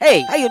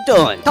Hey, how you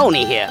doing?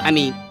 Tony here. I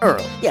mean,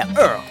 Earl. Yeah,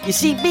 Earl. You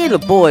see, me and the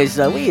boys,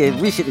 we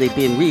have recently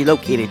been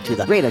relocated to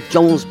the greater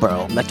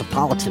Jonesboro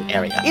metropolitan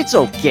area. It's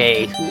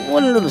okay.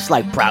 One little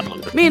slight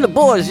problem. Me and the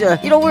boys,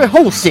 we're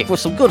homesick for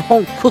some good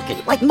home cooking,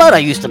 like Mother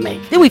used to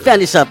make. Then we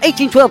found this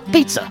 1812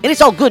 pizza, and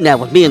it's all good now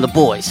with me and the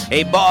boys.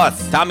 Hey,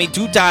 boss, Tommy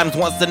 2 Times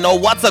wants to know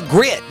what's a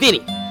grit.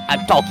 Vinny,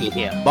 I'm talking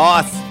here.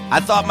 Boss, I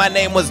thought my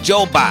name was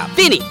Joe Bob.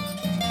 Vinny!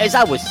 As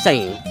I was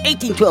saying,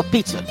 1812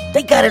 Pizza,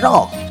 they got it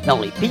all. Not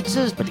only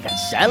pizzas, but they got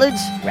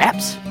salads,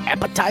 wraps,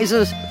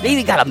 appetizers. They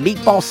even got a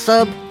meatball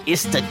sub.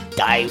 It's to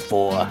die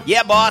for.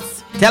 Yeah,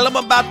 boss. Tell them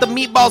about the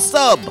meatball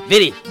sub.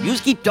 Vinny, you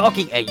just keep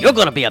talking and you're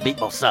gonna be a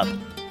meatball sub.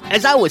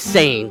 As I was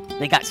saying,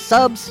 they got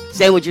subs,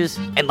 sandwiches,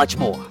 and much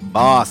more.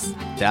 Boss,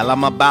 tell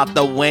them about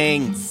the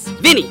wings.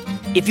 Vinny,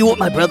 if you want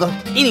my brother,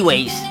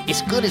 anyways,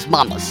 it's good as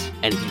mama's.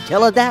 And if you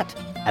tell her that,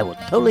 I will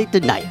totally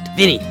deny it.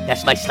 Vinny,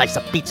 that's my slice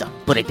of pizza.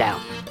 Put it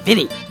down.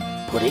 Vinny,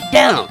 put it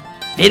down.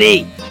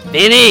 Vinny!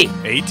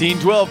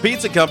 1812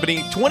 Pizza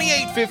Company,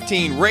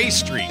 2815 Ray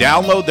Street.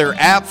 Download their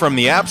app from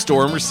the App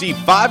Store and receive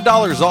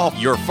 $5 off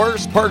your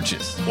first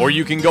purchase. Or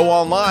you can go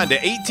online to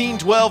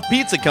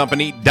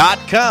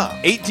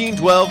 1812pizzacompany.com.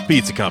 1812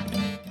 Pizza Company.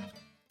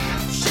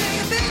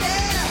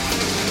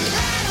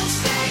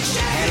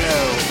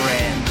 Hello,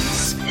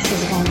 friends. This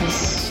is gonna be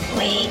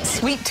sweet.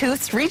 Sweet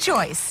Tooths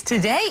rejoice.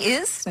 Today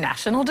is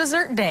National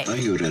Dessert Day. Are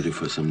you ready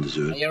for some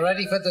dessert? Are you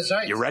ready for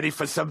dessert? You ready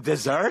for some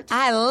dessert?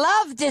 I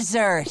love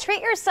dessert.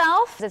 Treat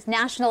yourself. It's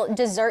National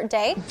Dessert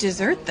Day.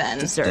 Dessert then.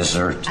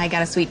 Dessert. I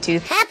got a sweet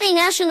tooth. Happy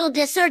National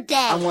Dessert Day.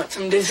 I want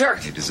some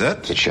dessert.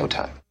 Dessert? It's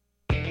showtime.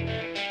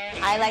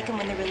 I like them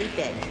when they're really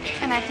big.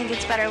 And I think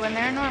it's better when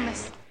they're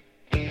enormous.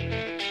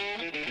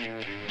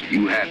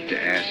 You have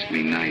to ask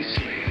me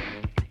nicely.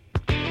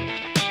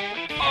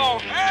 Oh,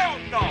 hell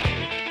no!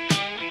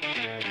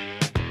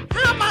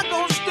 How am I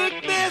gonna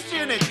stick this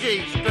in a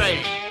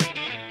G-string?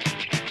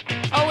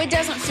 Oh, it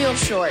doesn't feel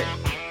short.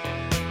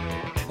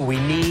 We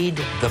need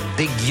the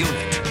big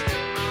unit.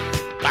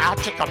 Bow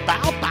chicka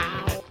bow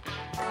bow.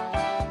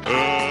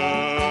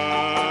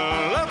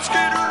 Let's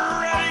get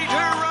ready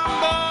to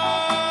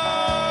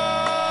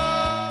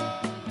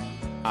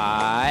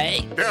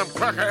rumble! Damn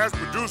cracker-ass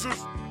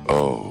producers.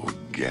 Oh,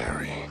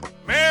 Gary.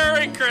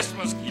 Merry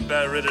Christmas. You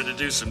about ready to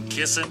do some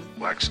kissing?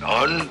 Wax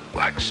on,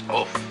 wax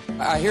off.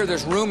 I hear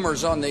there's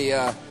rumors on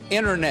the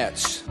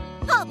internets.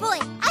 Oh boy,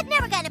 I've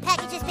never gotten a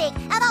package this big.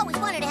 I've always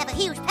wanted to have a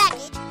huge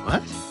package.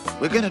 What?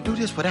 We're gonna do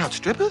this without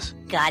strippers?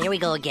 God, here we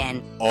go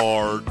again.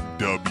 RWRC.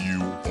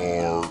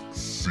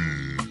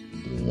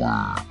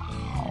 Wow.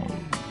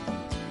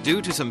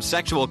 Due to some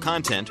sexual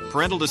content,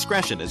 parental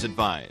discretion is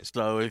advised.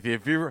 So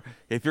if you're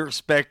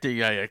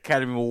expecting a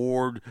Academy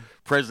Award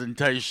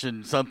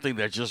presentation, something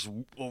that's just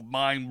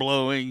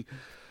mind-blowing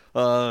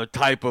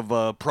type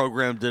of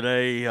program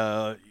today,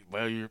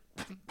 well,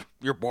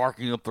 you're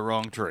barking up the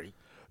wrong tree.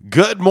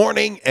 Good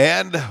morning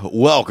and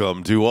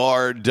welcome to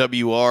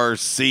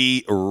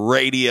RWRC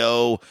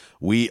Radio.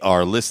 We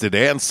are listed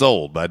and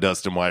sold by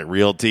Dustin White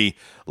Realty,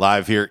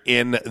 live here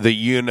in the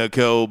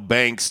Unico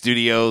Bank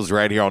Studios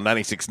right here on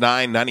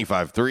 96.9,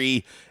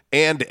 95.3,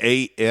 and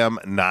AM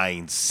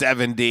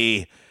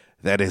 970.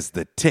 That is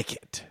the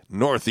Ticket,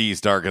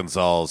 Northeast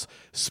Arkansas's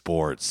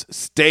sports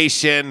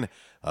station.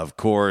 Of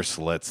course,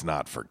 let's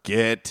not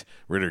forget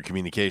Ritter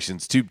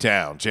Communications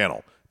Tubetown,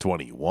 Channel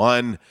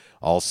 21.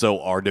 Also,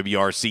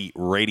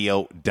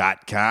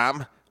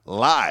 RWRCradio.com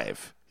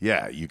live.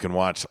 Yeah, you can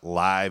watch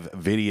live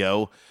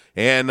video,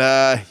 and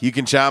you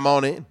can chime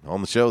on in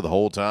on the show the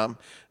whole time.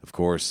 Of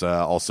course,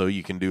 also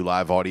you can do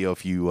live audio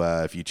if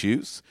you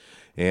choose,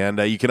 and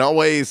you can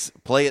always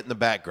play it in the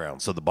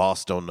background so the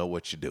boss don't know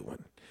what you're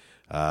doing.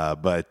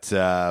 But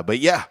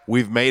yeah,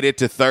 we've made it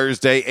to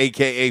Thursday,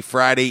 a.k.a.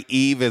 Friday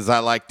Eve, as I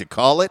like to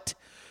call it.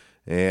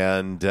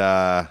 And,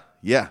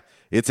 yeah,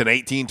 it's an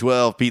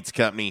 1812 Pizza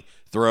Company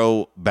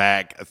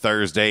Throwback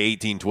Thursday.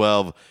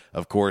 1812,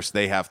 of course,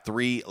 they have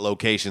 3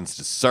 locations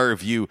to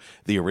serve you.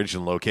 The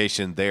original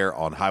location there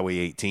on Highway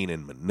 18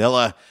 in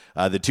Manila.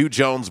 The 2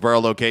 Jonesboro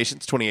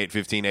locations,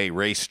 2815A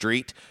Ray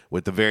Street,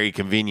 with the very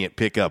convenient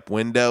pickup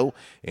window.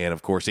 And,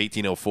 of course,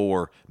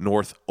 1804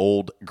 North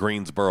Old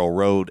Greensboro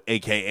Road,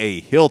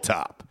 a.k.a.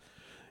 Hilltop.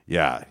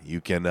 Yeah,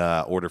 you can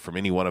order from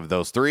any one of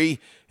those 3.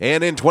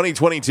 And in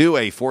 2022,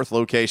 a 4th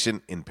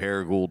location in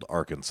Paragould,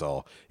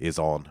 Arkansas is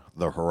on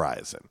the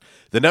horizon.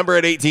 The number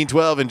at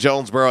 1812 in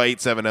Jonesboro,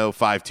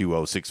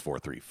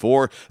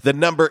 870-520-6434. The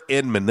number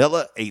in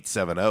Manila,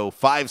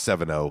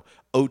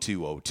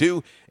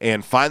 870-570-0202.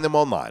 And find them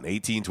online,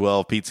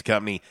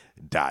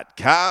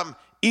 1812pizzacompany.com.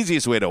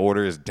 Easiest way to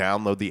order is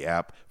download the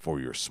app for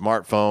your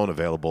smartphone,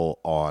 available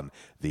on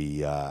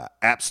the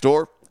App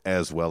Store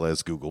as well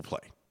as Google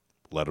Play.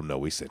 Let them know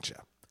we sent you.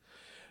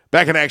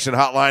 Back in action,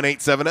 hotline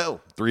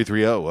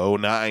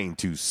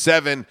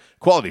 870-330-0927.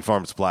 Quality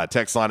Farm Supply,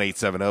 text line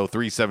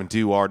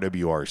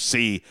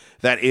 870-372-RWRC.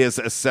 That is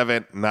a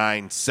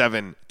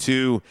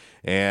 7972.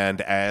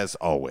 And as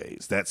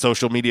always, that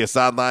social media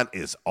sideline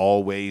is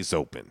always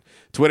open.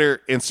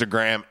 Twitter,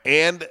 Instagram,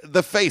 and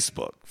the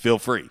Facebook. Feel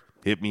free.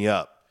 Hit me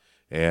up.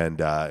 and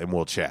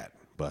we'll chat.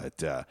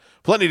 But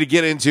plenty to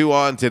get into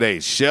on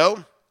today's show.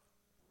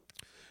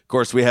 Of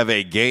course, we have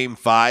a Game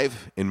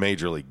 5 in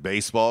Major League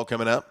Baseball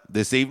coming up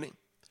this evening.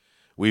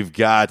 We've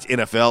got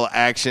NFL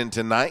action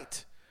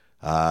tonight.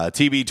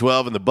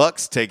 TB12 and the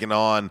Bucks taking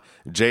on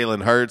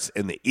Jalen Hurts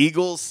and the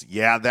Eagles.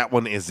 Yeah, that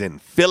one is in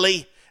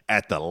Philly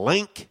at the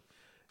Link.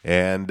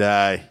 And,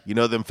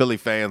 them Philly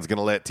fans going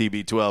to let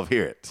TB12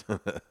 hear it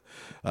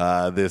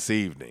this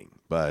evening.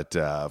 But,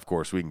 of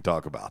course, we can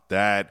talk about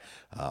that.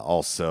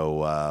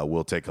 Also,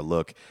 we'll take a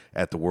look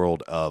at the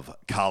world of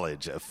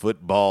college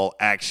football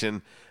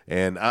action.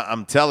 And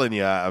I'm telling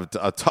you, I've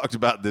talked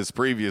about this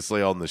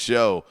previously on the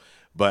show,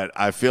 but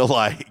I feel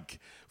like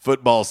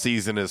football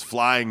season is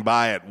flying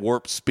by at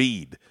warp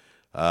speed.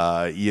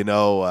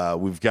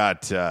 We've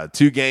got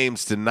 2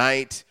 games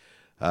tonight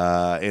in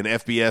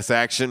FBS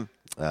action.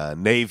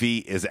 Navy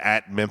is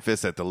at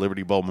Memphis at the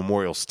Liberty Bowl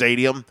Memorial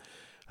Stadium.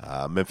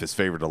 Memphis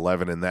favored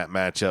 11 in that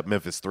matchup.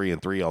 Memphis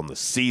 3-3 on the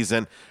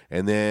season.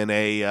 And then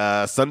a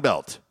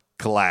Sunbelt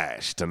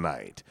clash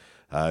tonight.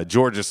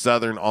 Georgia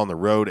Southern on the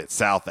road at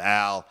South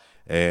Al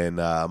and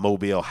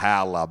Mobile,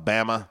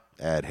 Alabama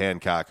at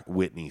Hancock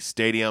Whitney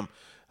Stadium.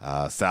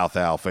 South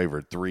Al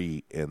favored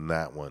 3 in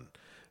that one.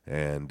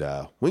 And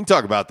we can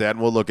talk about that,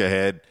 and we'll look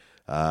ahead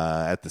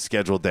at the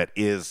schedule that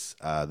is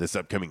this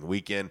upcoming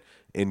weekend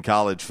in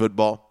college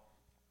football.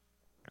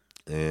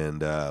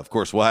 And, of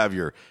course, we'll have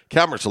your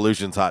Calmer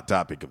Solutions hot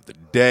topic of the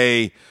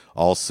day.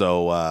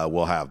 Also,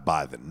 we'll have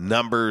By the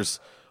Numbers.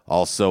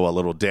 Also, a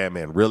little Damn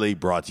Man Really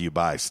brought to you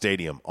by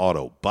Stadium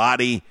Auto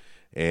Body.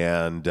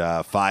 And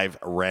 5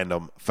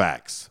 random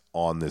facts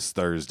on this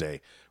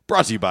Thursday.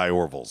 Brought to you by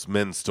Orville's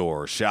Men's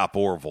Store. Shop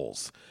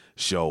Orville's.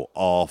 Show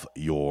off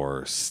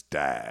your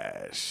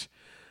stash.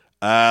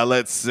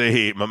 Let's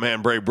see. My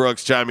man Bray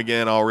Brooks chiming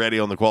in already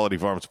on the Quality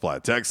Farm Supply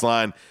text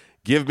line.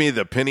 Give me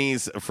the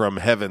Pennies from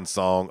Heaven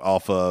song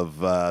off of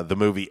the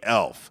movie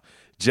Elf.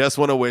 Just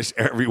want to wish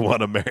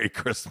everyone a Merry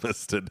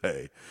Christmas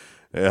today.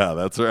 Yeah,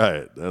 that's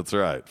right. That's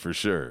right, for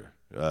sure.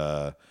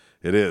 It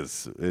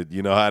is.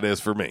 You know how it is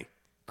for me.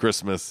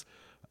 Christmas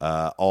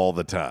all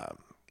the time.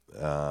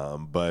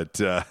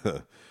 But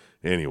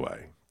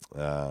anyway,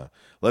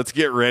 let's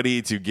get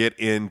ready to get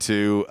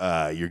into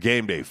your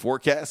game day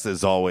forecast.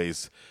 As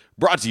always,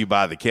 brought to you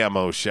by the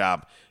Camo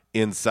Shop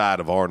inside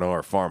of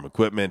R&R Farm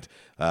Equipment.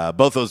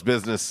 Both those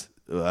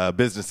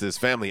businesses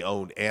family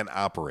owned and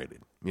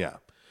operated. Yeah,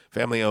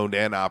 family owned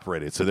and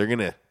operated. So they're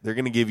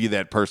gonna give you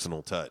that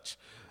personal touch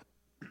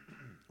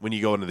when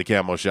you go into the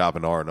Camo Shop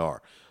in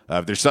R&R.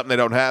 If there's something they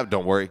don't have,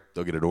 don't worry.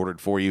 They'll get it ordered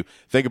for you.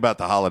 Think about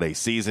the holiday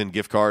season.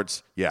 Gift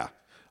cards, yeah,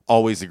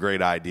 always a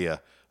great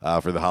idea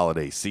for the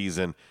holiday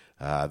season.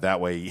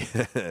 That way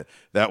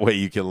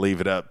you can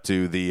leave it up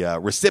to the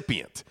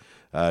recipient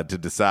to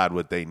decide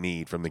what they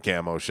need from the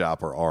Camo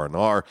Shop or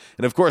R&R.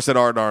 And, of course, at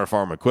R&R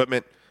Farm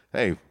Equipment,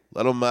 hey,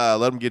 let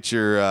them get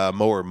your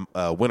mower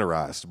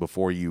winterized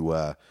before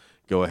you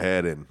go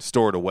ahead and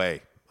store it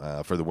away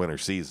for the winter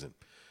season.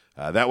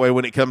 That way,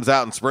 when it comes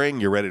out in spring,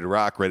 you're ready to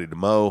rock, ready to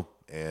mow,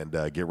 and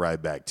get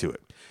right back to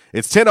it.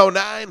 It's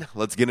 10:09.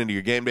 Let's get into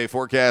your game day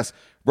forecast.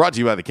 Brought to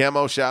you by the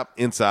Camo Shop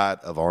inside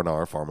of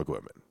R&R Farm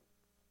Equipment.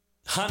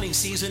 Hunting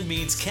season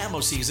means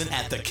camo season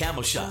at the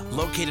Camo Shop,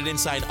 located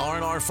inside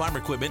R&R Farm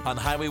Equipment on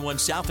Highway 1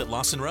 South at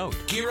Lawson Road.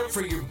 Gear up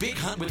for your big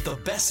hunt with the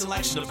best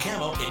selection of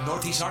camo in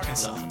Northeast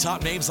Arkansas.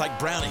 Top names like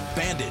Browning,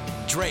 Bandit,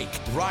 Drake,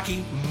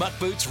 Rocky, Muck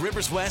Boots,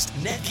 Rivers West,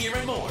 Netgear,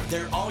 and more.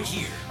 They're all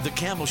here. The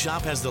Camo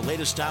Shop has the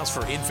latest styles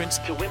for infants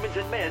to women's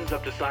and men's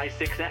up to size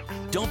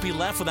 6X. Don't be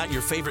left without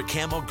your favorite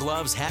camo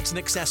gloves, hats, and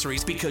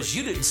accessories because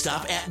you didn't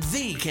stop at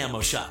the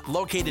Camo Shop,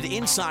 located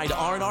inside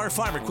R&R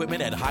Farm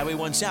Equipment at Highway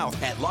 1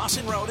 South at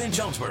Lawson Road in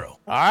Jonesboro.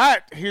 All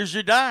right, here's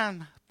your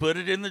dime. Put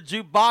it in the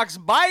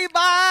jukebox.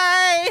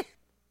 Bye-bye.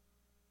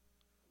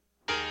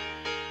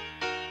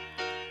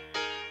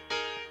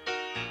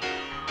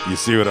 You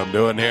see what I'm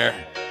doing here?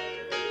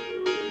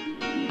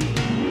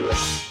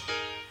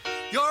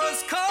 You're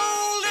as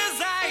cold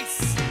as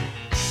ice.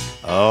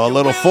 Oh, a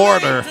little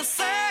foreigner.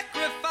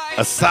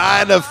 A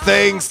sign of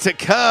things to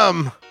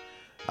come.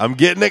 I'm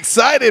getting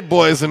excited,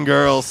 boys and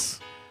girls.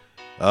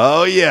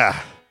 Oh, yeah.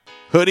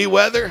 Hoodie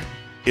weather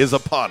is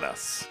upon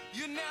us.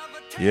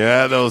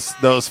 Yeah,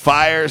 those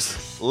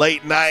fires,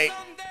 late night,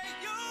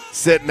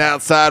 sitting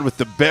outside with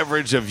the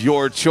beverage of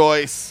your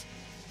choice,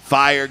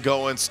 fire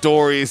going,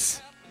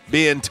 stories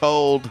being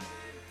told.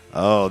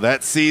 Oh,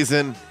 that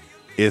season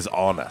is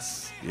on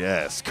us.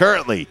 Yes,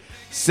 currently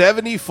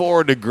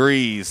 74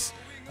 degrees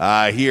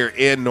here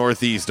in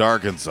Northeast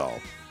Arkansas.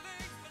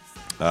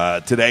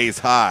 Today's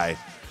high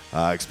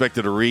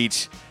expected to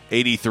reach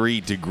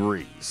 83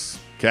 degrees.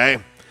 Okay,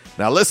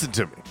 now listen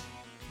to me.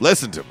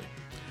 Listen to me.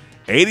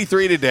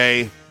 83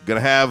 today. Going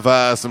to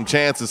have some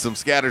chances, some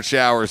scattered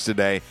showers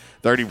today.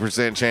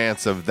 30%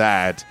 chance of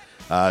that.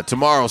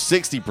 Tomorrow,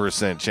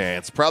 60%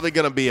 chance. Probably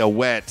going to be a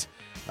wet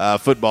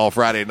football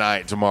Friday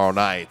night tomorrow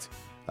night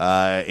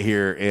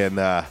here in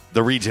the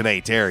Region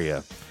 8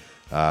 area.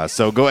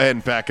 So go ahead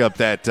and pack up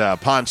that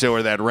poncho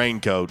or that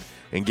raincoat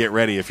and get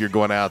ready if you're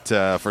going out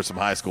for some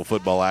high school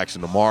football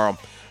action tomorrow.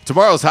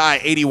 Tomorrow's high,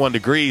 81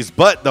 degrees,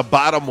 but the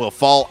bottom will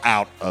fall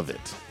out of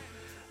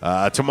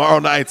it. Tomorrow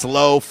night's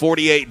low,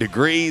 48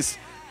 degrees.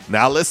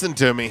 Now listen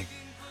to me.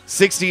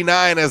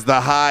 69 as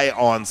the high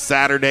on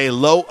Saturday,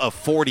 low of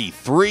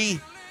 43.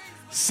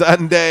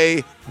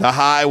 Sunday, the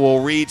high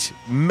will reach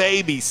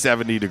maybe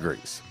 70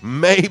 degrees.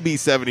 Maybe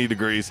 70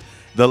 degrees.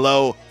 The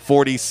low,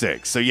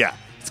 46. So, yeah,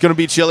 it's going to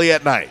be chilly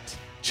at night.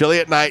 Chilly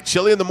at night.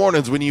 Chilly in the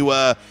mornings when you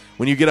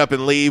get up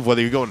and leave,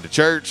 whether you're going to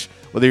church,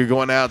 whether you're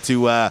going out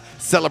to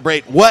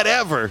celebrate,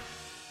 whatever,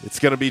 it's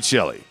going to be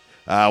chilly.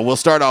 We'll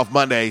start off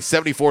Monday,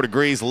 74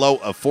 degrees, low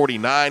of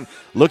 49.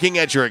 Looking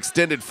at your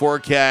extended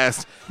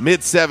forecast,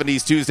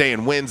 mid-70s Tuesday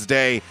and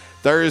Wednesday.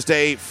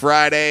 Thursday,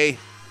 Friday,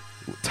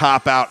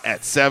 top out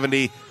at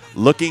 70.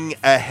 Looking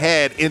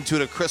ahead into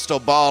the crystal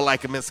ball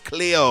like a Miss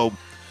Cleo.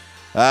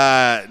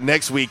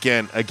 Next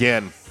weekend,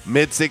 again,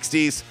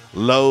 mid-60s,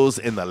 lows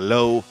in the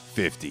low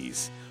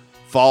 50s.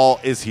 Fall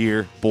is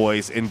here,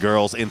 boys and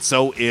girls, and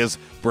so is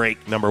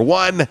break number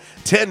 1,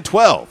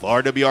 1012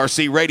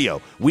 RWRC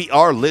Radio. We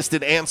are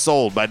listed and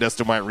sold by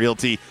Dustin White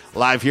Realty,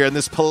 live here in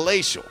this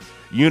palatial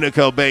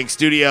Unico Bank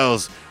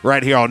Studios,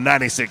 right here on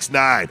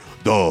 96.9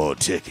 The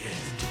Ticket.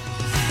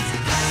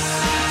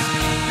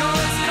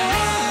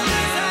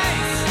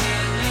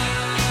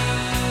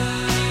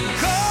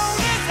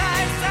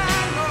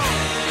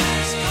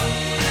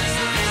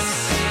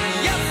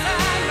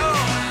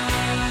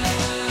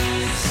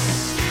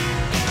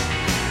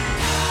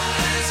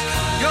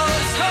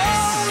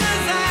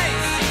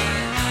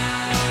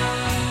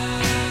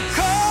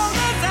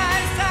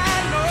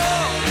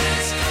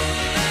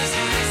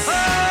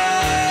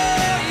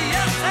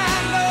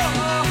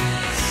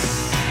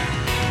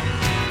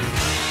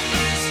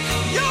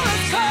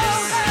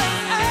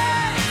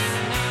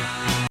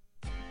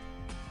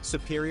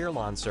 Superior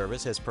Lawn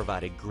Service has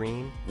provided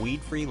green,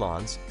 weed-free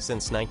lawns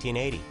since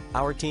 1980.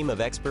 Our team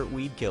of expert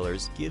weed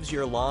killers gives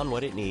your lawn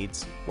what it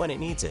needs, when it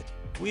needs it.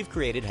 We've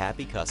created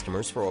happy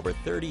customers for over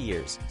 30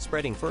 years,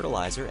 spreading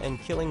fertilizer and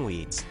killing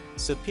weeds.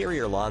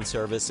 Superior Lawn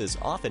Service is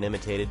often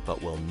imitated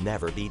but will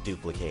never be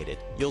duplicated.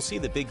 You'll see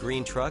the big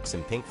green trucks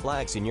and pink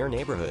flags in your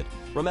neighborhood.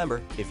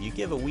 Remember, if you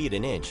give a weed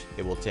an inch,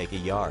 it will take a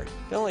yard.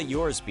 Don't let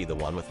yours be the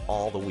one with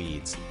all the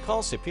weeds.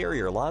 Call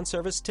Superior Lawn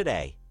Service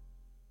today.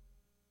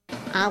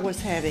 I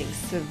was having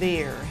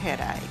severe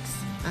headaches.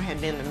 I had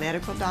been to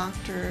medical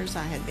doctors,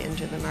 I had been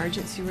to the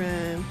emergency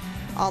room.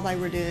 All they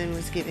were doing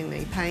was giving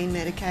me pain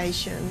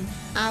medication.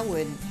 I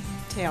would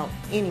tell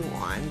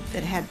anyone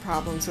that had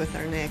problems with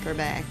their neck or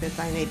back that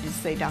they needed to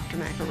see Dr.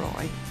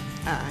 McElroy.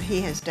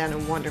 He has done a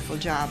wonderful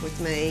job with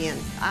me, and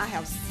I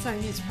have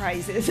sung his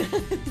praises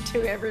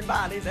to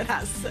everybody that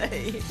I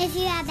see. If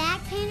you have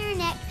back pain or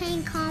neck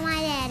pain, call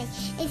my daddy.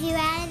 If you're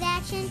out of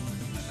action,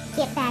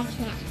 get back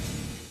now.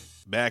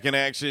 Back in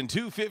action,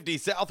 250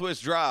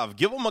 Southwest Drive.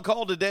 Give them a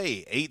call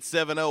today,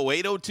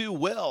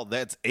 870-802-WELL.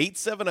 That's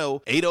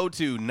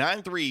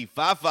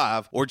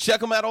 870-802-9355. Or check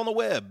them out on the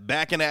web,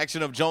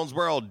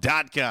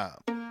 backinactionofjonesboro.com.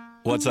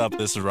 What's up?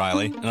 This is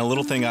Riley. And a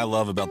little thing I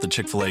love about the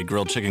Chick-fil-A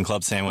Grilled Chicken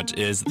Club sandwich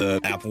is the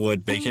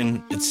Applewood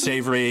bacon. It's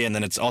savory, and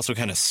then it's also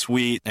kind of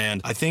sweet.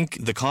 And I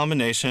think the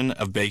combination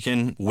of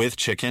bacon with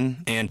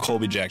chicken and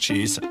Colby Jack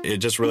cheese, it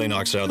just really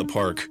knocks it out of the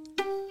park.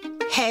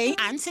 Hey,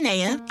 I'm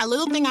Tanea. A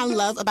little thing I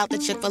love about the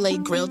Chick-fil-A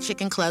Grilled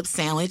Chicken Club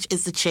sandwich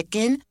is the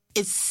chicken.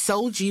 It's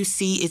so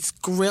juicy. It's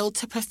grilled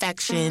to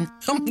perfection.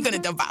 I'm going to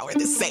devour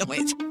this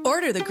sandwich.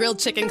 Order the Grilled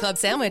Chicken Club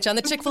sandwich on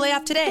the Chick-fil-A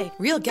app today.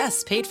 Real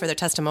guests paid for their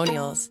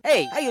testimonials.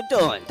 Hey, how you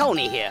doing?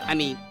 Tony here.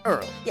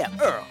 Earl. Yeah,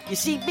 Earl. You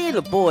see, me and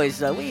the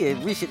boys, we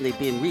have recently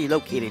been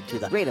relocated to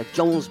the greater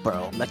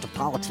Jonesboro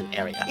metropolitan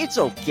area. It's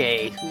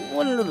okay.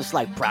 One little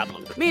slight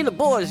problem. Me and the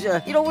boys,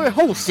 we're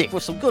homesick for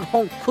some good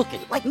home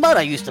cooking, like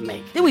Mother used to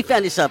make. Then we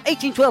found this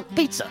 1812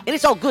 pizza, and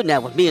it's all good now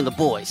with me and the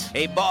boys.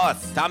 Hey,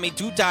 boss, Tommy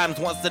 2 times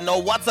wants to know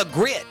what's a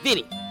grit.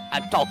 Vinny,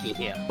 I'm talking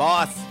here.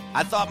 Boss,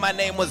 I thought my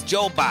name was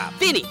Joe Bob.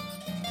 Vinny,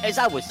 as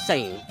I was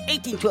saying,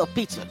 1812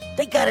 Pizza,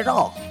 they got it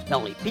all. Not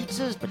only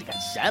pizzas, but they got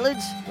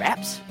salads,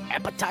 wraps,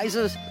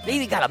 appetizers. They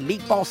even got a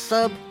meatball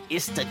sub.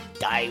 It's to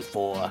die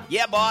for.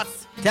 Yeah,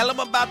 boss. Tell them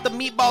about the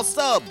meatball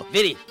sub.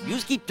 Vinny, you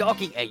just keep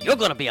talking and you're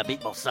gonna be a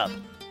meatball sub.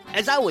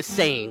 As I was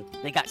saying,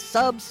 they got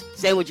subs,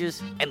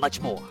 sandwiches, and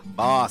much more.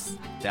 Boss,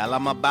 tell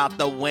them about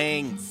the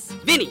wings.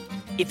 Vinny,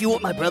 if you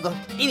want my brother,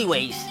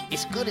 anyways,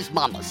 it's good as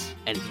Mama's.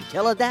 And if you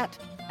tell her that,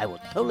 I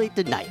will totally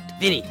deny it.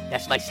 Vinny,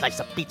 that's my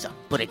slice of pizza.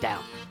 Put it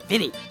down.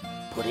 Vinny,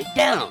 put it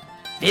down.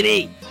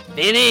 Vinny!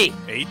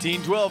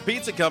 1812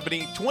 Pizza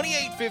Company,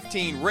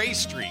 2815 Ray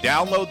Street.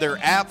 Download their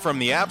app from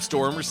the App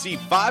Store and receive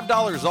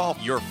 $5 off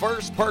your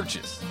first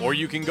purchase. Or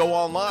you can go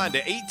online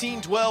to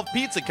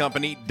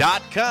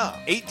 1812pizzacompany.com.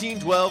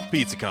 1812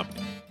 Pizza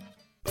Company.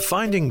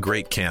 Finding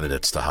great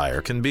candidates to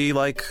hire can be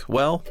like,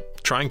 well,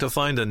 trying to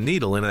find a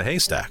needle in a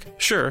haystack.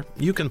 Sure,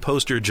 you can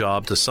post your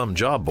job to some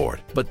job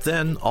board, but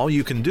then all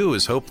you can do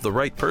is hope the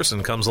right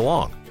person comes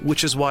along,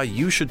 which is why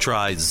you should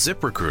try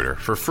ZipRecruiter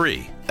for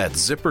free at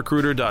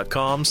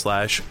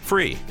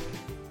ZipRecruiter.com/free.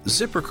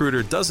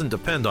 ZipRecruiter doesn't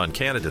depend on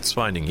candidates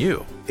finding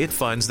you. It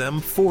finds them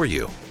for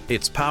you.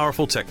 Its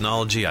powerful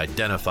technology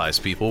identifies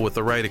people with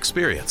the right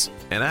experience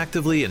and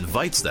actively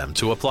invites them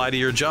to apply to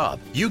your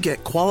job. You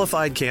get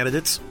qualified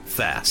candidates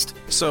fast.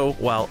 So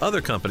while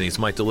other companies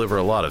might deliver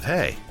a lot of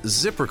hay,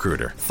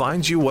 ZipRecruiter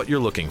finds you what you're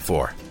looking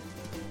for.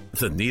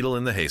 The needle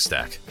in the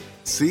haystack.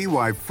 See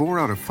why 4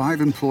 out of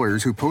 5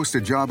 employers who post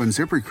a job on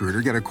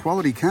ZipRecruiter get a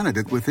quality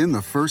candidate within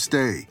the first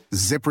day.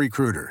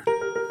 ZipRecruiter,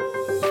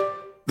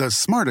 the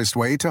smartest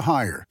way to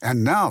hire.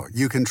 And now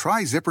you can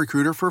try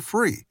ZipRecruiter for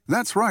free.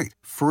 That's right,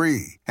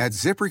 free at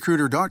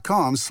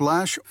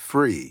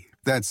ZipRecruiter.com/free.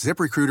 That's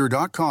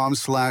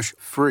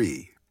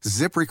ZipRecruiter.com/free.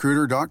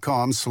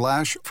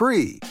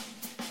 ZipRecruiter.com/free.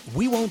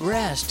 We won't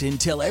rest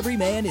until every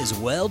man is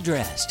well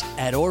dressed.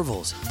 At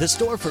Orville's, the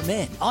store for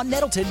men, on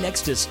Nettleton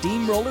next to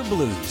Steamroller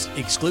Blues.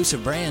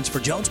 Exclusive brands for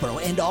Jonesboro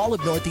and all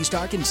of Northeast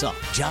Arkansas.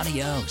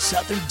 Johnny O,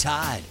 Southern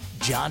Tide,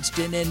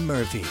 Johnston and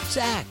Murphy,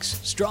 Saks,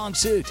 Strong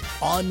Suit,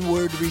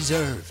 Onward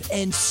Reserve,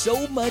 and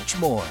so much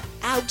more.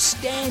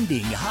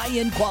 Outstanding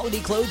high-end quality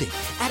clothing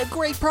at a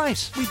great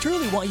price. We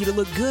truly want you to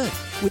look good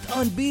with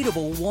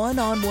unbeatable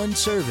one-on-one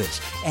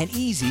service and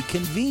easy,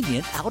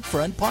 convenient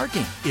out-front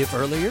parking. If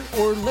earlier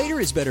or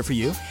later is better for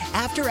you,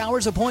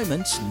 after-hours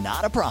appointments,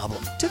 not a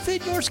problem. To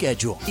fit your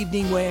schedule.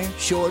 Evening wear,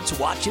 shorts,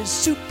 watches,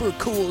 super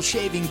cool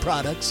shaving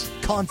products,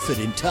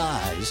 confident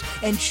ties,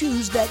 and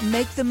shoes that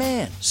make the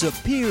man.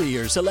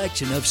 Superior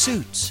selection of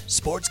suits,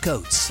 sports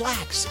coats,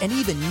 slacks, and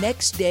even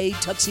next-day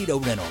tuxedo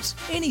rentals.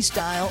 Any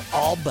style,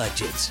 all budgets.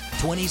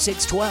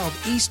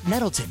 2612 East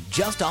Nettleton,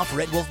 just off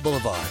Red Wolf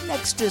Boulevard,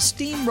 next to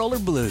Steamroller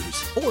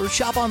Blues. Or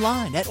shop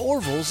online at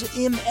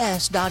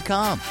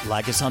orvillesms.com.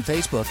 Like us on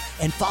Facebook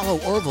and follow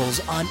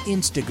Orville's on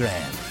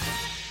Instagram.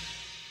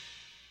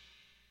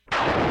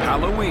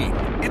 Halloween.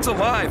 It's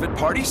alive at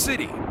Party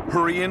City.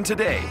 Hurry in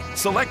today.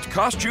 Select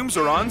costumes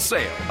are on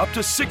sale, up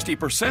to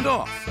 60%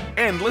 off.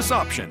 Endless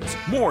options,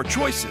 more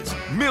choices,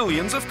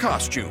 millions of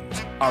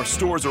costumes. Our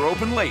stores are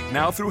open late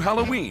now through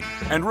Halloween.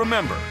 And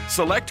remember,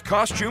 select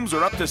costumes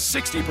are up to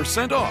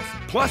 60% off.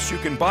 Plus, you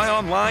can buy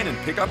online and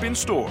pick up in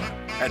store.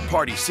 At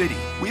Party City,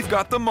 we've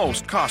got the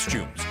most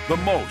costumes, the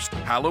most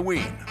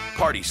Halloween.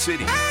 Party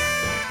City.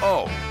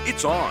 Oh,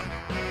 it's on.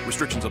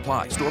 Restrictions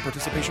apply. Store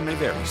participation may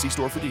vary. See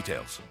store for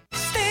details.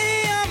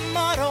 Stadium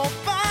Auto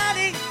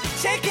Body,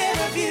 take care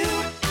of you.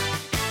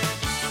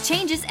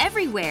 Changes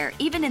everywhere,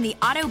 even in the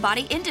auto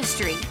body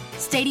industry.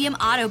 Stadium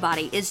Auto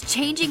Body is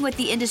changing with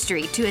the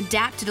industry to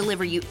adapt to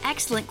deliver you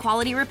excellent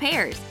quality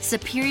repairs,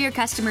 superior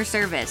customer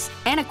service,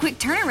 and a quick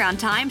turnaround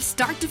time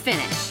start to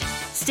finish.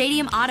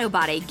 Stadium Auto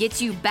Body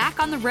gets you back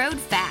on the road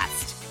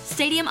fast.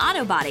 Stadium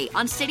Auto Body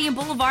on Stadium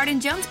Boulevard in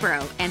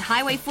Jonesboro and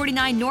Highway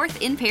 49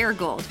 North in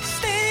Paragould.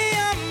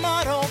 Stadium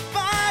Auto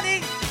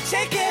Body,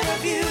 take care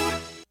of you.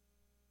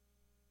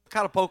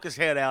 Kind of poke his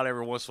head out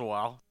every once in a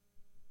while.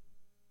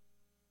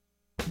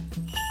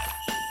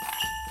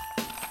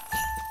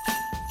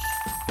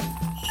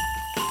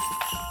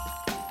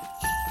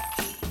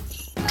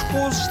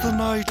 Was the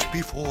night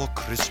before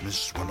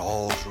Christmas when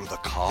all through the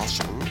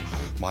castle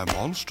my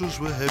monsters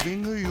were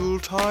having a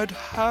Yuletide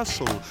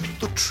hassle.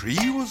 The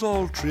tree was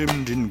all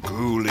trimmed in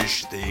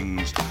ghoulish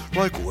things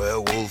like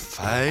werewolf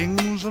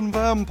fangs and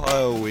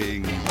vampire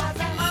wings. It was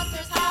a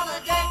monster's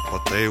holiday.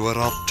 But they were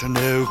up to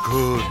no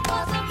good. It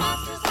was a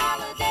monster's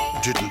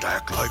holiday. Didn't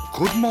act like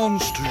good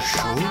monsters It was a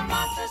should.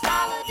 monster's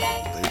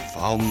holiday. They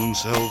found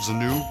themselves a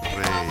new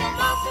prey.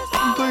 Monster's They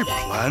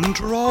holiday. planned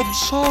to rob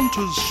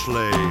Santa's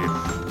sleigh.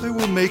 They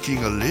were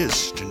making a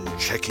list and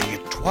checking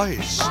it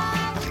twice.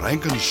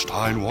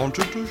 Frankenstein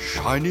wanted a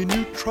shiny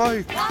new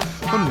trike,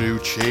 a new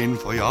chain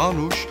for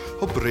Janusz,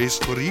 a brace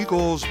for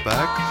Igor's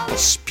back, a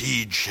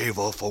speed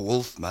shaver for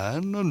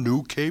Wolfman, a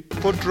new cape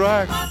for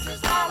Drac.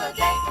 Monster's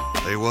holiday.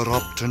 They were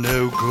up to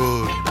no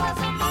good. It was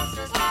a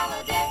monster's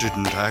holiday.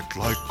 Didn't act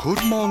like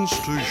good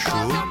monsters It was a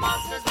should.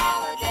 monster's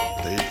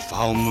holiday. They'd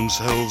found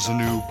themselves a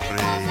new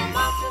prey.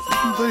 Monster's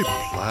They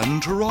holiday.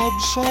 planned to rob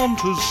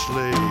Santa's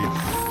sleigh.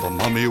 The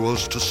mummy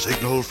was to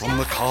signal from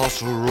the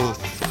castle roof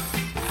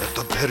at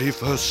the very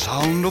first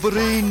sound of a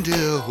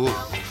reindeer hoof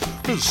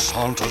as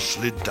Santa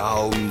slid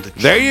down the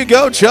There you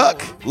go,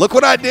 Chuck. Look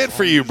what I did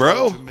for you,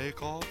 bro.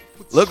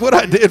 Look what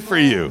I did for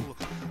you.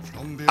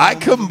 I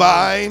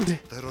combined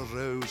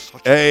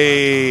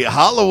a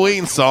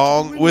Halloween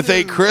song with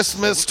a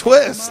Christmas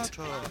twist.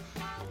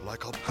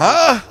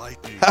 Huh?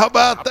 How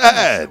about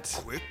that?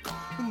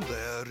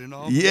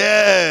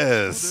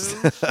 Yes.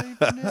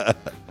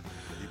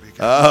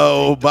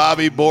 Oh,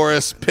 Bobby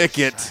Boris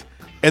Pickett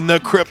and the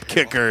Crypt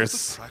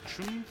Kickers.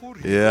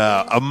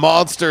 Yeah, a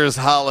monster's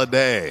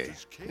holiday.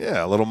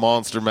 Yeah, a little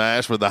monster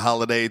mash with a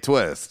holiday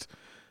twist.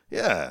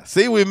 Yeah,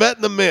 see, we met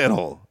in the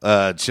middle,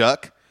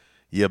 Chuck,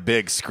 you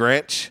big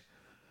scrunch.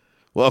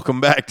 Welcome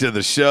back to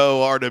the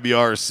show,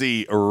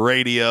 RWRC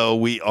Radio.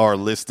 We are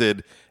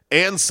listed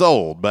and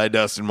sold by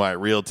Dustin White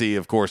Realty.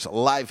 Of course,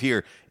 live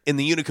here in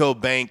the Unico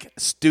Bank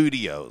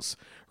studios,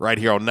 right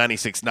here on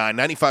 96.9,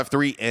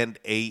 95.3, and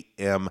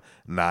AM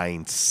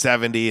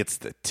 970. It's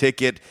The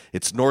Ticket.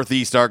 It's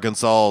Northeast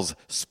Arkansas's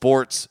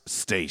sports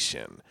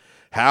station.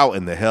 How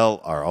in the hell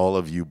are all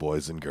of you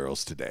boys and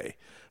girls today?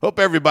 Hope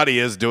everybody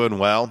is doing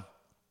well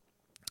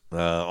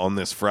on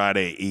this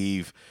Friday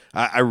Eve.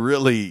 I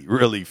really,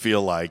 really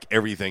feel like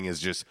everything is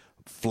just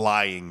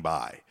flying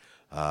by.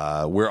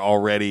 We're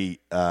already,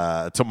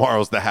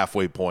 tomorrow's the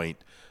halfway point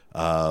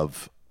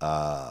of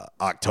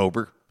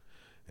October.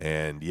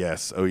 And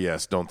yes, oh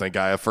yes, don't think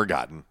I have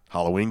forgotten.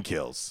 Halloween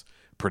Kills.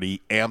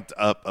 Pretty amped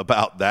up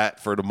about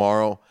that for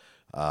tomorrow.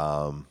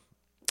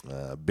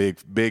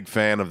 Big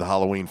fan of the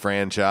Halloween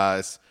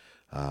franchise.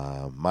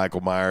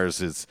 Michael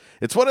Myers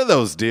it's one of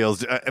those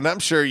deals, and I'm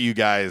sure you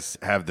guys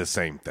have the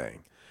same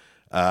thing.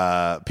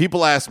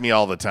 People ask me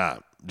all the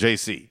time,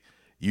 JC,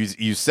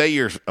 you say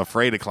you're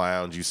afraid of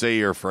clowns. You say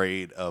you're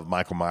afraid of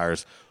Michael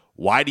Myers.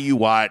 Why do you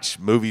watch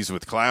movies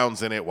with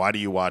clowns in it? Why do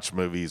you watch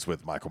movies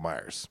with Michael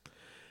Myers?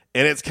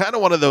 And it's kind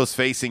of one of those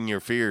facing your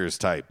fears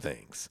type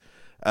things.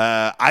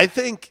 I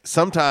think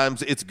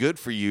sometimes it's good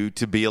for you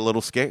to be a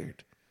little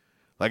scared.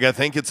 Like, I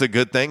think it's a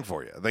good thing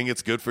for you. I think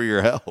it's good for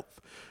your health.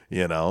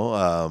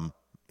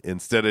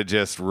 Instead of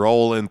just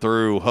rolling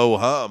through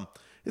ho-hum,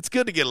 it's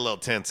good to get a little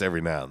tense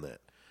every now and then.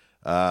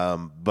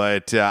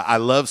 But I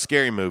love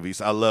scary movies.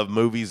 I love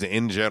movies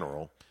in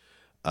general.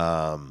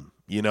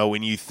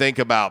 When you think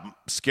about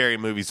scary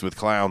movies with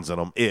clowns in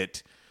them,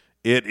 it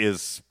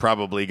is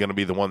probably going to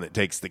be the one that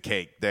takes the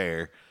cake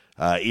there.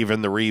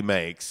 Even the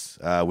remakes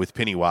with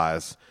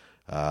Pennywise,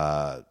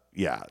 that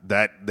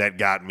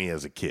got me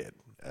as a kid.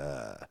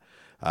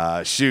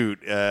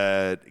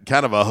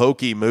 Kind of a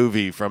hokey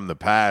movie from the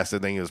past. I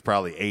think it was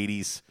probably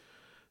 80s.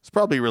 It's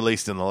probably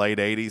released in the late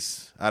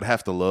 80s. I'd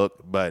have to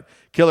look. But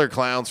Killer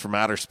Clowns from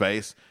Outer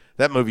Space,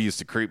 that movie used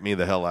to creep me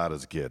the hell out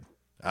as a kid.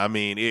 I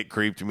mean, it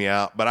creeped me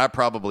out, but I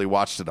probably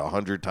watched it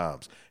 100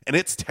 times. And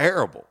it's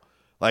terrible.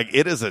 Like,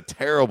 it is a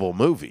terrible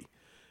movie.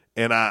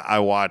 And I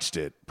watched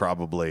it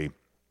probably,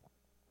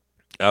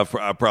 I've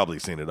probably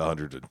seen it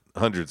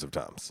hundreds of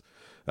times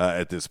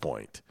at this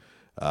point.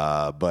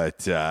 But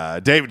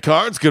David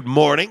Carnes, good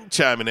morning,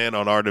 chiming in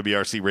on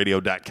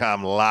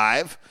RWRCradio.com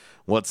live.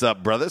 What's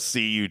up, brother?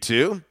 See you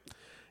too.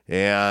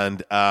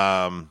 And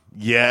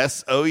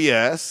yes, we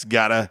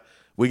gotta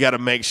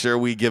make sure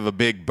we give a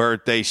big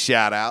birthday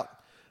shout out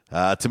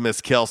to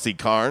Miss Kelsey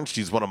Carnes.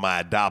 She's one of my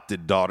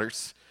adopted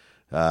daughters.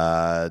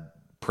 Proud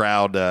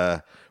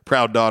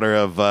daughter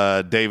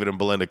of David and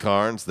Belinda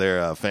Carnes.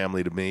 They're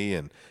family to me,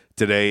 and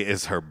today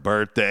is her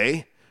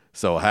birthday.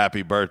 So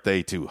happy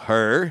birthday to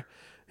her.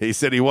 He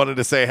said he wanted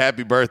to say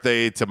happy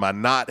birthday to my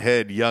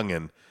knothead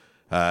youngin'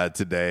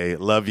 today.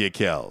 Love you,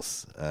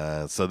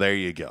 Kels. So there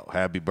you go.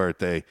 Happy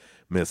birthday,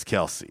 Miss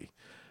Kelsey.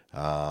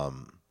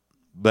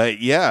 But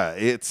yeah,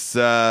 it's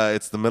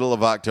the middle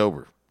of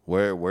October.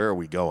 Where are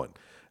we going?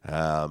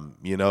 I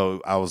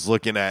was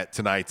looking at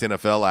tonight's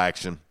NFL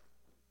action,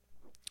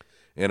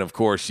 and of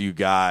course you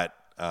got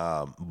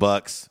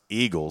Bucks,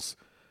 Eagles,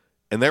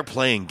 and they're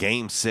playing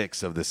Game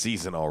 6 of the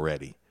season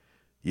already.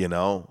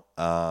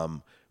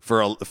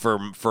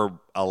 For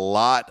a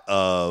lot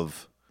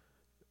of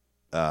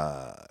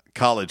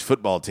college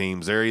football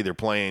teams, they're either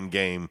playing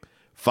Game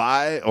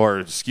 5,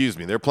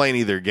 they're playing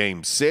either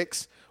Game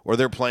 6 or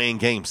they're playing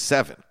Game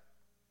 7.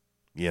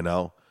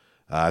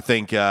 I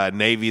think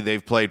Navy,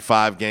 they've played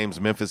 5 games.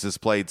 Memphis has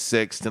played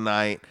 6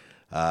 tonight.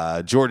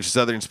 Georgia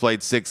Southern's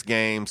played 6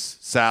 games.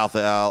 South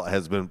Al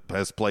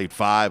has played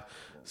 5.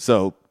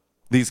 So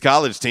these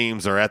college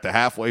teams are at the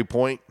halfway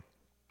point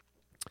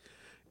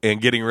and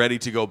getting ready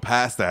to go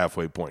past the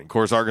halfway point. Of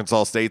course,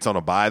 Arkansas State's on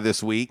a bye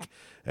this week,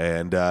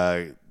 and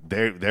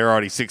they're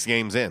already 6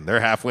 games in.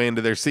 They're halfway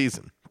into their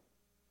season.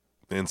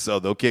 And so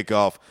they'll kick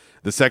off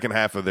the second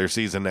half of their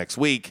season next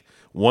week,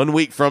 1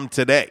 week from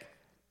today.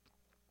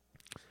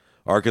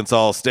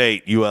 Arkansas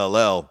State,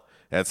 ULL,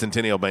 at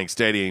Centennial Bank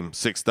Stadium,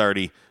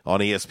 6:30 on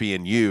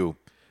ESPNU.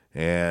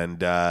 And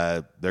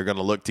they're going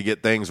to look to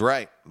get things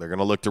right. They're going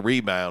to look to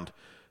rebound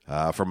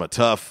from a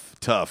tough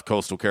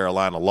Coastal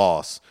Carolina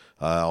loss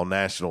on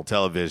national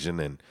television.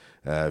 And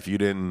if you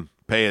didn't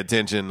pay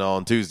attention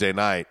on Tuesday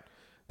night,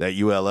 that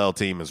ULL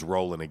team is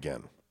rolling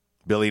again.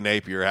 Billy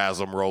Napier has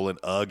them rolling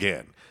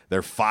again.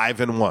 They're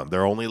 5-1.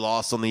 Their only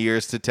loss on the year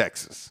is to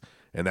Texas,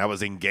 and that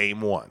was in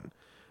Game 1.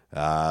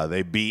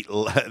 They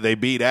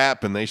beat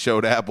App, and they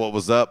showed App what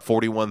was up,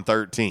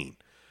 41-13.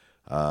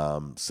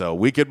 So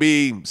we could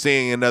be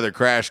seeing another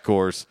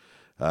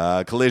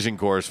collision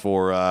course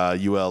for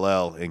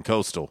ULL and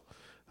Coastal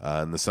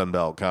in the Sun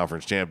Belt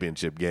Conference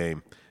Championship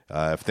game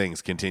if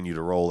things continue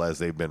to roll as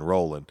they've been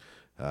rolling.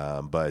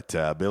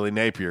 But Billy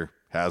Napier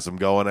has them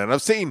going, and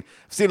I've seen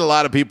a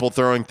lot of people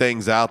throwing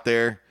things out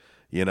there.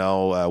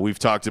 We've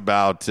talked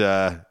about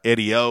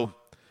Eddie O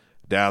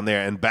down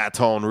there in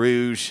Baton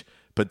Rouge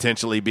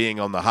potentially being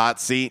on the hot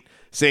seat.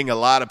 Seeing a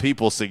lot of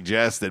people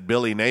suggest that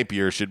Billy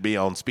Napier should be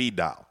on speed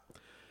dial.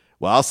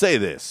 Well, I'll say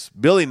this.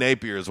 Billy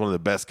Napier is one of the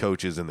best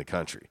coaches in the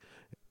country.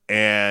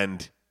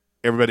 And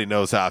everybody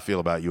knows how I feel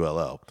about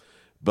ULL.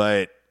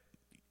 But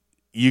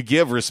you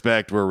give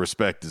respect where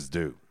respect is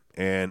due.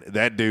 And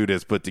that dude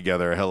has put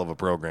together a hell of a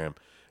program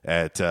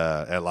at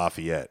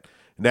Lafayette.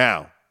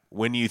 Now,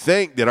 when you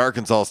think that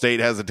Arkansas State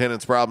has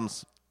attendance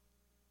problems,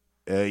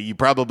 you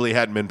probably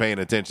hadn't been paying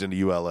attention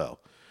to ULL.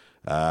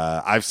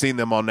 I've seen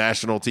them on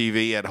national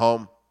TV at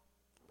home.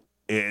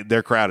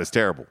 Their crowd is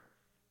terrible.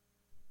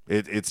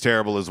 It's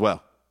terrible as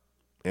well.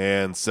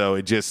 And so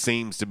it just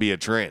seems to be a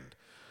trend,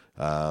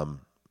 of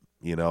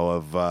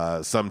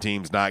some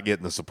teams not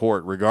getting the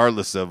support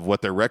regardless of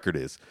what their record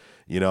is.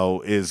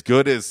 As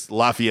good as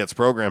Lafayette's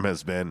program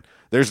has been,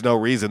 there's no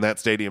reason that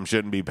stadium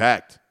shouldn't be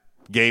packed,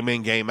 game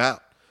in, game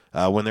out,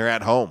 when they're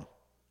at home.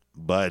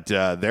 But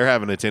they're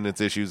having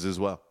attendance issues as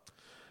well.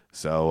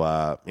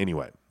 So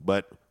anyway,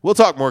 but we'll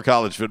talk more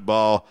college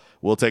football.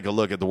 We'll take a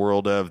look at the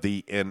world of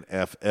the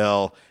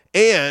NFL.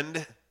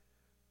 And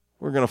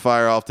we're going to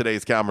fire off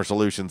today's Calmer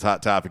Solutions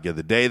hot topic of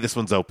the day. This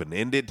one's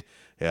open-ended.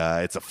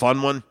 It's a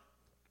fun one.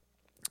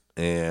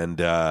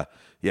 And, I'm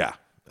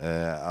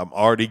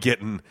already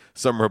getting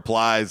some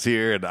replies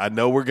here, and I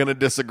know we're going to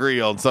disagree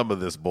on some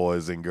of this,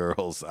 boys and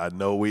girls. I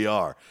know we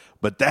are.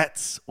 But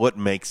that's what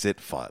makes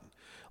it fun.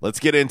 Let's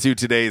get into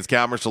today's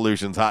Calmer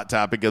Solutions hot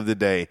topic of the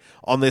day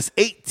on this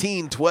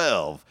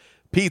 1812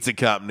 Pizza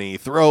Company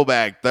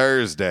Throwback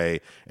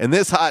Thursday. And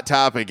this hot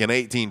topic and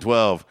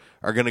 1812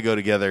 are going to go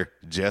together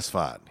just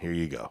fine. Here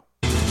you go.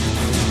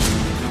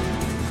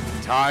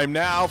 Time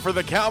now for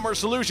the Calmer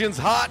Solutions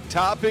hot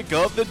topic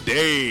of the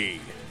day.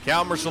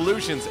 Calmer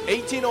Solutions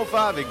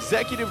 1805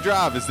 Executive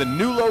Drive is the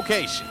new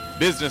location.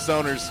 Business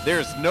owners,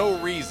 there's no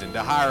reason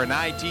to hire an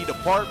IT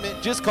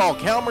department. Just call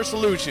Calmer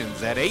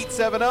Solutions at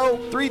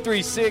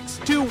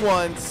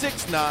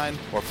 870-336-2169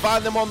 or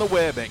find them on the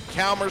web at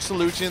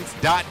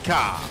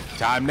calmersolutions.com.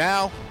 Time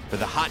now for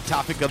the hot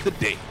topic of the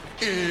day.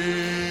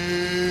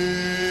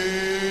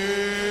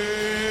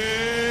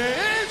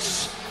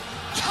 It's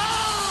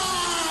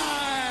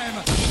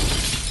time!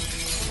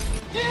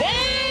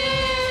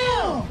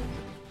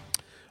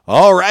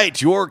 All right,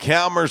 your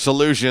Calmer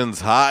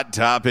Solutions hot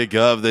topic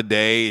of the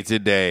day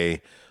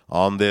today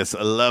on this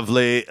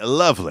lovely,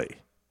 lovely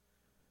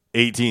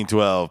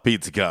 1812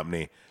 Pizza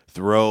Company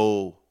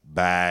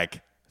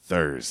Throwback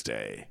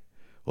Thursday.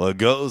 Well, it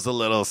goes a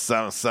little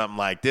something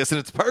like this, and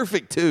it's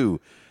perfect, too,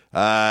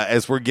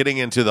 as we're getting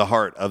into the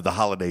heart of the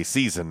holiday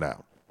season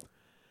now.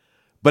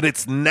 But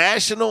it's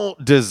National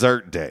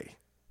Dessert Day.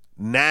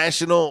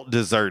 National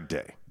Dessert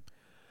Day.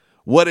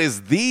 What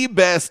is the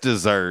best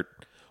dessert?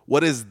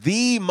 What is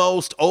the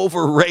most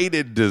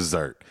overrated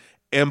dessert?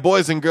 And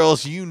boys and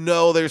girls,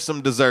 there's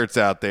some desserts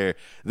out there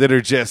that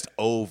are just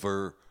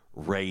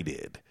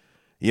overrated.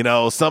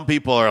 Some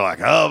people are like,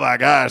 oh my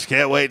gosh,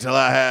 can't wait till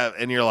I have.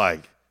 And you're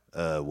like,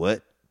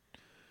 what?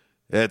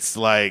 It's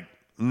like,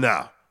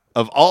 no.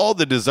 Of all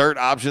the dessert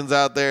options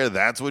out there,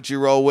 that's what you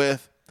roll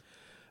with?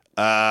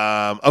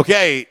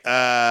 Okay.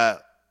 I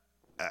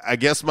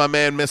guess my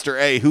man, Mr.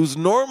 A, who's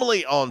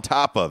normally on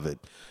top of it.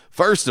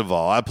 First of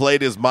all, I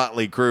played his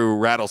Motley Crue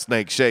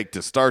Rattlesnake Shake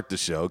to start the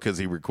show because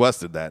he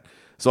requested that.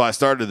 So I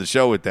started the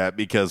show with that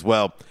because,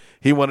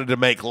 he wanted to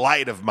make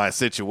light of my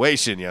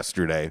situation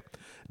yesterday.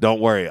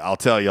 Don't worry, I'll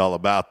tell you all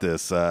about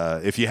this.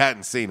 If you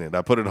hadn't seen it,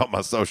 I put it on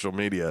my social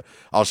media.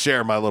 I'll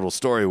share my little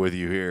story with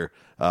you here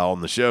on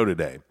the show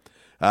today.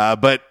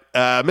 But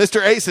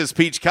Mr. A says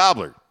peach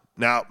cobbler.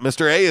 Now,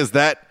 Mr. A, is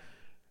that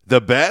the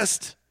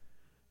best?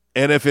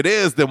 And if it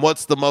is, then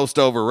what's the most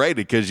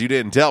overrated? Because you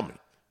didn't tell me.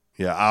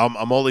 Yeah,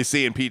 I'm only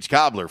seeing peach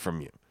cobbler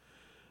from you.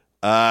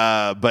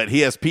 But he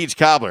has peach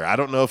cobbler. I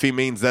don't know if he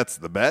means that's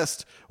the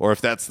best or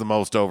if that's the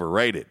most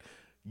overrated.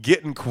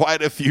 Getting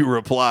quite a few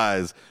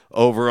replies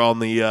over on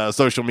the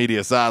social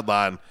media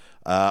sideline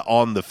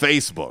on the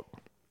Facebook.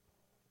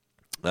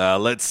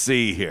 Let's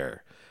see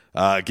here.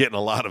 Getting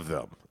a lot of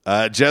them.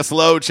 Jess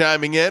Lowe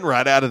chiming in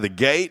right out of the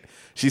gate.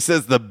 She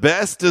says the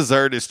best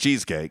dessert is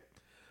cheesecake.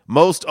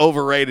 Most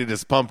overrated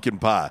is pumpkin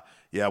pie.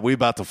 Yeah, we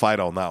about to fight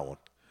on that one.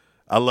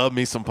 I love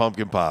me some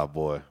pumpkin pie,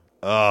 boy.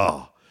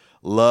 Oh,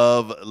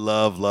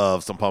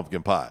 love some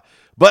pumpkin pie.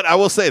 But I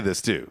will say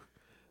this, too.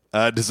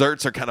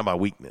 Desserts are kind of my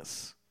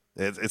weakness.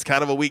 It's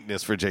kind of a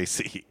weakness for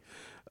JC.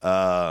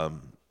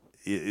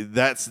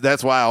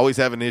 That's why I always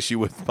have an issue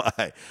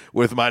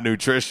with my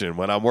nutrition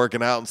when I'm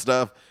working out and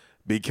stuff,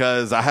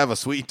 because I have a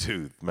sweet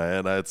tooth,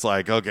 man. It's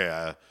like,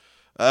 okay,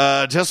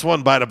 just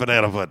one bite of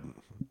banana pudding.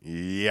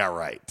 Yeah,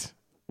 right.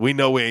 We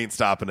know we ain't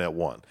stopping at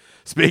one.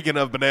 Speaking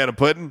of banana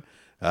pudding,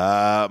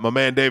 my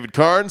man David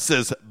Carnes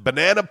says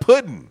banana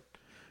pudding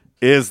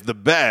is the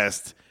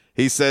best.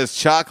 He says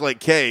chocolate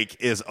cake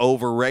is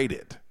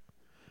overrated.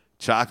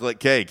 Chocolate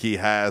cake he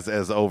has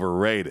as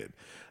overrated.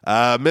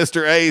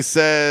 Mr. A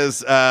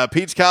says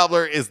peach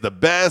cobbler is the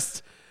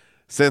best.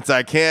 Since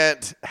I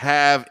can't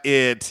have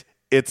it,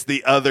 it's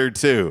the other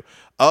two.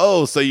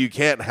 Oh, so you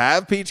can't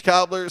have peach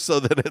cobbler, so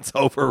then it's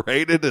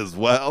overrated as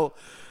well?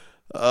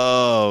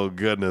 Oh,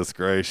 goodness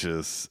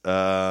gracious.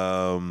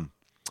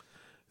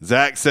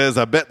 Zach says,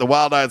 I bet the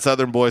wild-eyed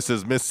Southern boy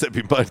says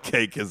Mississippi mud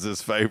cake is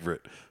his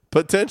favorite.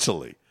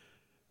 Potentially.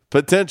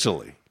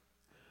 Potentially.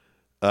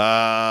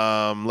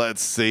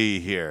 Let's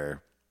see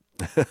here.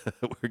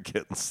 We're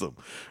getting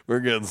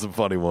some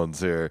funny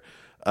ones here.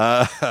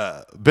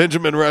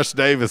 Benjamin Rush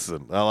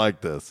Davison. I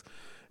like this.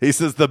 He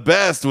says the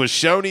best was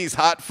Shoney's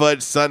hot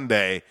fudge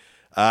sundae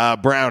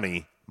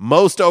brownie.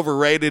 Most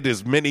overrated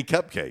is mini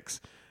cupcakes.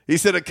 He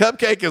said a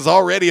cupcake is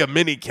already a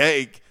mini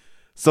cake,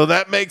 so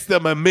that makes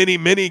them a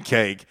mini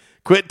cake.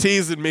 Quit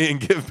teasing me and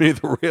give me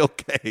the real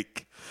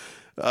cake.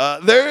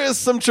 There is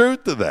some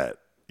truth to that.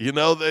 You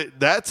know,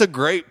 that's a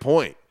great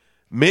point.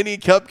 Mini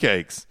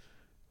cupcakes.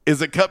 Is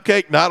a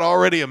cupcake not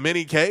already a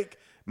mini cake?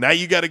 Now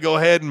you got to go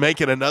ahead and make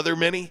it another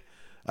mini?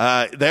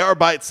 They are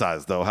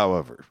bite-sized, though,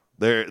 however.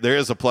 There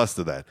is a plus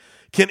to that.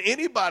 Can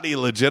anybody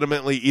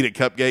legitimately eat a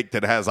cupcake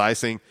that has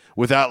icing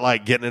without,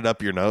 like, getting it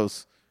up your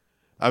nose?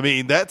 I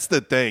mean, that's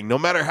the thing. No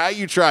matter how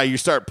you try, you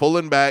start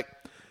pulling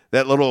back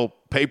that little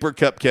paper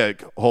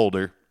cupcake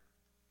holder.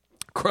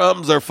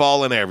 Crumbs are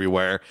falling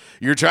everywhere.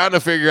 You're trying to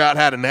figure out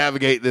how to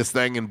navigate this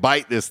thing and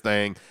bite this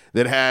thing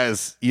that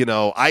has, you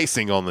know,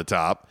 icing on the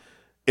top.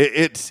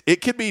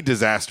 It could be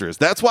disastrous.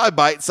 That's why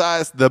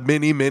bite-sized, the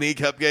mini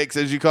cupcakes,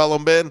 as you call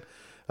them, Ben,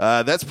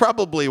 that's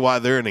probably why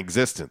they're in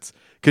existence.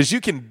 Because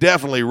you can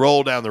definitely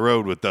roll down the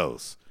road with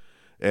those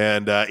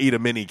and eat a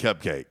mini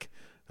cupcake.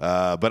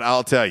 But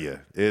I'll tell you,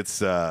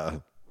 it's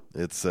a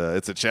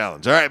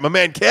challenge. All right, my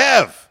man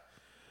Kev.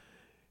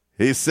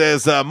 He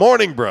says,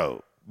 morning,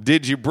 bro.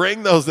 Did you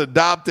bring those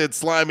adopted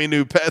slimy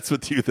new pets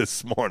with you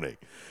this morning?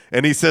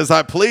 And he says,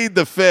 I plead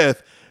the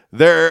fifth.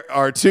 There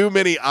are too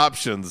many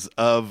options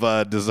of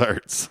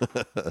desserts.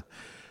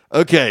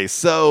 Okay,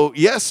 so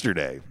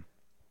yesterday,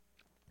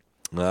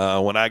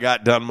 when I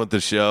got done with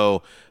the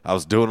show, I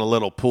was doing a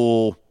little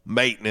pool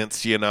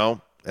maintenance, you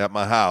know, at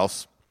my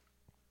house.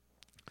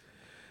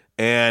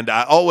 And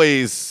I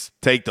always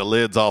take the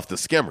lids off the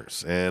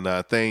skimmers. And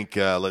I think,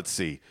 let's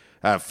see,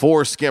 I have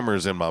 4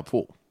 skimmers in my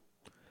pool.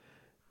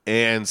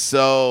 And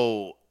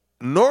so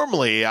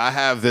normally I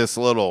have this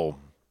little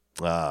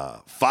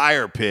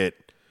fire pit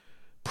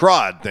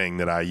prod thing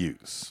that I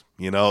use,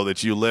 you know,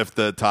 that you lift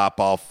the top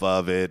off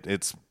of it.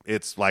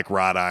 It's like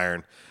wrought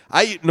iron.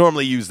 I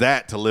normally use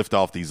that to lift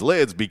off these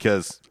lids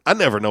because I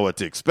never know what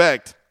to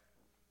expect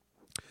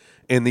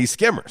in these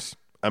skimmers.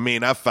 I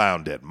mean, I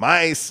found dead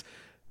mice,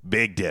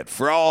 big dead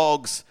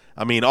frogs.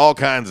 I mean, all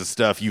kinds of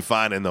stuff you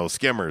find in those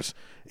skimmers.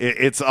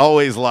 It's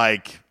always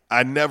like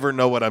I never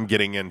know what I'm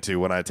getting into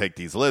when I take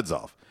these lids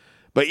off.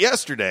 But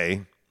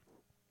yesterday,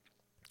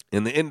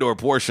 in the indoor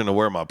portion of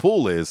where my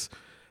pool is,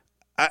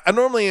 I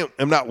normally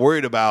am not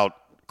worried about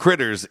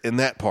critters in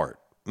that part.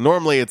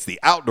 Normally, it's the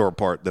outdoor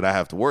part that I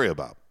have to worry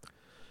about.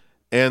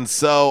 And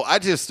so I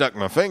just stuck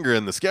my finger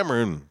in the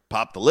skimmer and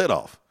popped the lid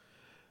off.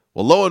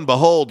 Well, lo and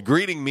behold,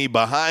 greeting me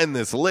behind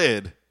this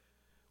lid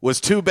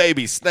was 2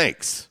 baby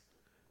snakes.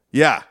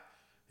 Yeah.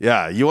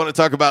 You want to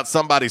talk about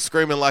somebody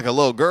screaming like a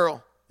little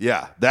girl?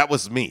 Yeah, that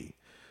was me.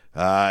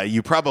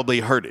 You probably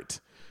heard it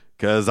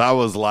because I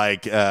was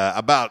like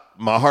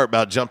my heart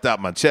about jumped out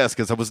my chest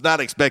because I was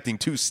not expecting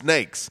 2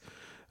 snakes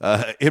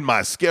in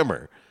my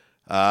skimmer.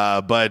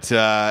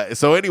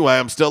 So anyway,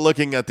 I'm still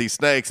looking at these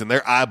snakes and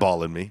they're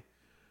eyeballing me.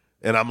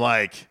 And I'm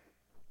like,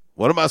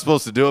 what am I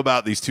supposed to do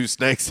about these 2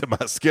 snakes in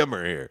my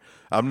skimmer here?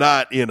 I'm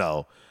not, you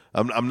know,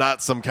 I'm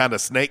not some kind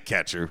of snake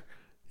catcher,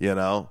 you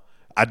know.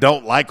 I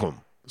don't like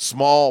them.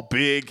 Small,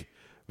 big,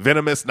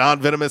 venomous,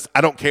 non-venomous.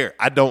 I don't care.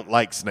 I don't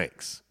like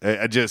snakes.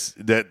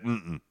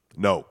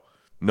 No.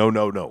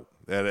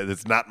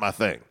 It's not my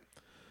thing.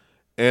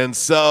 And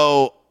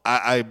so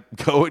I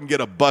go and get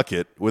a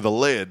bucket with a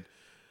lid,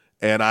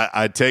 and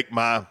I take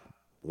my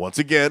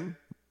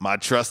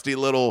trusty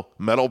little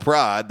metal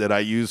prod that I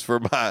use for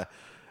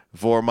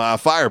my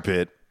fire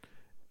pit,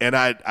 and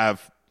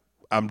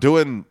I'm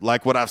doing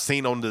like what I've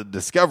seen on the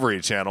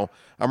Discovery Channel.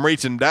 I'm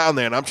reaching down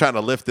there and I'm trying to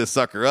lift this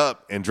sucker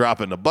up and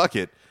drop in the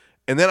bucket,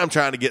 and then I'm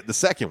trying to get the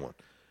second one.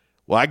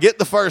 Well, I get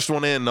the first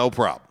one in, no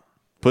problem.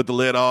 Put the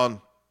lid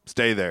on,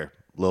 stay there,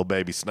 little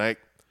baby snake.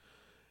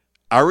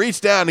 I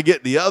reach down to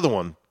get the other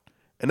one,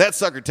 and that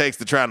sucker takes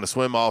to trying to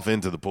swim off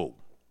into the pool.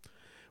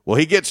 Well,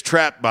 he gets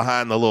trapped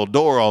behind the little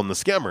door on the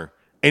skimmer,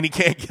 and he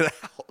can't get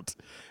out.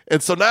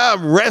 And so now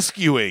I'm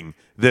rescuing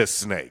this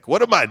snake.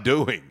 What am I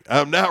doing?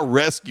 I'm now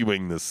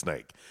rescuing this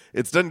snake.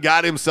 It's done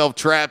got himself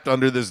trapped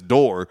under this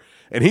door,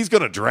 and he's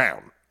going to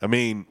drown. I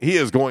mean, he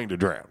is going to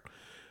drown.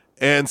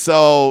 And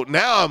so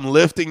now I'm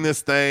lifting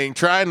this thing,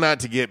 trying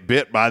not to get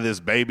bit by this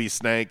baby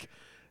snake.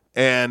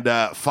 And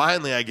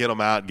finally I get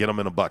him out, get him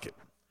in a bucket.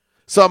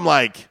 So I'm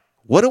like,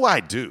 what do I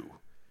do?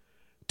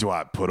 Do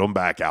I put them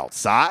back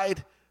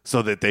outside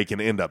so that they can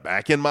end up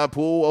back in my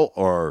pool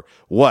or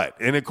what?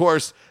 And, of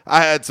course,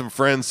 I had some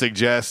friends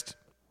suggest,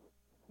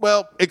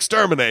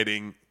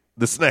 exterminating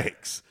the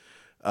snakes.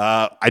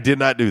 I did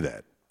not do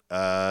that.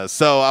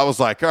 So I was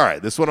like, all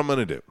right, this is what I'm going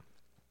to do.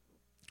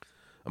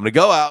 I'm going to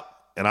go out,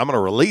 and I'm going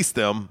to release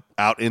them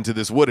out into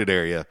this wooded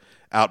area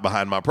out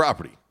behind my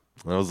property.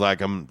 And I was like,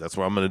 that's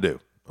what I'm going to do.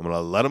 I'm going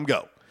to let them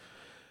go.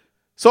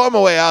 So on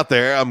my way out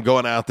there, I'm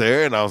going out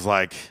there, and I was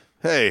like,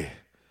 hey,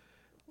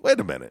 wait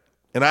a minute.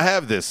 And I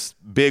have this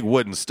big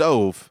wooden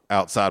stove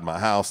outside my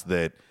house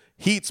that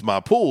heats my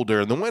pool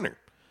during the winter.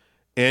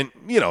 And,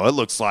 it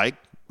looks like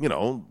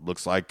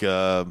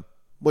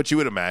what you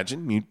would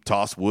imagine. You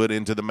toss wood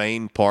into the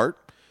main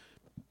part,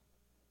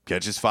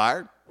 catches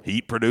fire,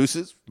 heat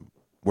produces,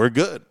 we're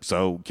good.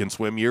 So can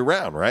swim year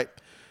round, right?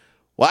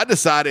 Well, I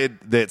decided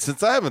that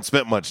since I haven't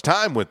spent much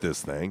time with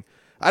this thing,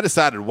 I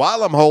decided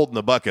while I'm holding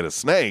the bucket of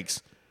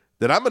snakes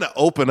that I'm going to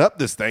open up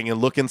this thing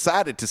and look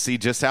inside it to see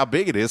just how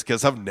big it is,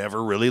 because I've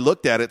never really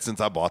looked at it since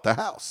I bought the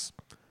house.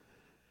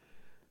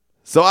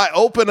 So I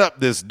open up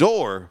this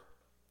door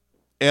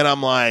and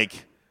I'm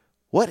like,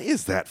 what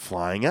is that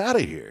flying out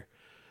of here?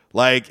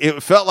 Like,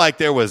 it felt like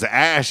there was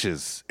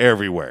ashes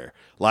everywhere,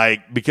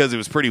 like, because it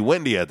was pretty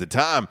windy at the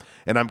time,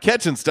 and I'm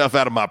catching stuff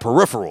out of my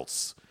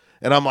peripherals.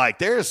 And I'm like,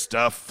 there's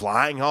stuff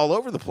flying all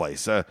over the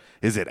place.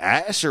 Is it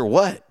ash or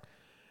what?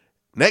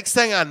 Next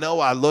thing I know,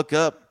 I look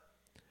up,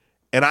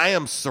 and I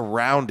am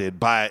surrounded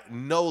by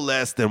no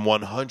less than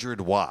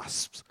 100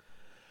 wasps.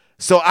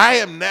 So I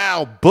am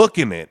now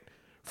booking it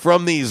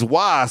from these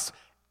wasps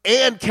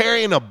and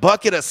carrying a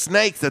bucket of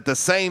snakes at the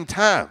same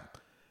time.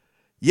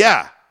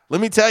 Yeah,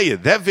 let me tell you,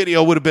 that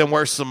video would have been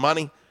worth some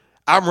money.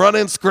 I'm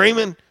running,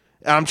 screaming,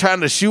 and I'm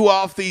trying to shoo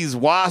off these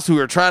wasps who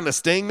are trying to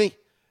sting me.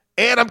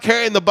 And I'm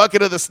carrying the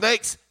bucket of the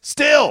snakes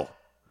still.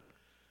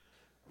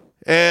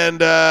 And,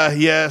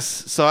 yes,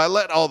 so I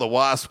let all the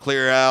wasps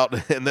clear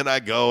out, and then I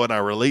go and I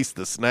release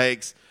the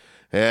snakes.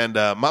 And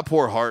my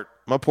poor heart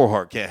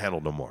can't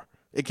handle no more.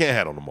 It can't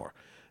handle no more.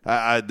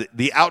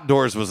 The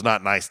outdoors was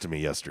not nice to me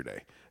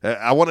yesterday.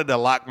 I wanted to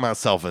lock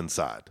myself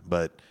inside,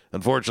 but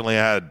unfortunately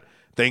I had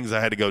things I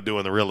had to go do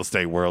in the real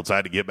estate world, so I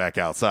had to get back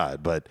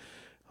outside. But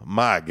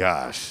my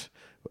gosh.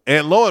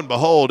 And lo and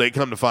behold, they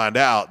come to find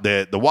out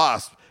that the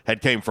wasp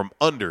had came from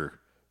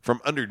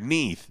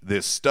underneath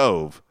this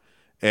stove.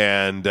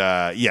 And,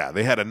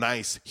 they had a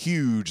nice,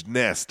 huge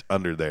nest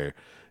under there.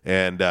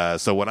 And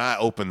so when I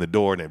opened the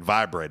door and it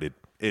vibrated,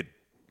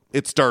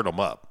 it stirred them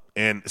up.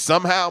 And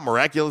somehow,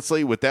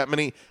 miraculously, with that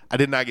many, I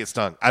did not get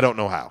stung. I don't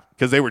know how,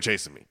 because they were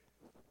chasing me.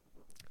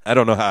 I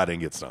don't know how I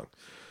didn't get stung.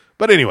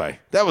 But anyway,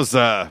 that was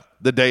the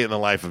day in the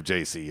life of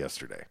JC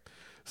yesterday.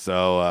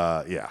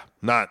 So,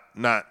 not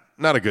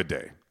a good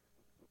day.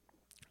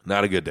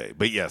 Not a good day.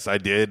 But yes, I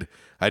did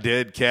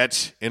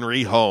catch and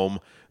rehome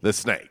the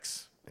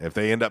snakes. If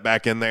they end up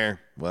back in there,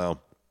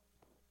 well,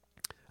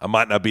 I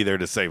might not be there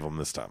to save them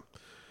this time.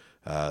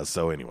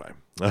 So anyway,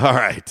 all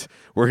right,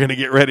 we're going to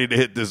get ready to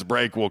hit this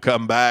break. We'll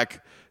come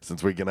back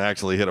since we can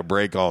actually hit a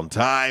break on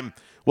time.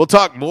 We'll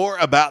talk more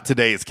about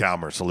today's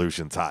Calmer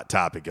Solutions hot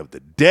topic of the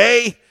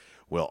day.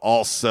 We'll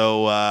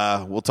also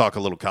we'll talk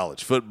a little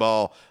college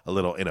football, a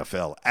little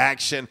NFL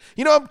action.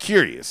 I'm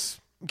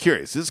curious.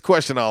 This is a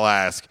question I'll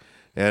ask,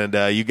 and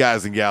you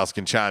guys and gals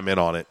can chime in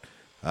on it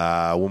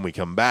when we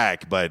come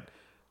back. But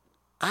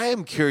I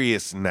am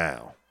curious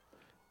now.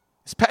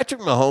 Is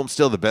Patrick Mahomes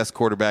still the best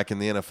quarterback in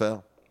the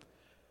NFL?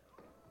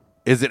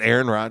 Is it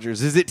Aaron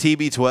Rodgers? Is it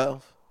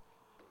TB12?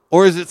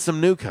 Or is it some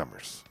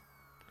newcomers?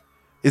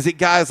 Is it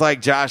guys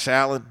like Josh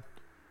Allen?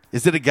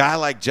 Is it a guy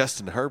like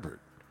Justin Herbert?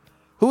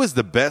 Who is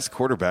the best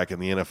quarterback in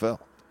the NFL?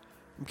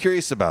 I'm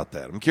curious about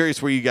that. I'm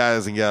curious where you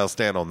guys and gals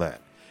stand on that.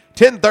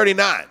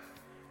 1039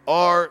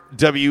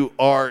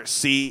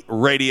 RWRC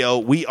Radio.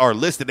 We are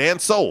listed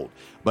and sold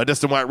by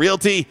Dustin White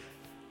Realty.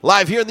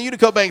 Live here in the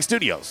Unico Bank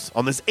Studios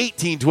on this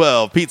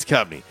 1812 Pizza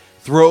Company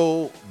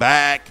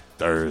Throwback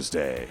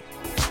Thursday.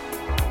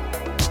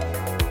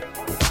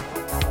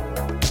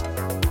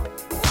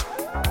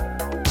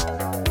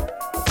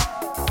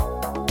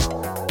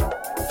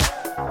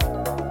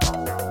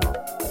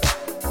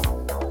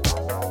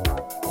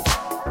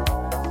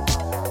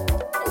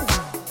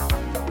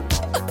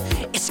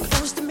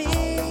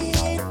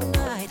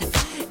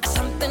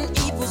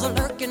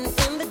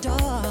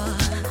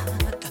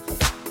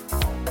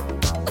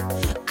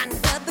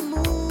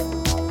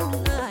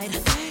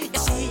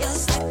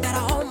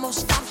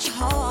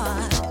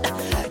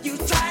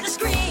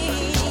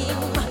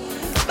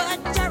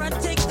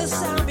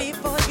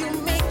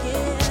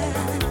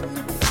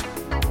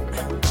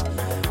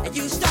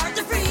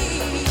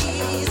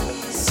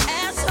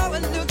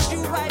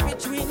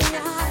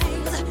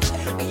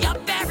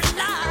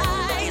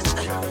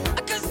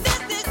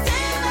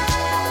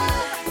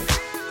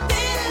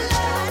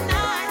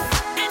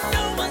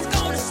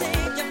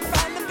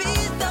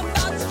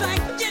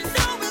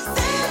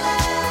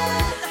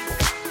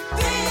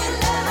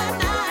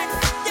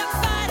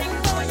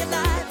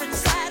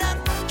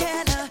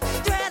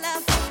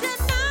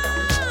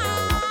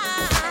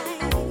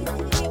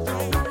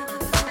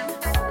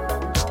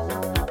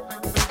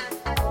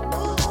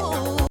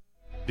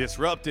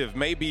 Disruptive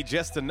may be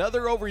just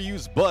another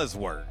overused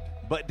buzzword,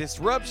 but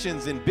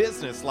disruptions in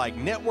business like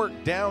network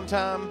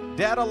downtime,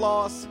 data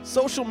loss,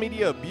 social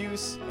media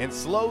abuse, and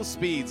slow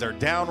speeds are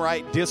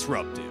downright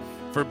disruptive.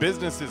 For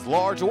businesses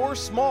large or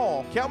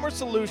small, Calmer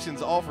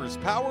Solutions offers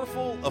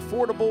powerful,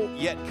 affordable,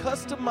 yet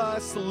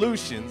customized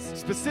solutions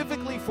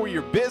specifically for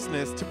your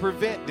business to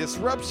prevent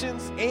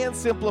disruptions and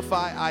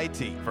simplify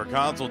IT. For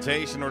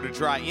consultation or to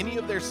try any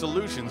of their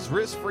solutions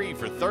risk-free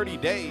for 30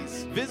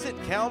 days, visit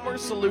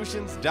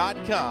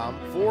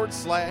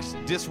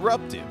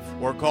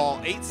calmersolutions.com/disruptive or call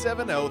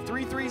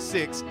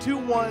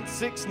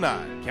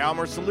 870-336-2169.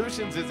 Calmer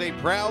Solutions is a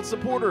proud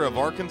supporter of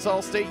Arkansas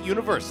State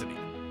University.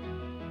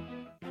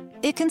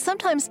 It can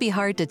sometimes be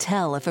hard to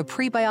tell if a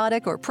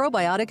prebiotic or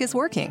probiotic is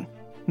working.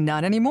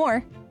 Not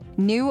anymore.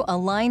 New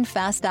Align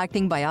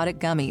Fast-Acting Biotic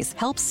Gummies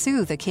help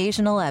soothe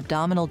occasional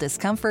abdominal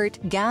discomfort,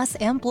 gas,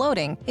 and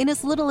bloating in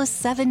as little as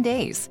 7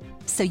 days.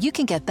 So you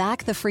can get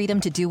back the freedom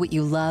to do what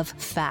you love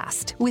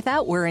fast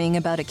without worrying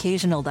about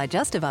occasional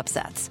digestive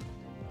upsets.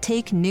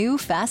 Take new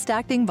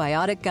Fast-Acting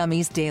Biotic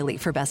Gummies daily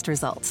for best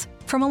results.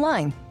 From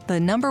Align, the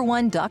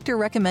 #1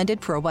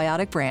 doctor-recommended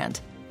probiotic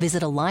brand.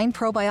 Visit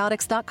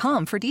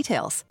AlignProbiotics.com for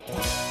details.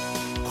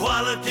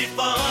 Quality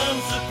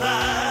Farm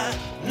Supply.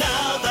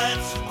 Now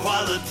that's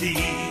quality.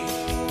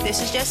 This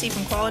is Jessie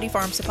from Quality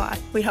Farm Supply.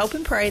 We hope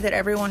and pray that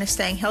everyone is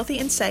staying healthy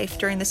and safe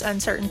during this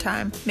uncertain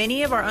time.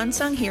 Many of our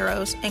unsung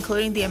heroes,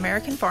 including the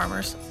American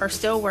farmers, are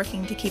still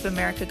working to keep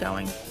America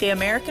going. The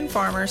American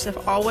farmers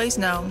have always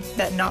known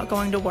that not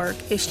going to work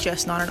is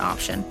just not an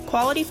option.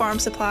 Quality Farm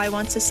Supply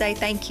wants to say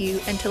thank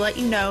you and to let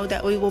you know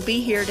that we will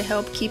be here to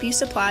help keep you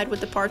supplied with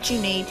the parts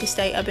you need to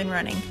stay up and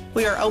running.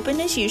 We are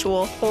open as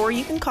usual, or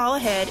you can call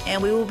ahead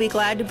and we will be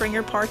glad to bring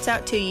your parts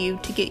out to you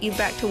to get you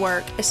back to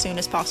work as soon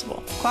as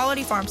possible.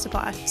 Quality Farm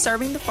Supply,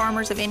 serving the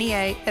farmers of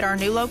NEA at our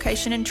new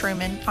location in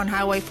Truman on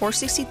Highway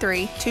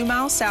 463, 2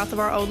 miles south of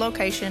our old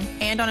location,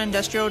 and on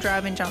Industrial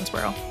Drive in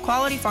Jonesboro.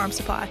 Quality Farm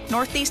Supply,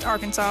 Northeast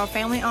Arkansas,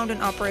 family owned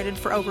and operated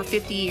for over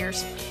 50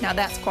 years. Now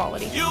that's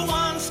quality. Your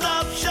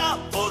one-stop shop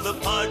for the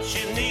parts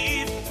you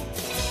need.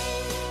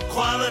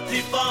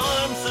 Quality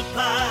Farm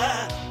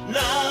Supply.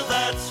 Now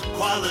that's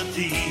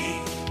quality.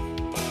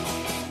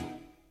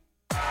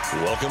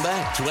 Welcome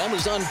back to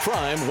Amazon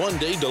Prime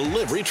one-day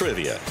delivery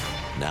trivia.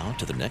 Now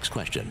to the next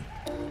question.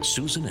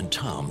 Susan and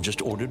Tom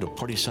just ordered a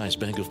party-sized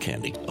bag of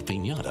candy, a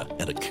piñata,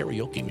 and a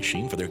karaoke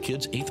machine for their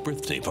kid's 8th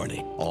birthday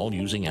party, all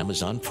using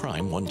Amazon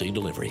Prime one-day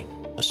delivery.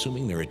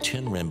 Assuming there are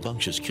 10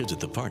 rambunctious kids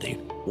at the party,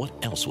 what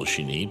else will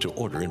she need to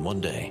order in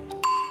one day?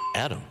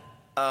 Adam.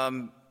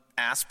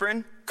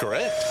 Aspirin?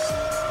 Correct.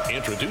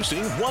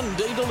 Introducing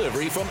one-day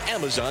delivery from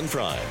Amazon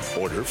Prime.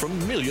 Order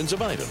from millions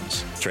of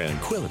items.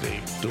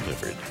 Tranquility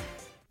delivered.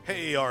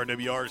 Hey,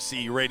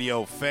 RWRC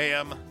Radio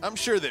fam. I'm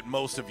sure that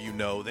most of you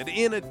know that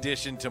in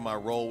addition to my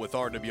role with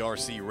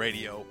RWRC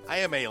Radio, I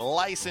am a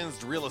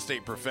licensed real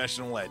estate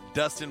professional at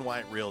Dustin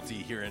White Realty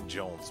here in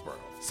Jonesboro.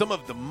 Some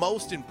of the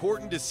most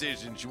important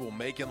decisions you will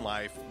make in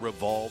life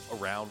revolve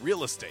around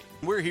real estate.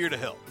 We're here to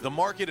help. The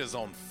market is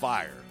on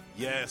fire.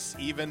 Yes,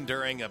 even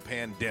during a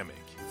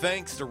pandemic,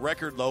 thanks to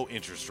record low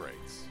interest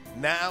rates.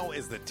 Now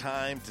is the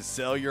time to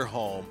sell your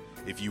home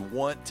if you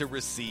want to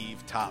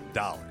receive top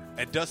dollar.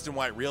 At Dustin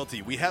White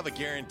Realty, we have a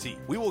guarantee.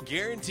 We will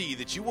guarantee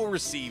that you will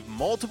receive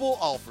multiple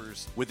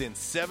offers within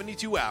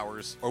 72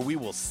 hours or we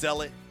will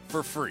sell it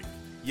for free.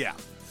 Yeah,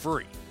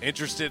 free.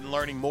 Interested in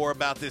learning more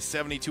about this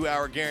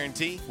 72-hour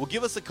guarantee? Well,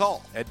 give us a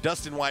call at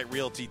Dustin White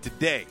Realty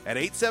today at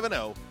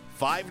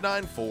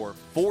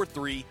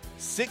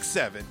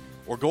 870-594-4367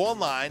 or go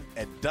online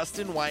at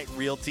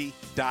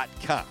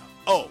DustinWhiteRealty.com.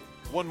 Oh,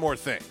 one more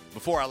thing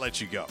before I let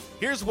you go.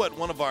 Here's what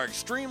one of our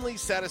extremely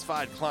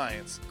satisfied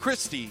clients,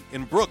 Christy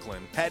in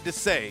Brooklyn, had to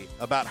say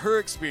about her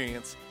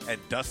experience at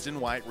Dustin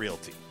White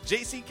Realty.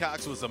 JC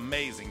Cox was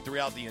amazing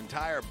throughout the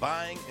entire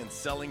buying and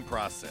selling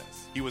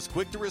process. He was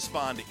quick to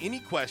respond to any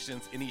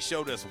questions and he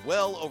showed us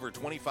well over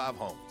 25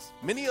 homes.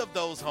 Many of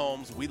those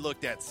homes we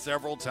looked at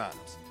several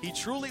times. He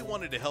truly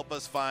wanted to help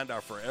us find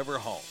our forever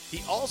home.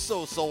 He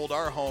also sold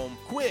our home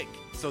quick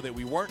so that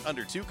we weren't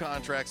under 2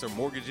 contracts or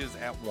mortgages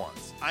at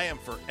once. I am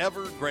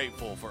forever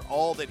grateful for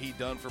all that he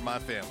done for my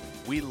family.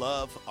 We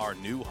love our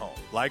new home.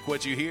 Like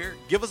what you hear?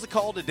 Give us a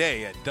call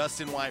today at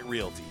Dustin White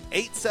Realty,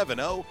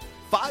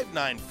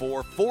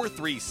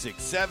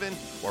 870-594-4367,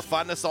 or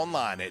find us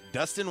online at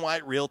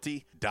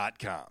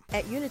DustinWhiteRealty.com.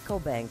 At Unico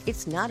Bank,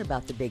 it's not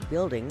about the big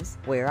buildings,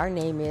 where our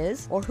name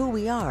is, or who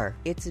we are.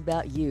 It's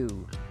about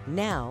you,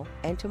 now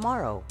and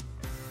tomorrow.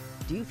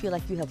 Do you feel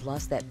like you have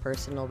lost that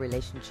personal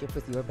relationship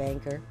with your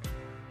banker?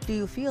 Do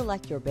you feel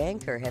like your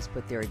banker has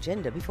put their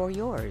agenda before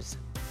yours?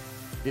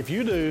 If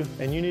you do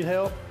and you need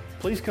help,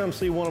 please come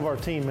see one of our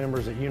team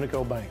members at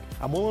Unico Bank.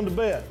 I'm willing to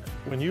bet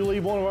when you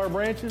leave one of our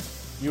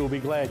branches, you will be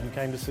glad you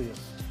came to see us.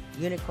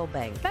 Unico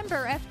Bank.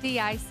 Member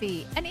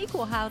FDIC, an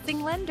equal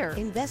housing lender.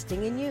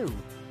 Investing in you.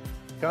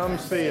 Come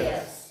see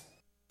us.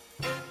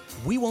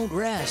 We won't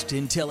rest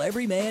until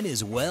every man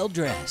is well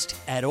dressed.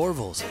 At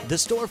Orville's, the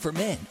store for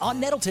men, on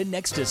Nettleton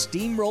next to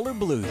Steamroller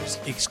Blues.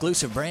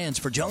 Exclusive brands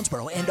for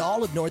Jonesboro and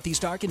all of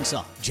Northeast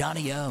Arkansas.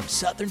 Johnny O,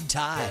 Southern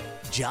Tide,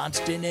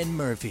 Johnston and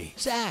Murphy,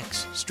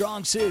 Saks,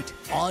 Strong Suit,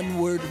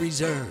 Onward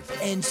Reserve,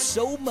 and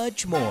so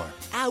much more.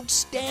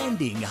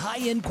 Outstanding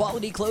high-end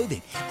quality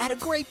clothing at a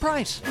great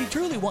price. We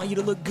truly want you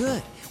to look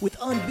good with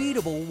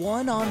unbeatable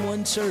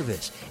one-on-one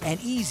service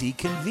and easy,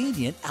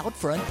 convenient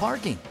out-front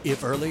parking.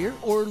 If earlier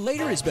or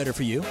later is better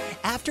for you,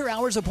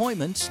 after-hours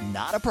appointments,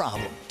 not a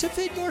problem. To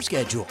fit your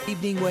schedule,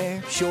 evening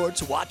wear,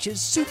 shorts, watches,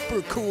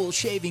 super cool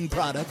shaving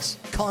products,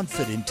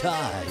 confident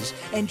ties,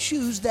 and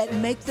shoes that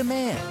make the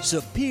man.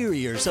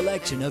 Superior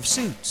selection of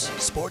suits,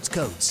 sports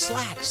coats,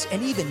 slacks,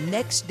 and even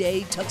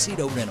next-day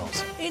tuxedo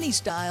rentals. Any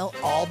style,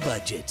 all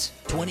budgets.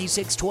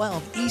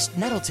 2612 East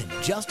Nettleton,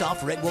 just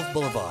off Red Wolf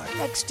Boulevard,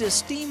 next to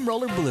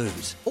Steamroller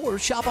Blues. Or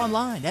shop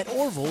online at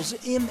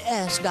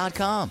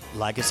orvillesms.com.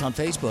 Like us on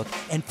Facebook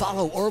and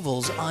follow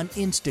Orville's on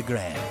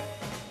Instagram.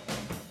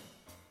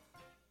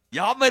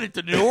 Y'all made it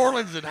to New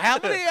Orleans in how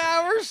many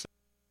hours?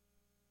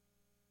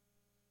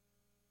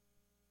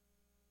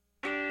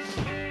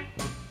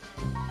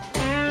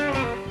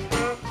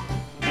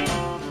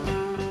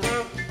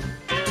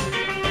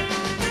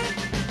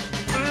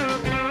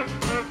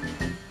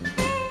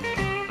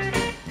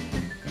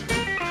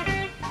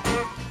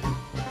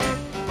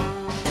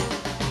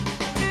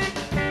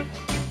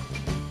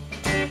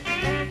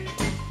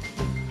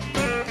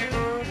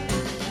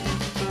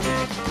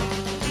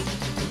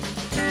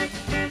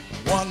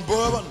 One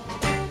bourbon,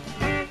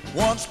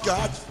 one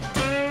scotch,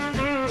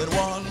 and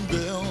one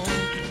bill.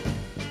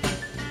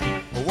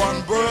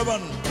 One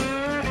bourbon,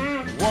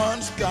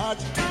 one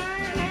scotch,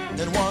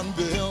 and one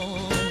bill.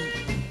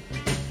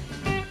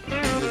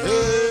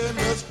 Hey,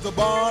 Mr.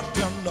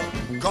 Bartender,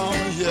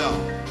 come here.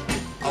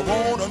 I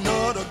want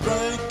another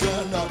drink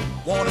and I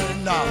want it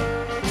now.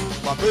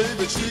 My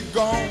baby, she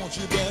gone,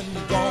 she been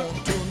gone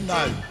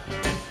tonight.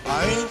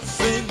 I ain't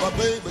seen my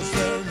baby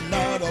since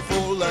night a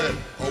full light.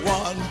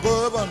 One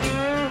bourbon,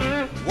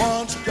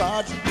 one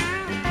scotch,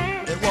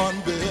 and one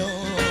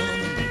bill.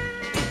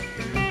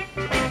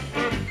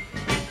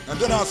 And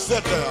then I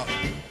sat there,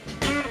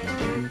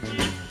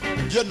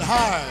 getting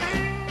high,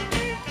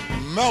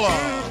 mellow,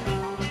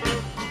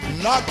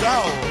 knocked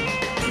out,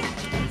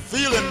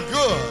 feeling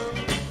good.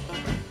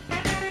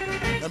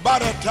 And by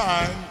that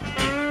time,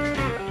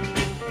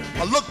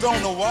 I looked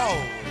on the wall.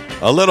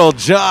 A little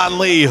John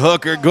Lee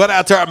Hooker going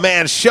out to our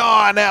man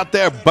Sean out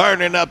there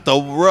burning up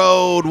the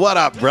road. What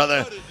up,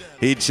 brother?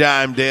 He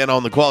chimed in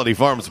on the Quality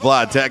Farm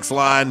Supply text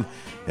line,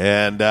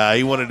 and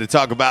he wanted to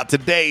talk about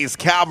today's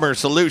Calmer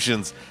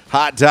Solutions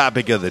hot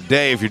topic of the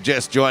day. If you're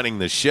just joining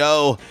the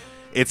show,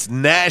 it's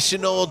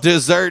National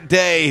Dessert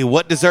Day.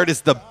 What dessert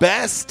is the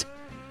best?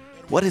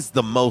 What is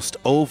the most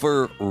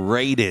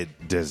overrated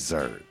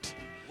dessert?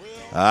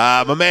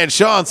 My man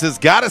Sean says,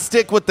 gotta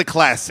stick with the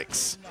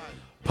classics.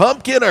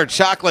 Pumpkin or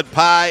chocolate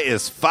pie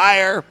is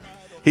fire.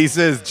 He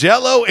says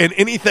Jell-O and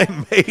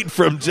anything made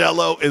from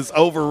Jell-O is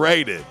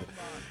overrated.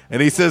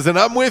 And he says, and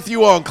I'm with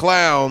you on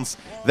clowns.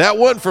 That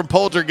one from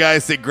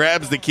Poltergeist that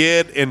grabs the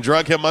kid and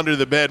drug him under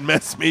the bed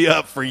messed me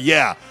up for,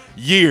 years.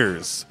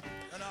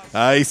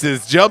 He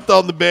says, jumped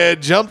on the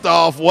bed, jumped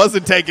off,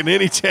 wasn't taking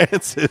any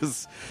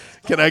chances.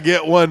 Can I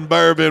get one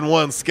bourbon,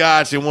 one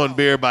scotch, and one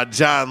beer by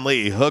John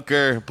Lee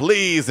Hooker?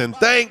 Please and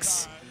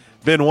thanks.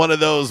 Been one of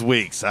those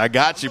weeks. I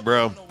got you,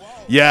 bro.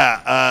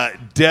 Yeah,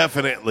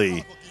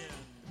 definitely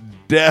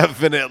the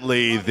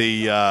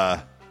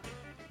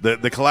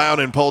clown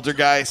in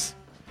Poltergeist.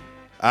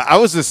 I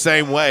was the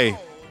same way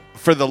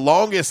for the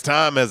longest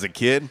time as a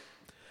kid.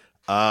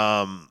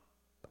 I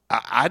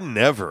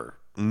never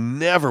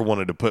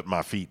wanted to put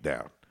my feet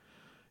down.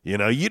 You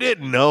know, you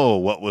didn't know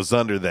what was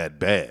under that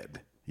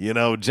bed. You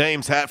know,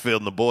 James Hetfield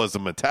and the boys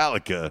of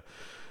Metallica,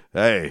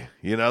 hey,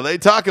 you know, they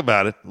talk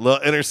about it.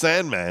 Little Inner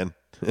Sandman.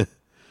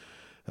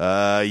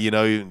 You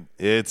know,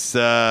 it's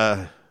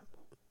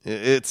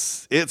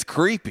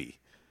creepy,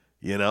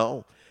 you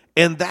know,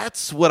 and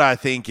that's what I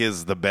think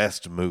is the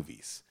best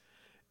movies,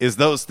 is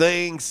those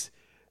things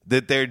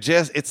that they're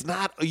just, it's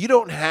not, you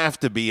don't have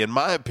to be, in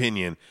my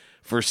opinion,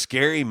 for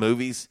scary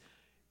movies,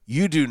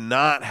 you do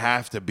not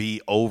have to be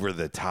over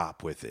the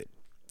top with it.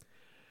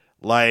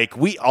 Like,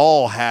 we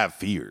all have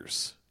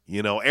fears,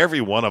 you know,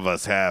 every one of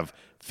us have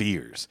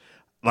fears.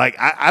 Like,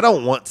 I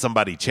don't want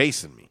somebody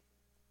chasing me.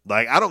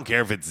 Like, I don't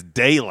care if it's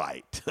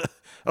daylight. I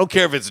don't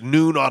care if it's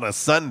noon on a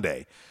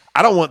Sunday.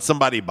 I don't want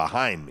somebody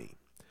behind me.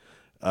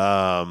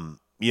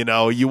 You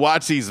know, you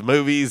watch these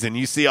movies and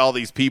you see all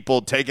these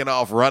people taking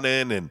off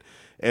running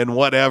and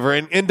whatever.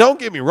 And don't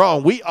get me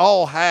wrong, we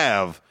all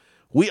have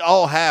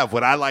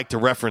what I like to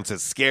reference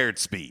as scared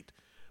speed.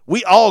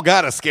 We all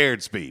got a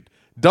scared speed.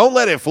 Don't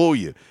let it fool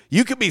you.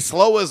 You could be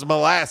slow as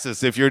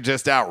molasses if you're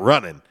just out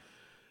running.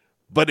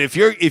 But if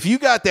you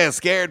got that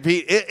scared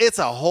speed, it's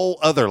a whole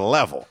other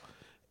level.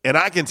 And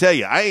I can tell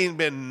you, I ain't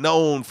been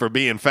known for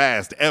being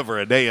fast ever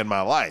a day in my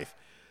life.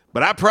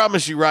 But I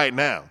promise you right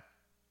now,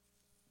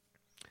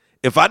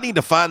 If I need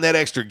to find that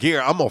extra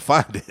gear, I'm going to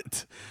find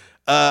it.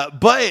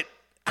 But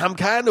I'm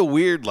kind of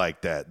weird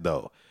like that,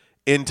 though,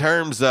 in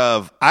terms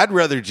of I'd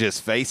rather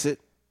just face it.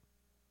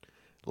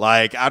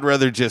 Like, I'd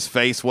rather just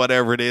face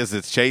whatever it is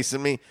that's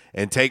chasing me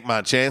and take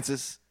my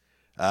chances,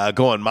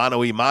 going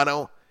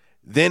mano-y-mano,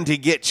 than to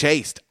get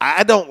chased.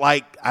 I don't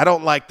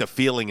like the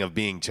feeling of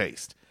being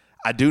chased.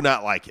 I do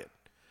not like it.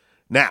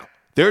 Now,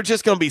 there are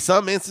just going to be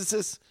some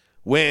instances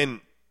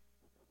when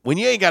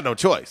you ain't got no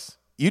choice.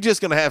 You're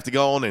just going to have to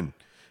go on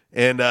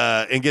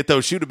and get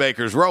those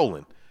Shootabakers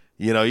rolling.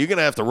 You know, you're going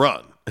to have to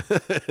run.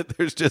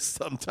 There's just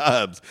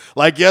sometimes,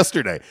 like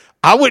yesterday,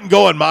 I wouldn't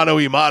go in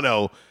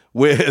mano-y-mano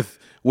with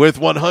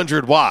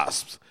 100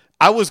 wasps.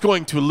 I was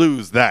going to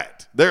lose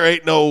that. There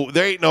ain't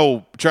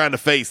no trying to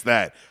face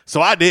that.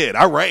 So I did.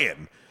 I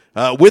ran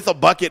with a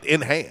bucket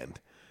in hand.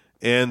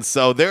 And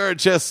so there are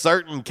just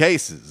certain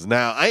cases.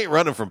 Now, I ain't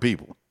running from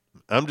people.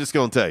 I'm just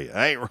going to tell you,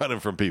 I ain't running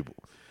from people.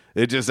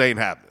 It just ain't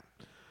happening.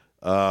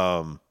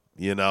 When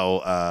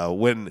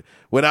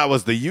I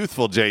was the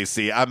youthful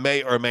JC, I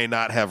may or may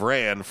not have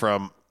ran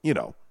from,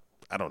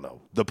 I don't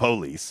know, the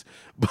police.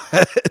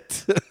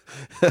 But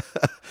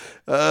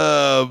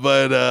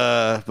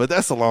but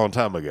that's a long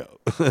time ago.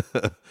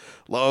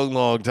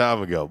 long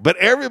time ago. But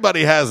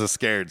everybody has a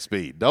scared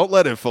speed. Don't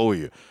let it fool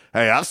you.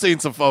 Hey, I've seen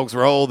some folks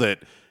roll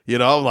that,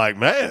 I'm like,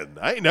 man,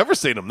 I ain't never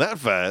seen them that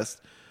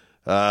fast.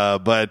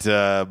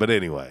 But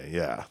anyway,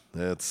 yeah,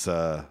 it's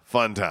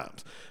fun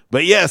times.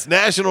 But yes,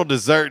 National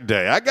Dessert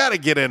Day. I got to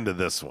get into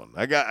this one.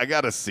 I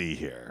got to see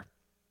here.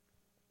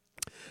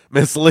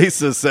 Miss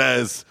Lisa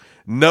says,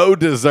 no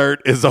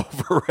dessert is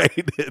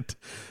overrated.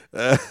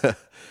 Miss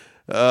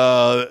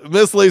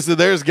Lisa,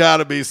 there's got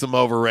to be some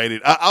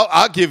overrated.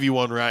 I'll give you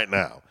one right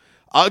now.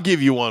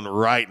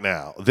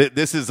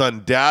 This is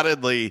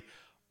undoubtedly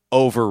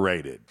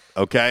overrated,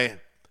 okay?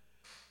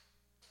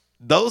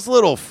 Those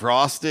little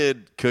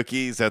frosted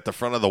cookies at the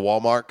front of the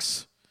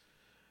Walmarts,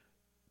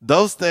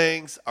 those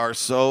things are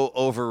so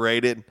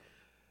overrated.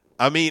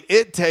 I mean,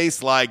 it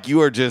tastes like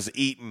you are just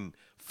eating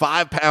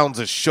 5 pounds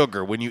of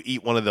sugar when you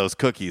eat one of those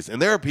cookies.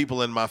 And there are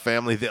people in my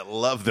family that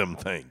love them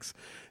things.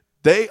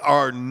 They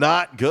are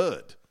not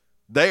good.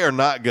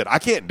 I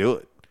can't do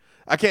it.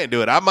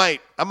 I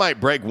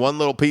might break one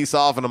little piece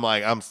off and I'm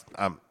like, I'm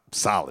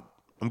solid.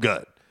 I'm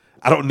good.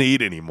 I don't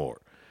need any more.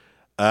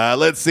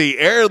 Let's see.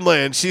 Erin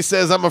Lynn, she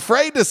says, I'm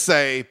afraid to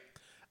say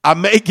I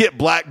may get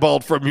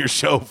blackballed from your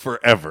show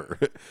forever.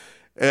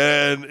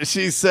 And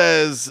she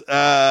says,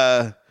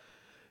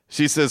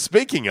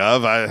 speaking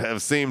of, I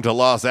have seemed to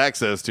lost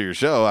access to your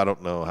show. I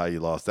don't know how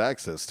you lost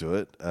access to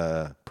it.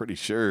 Pretty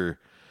sure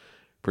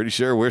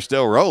we're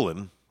still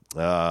rolling.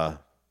 I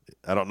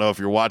don't know if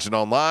you're watching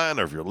online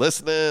or if you're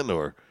listening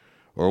or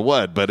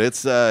what, but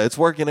it's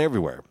working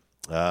everywhere.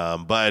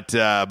 But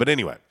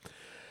anyway,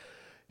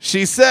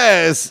 she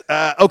says,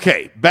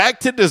 okay,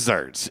 back to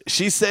desserts.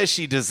 She says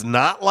she does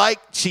not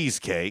like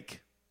cheesecake.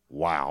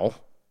 Wow.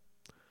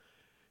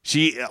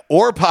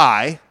 Or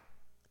pie.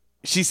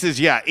 She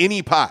says, yeah,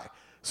 any pie.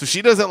 So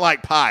she doesn't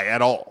like pie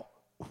at all.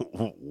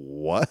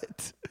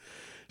 What?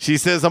 She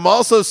says, I'm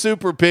also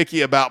super picky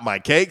about my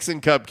cakes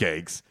and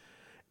cupcakes,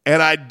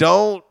 and I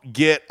don't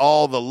get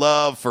all the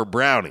love for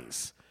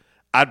brownies.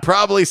 I'd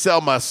probably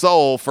sell my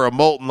soul for a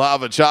molten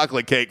lava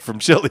chocolate cake from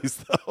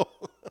Chili's, though.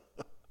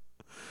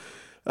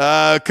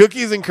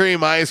 Cookies and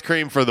cream ice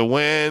cream for the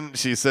win.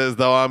 She says,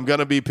 though, I'm going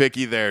to be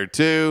picky there,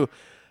 too.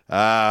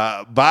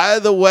 By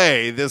the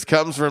way, this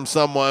comes from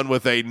someone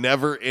with a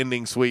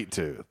never-ending sweet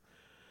tooth.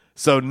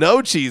 So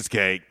no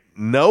cheesecake,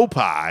 no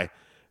pie,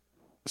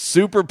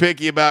 super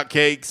picky about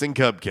cakes and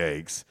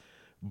cupcakes,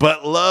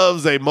 but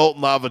loves a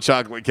molten lava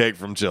chocolate cake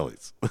from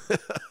Chili's.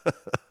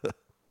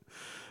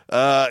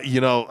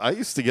 I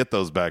used to get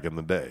those back in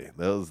the day.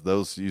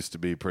 Those used to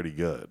be pretty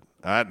good.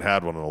 I hadn't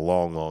had one in a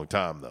long, long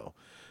time, though.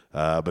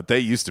 But they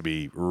used to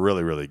be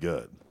really, really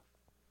good.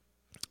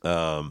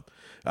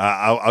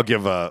 I'll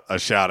give a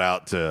shout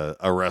out to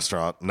a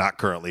restaurant, not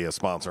currently a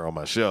sponsor on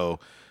my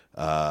show,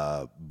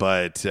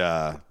 but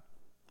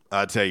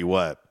I'll tell you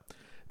what,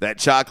 that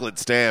chocolate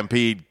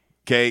stampede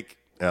cake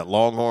at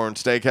Longhorn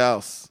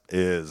Steakhouse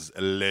is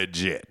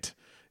legit.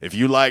 If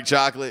you like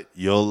chocolate,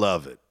 you'll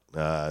love it.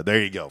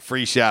 There you go.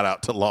 Free shout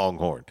out to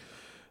Longhorn.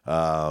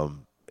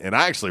 And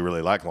I actually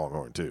really like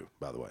Longhorn too,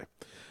 by the way.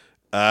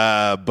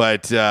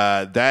 But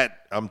that,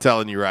 I'm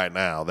telling you right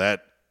now,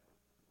 that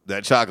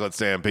chocolate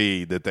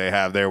stampede that they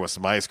have there with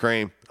some ice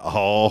cream,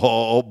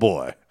 oh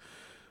boy.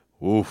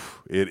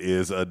 Oof, it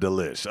is a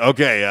delish.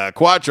 Okay,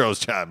 Quattro's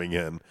chiming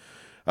in.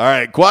 All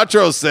right,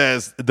 Quattro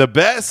says, the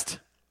best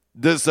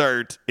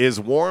dessert is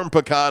warm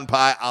pecan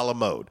pie a la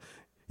mode.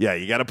 Yeah,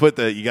 you got to put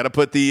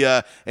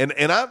the,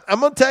 and I'm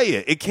going to tell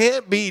you, it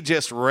can't be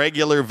just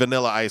regular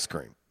vanilla ice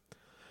cream.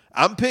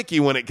 I'm picky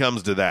when it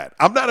comes to that.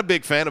 I'm not a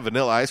big fan of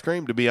vanilla ice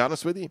cream, to be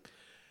honest with you,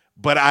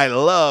 but I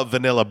love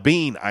vanilla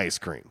bean ice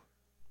cream.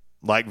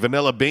 Like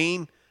vanilla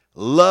bean,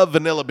 Love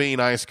vanilla bean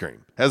ice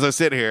cream. As I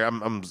sit here, I'm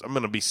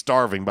going to be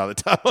starving by the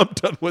time I'm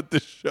done with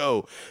this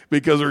show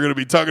because we're going to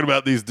be talking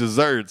about these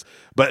desserts.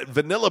 But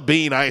vanilla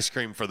bean ice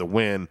cream for the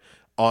win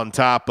on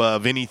top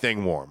of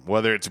anything warm,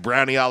 whether it's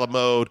brownie a la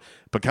mode,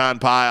 pecan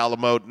pie a la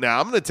mode. Now,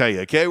 I'm going to tell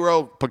you,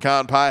 K-Roll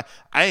pecan pie,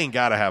 I ain't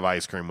got to have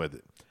ice cream with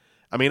it.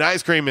 I mean,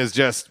 ice cream is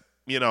just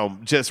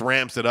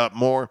ramps it up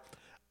more.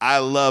 I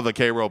love a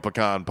K-Roll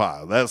pecan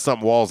pie. That's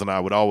something Walls and I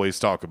would always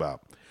talk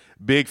about.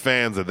 Big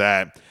fans of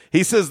that.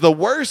 He says the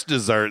worst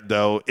dessert,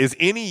 though, is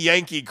any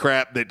Yankee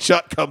crap that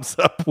Chuck comes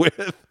up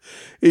with.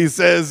 He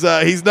says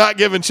he's not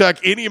giving Chuck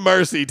any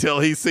mercy till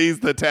he sees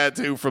the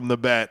tattoo from the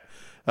bet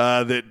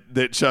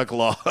that Chuck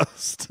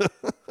lost.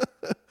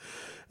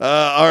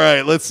 All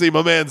right, let's see.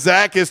 My man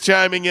Zach is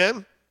chiming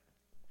in.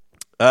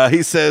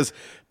 He says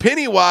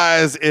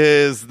Pennywise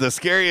is the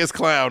scariest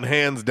clown,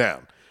 hands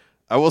down.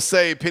 I will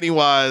say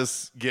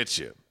Pennywise gets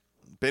you.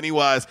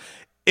 Pennywise.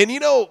 And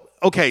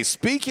okay,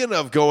 speaking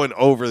of going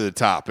over the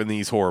top in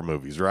these horror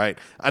movies, right?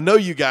 I know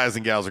you guys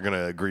and gals are going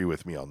to agree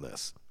with me on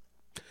this.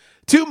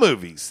 2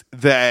 movies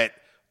that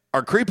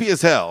are creepy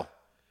as hell,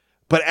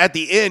 but at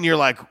the end you're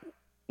like,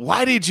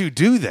 why did you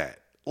do that?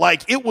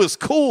 Like, it was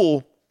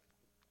cool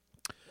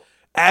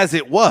as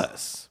it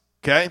was,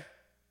 okay?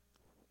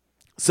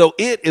 So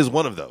It is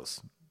one of those.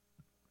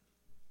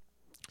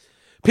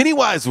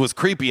 Pennywise was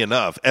creepy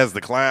enough as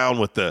the clown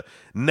with the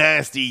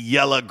nasty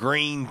yellow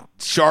green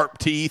sharp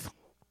teeth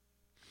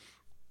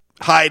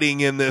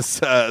hiding in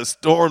this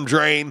storm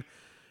drain.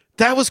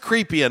 That was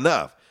creepy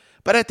enough.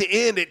 But at the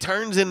end, it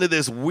turns into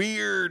this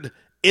weird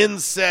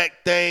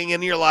insect thing,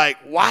 and you're like,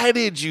 why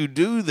did you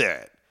do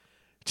that?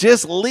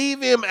 Just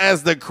leave him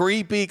as the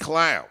creepy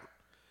clown.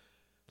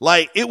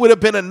 Like, it would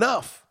have been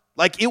enough.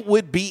 Like, it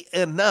would be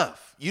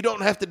enough. You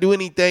don't have to do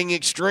anything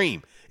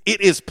extreme.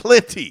 It is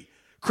plenty.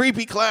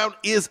 Creepy clown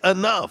is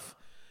enough.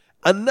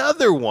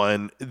 Another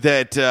one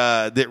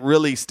that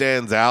really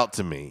stands out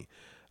to me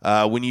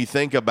when you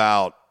think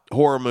about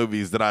horror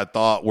movies that I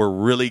thought were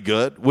really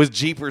good was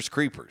Jeepers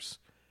Creepers.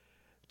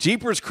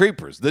 Jeepers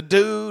Creepers. The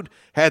dude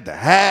had the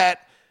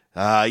hat,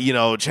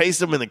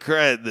 chased him in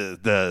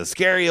the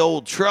scary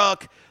old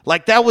truck.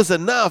 Like, that was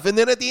enough. And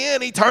then at the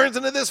end, he turns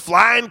into this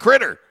flying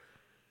critter.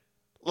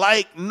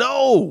 Like,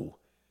 no.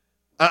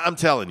 I'm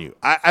telling you,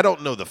 I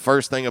don't know the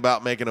first thing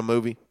about making a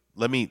movie.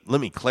 Let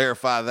me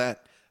clarify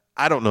that.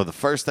 I don't know the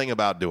first thing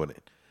about doing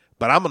it.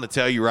 But I'm going to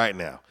tell you right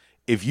now,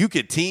 if you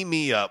could team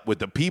me up with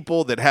the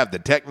people that have the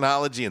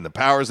technology and the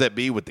powers that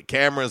be with the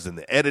cameras and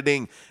the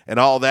editing and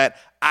all that,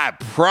 I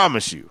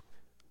promise you,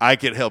 I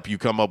could help you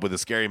come up with a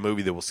scary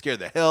movie that will scare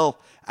the hell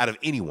out of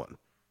anyone.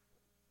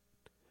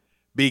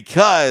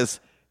 Because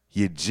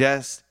you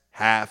just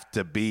have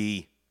to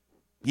be,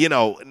 you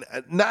don't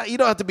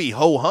have to be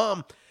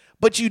ho-hum,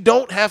 but you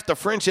don't have to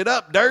French it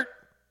up, Dirt.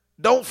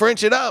 Don't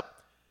French it up.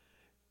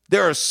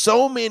 There are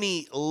so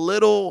many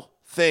little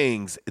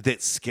things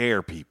that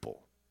scare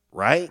people,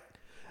 right?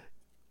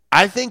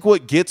 I think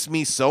what gets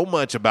me so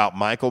much about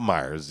Michael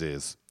Myers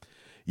is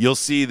you'll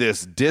see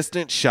this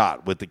distant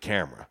shot with the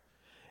camera,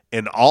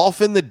 and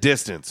off in the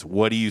distance,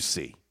 what do you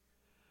see?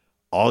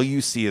 All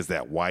you see is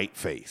that white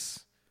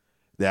face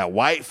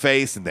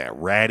and that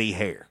ratty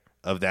hair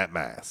of that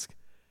mask.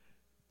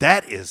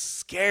 That is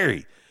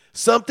scary.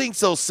 Something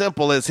so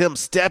simple as him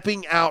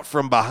stepping out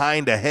from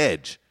behind a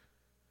hedge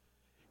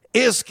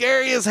is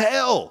scary as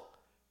hell.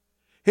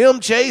 Him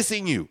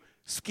chasing you,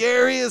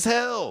 scary as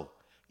hell.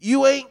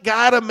 You ain't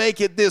got to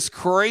make it this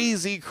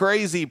crazy,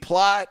 crazy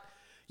plot.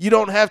 You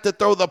don't have to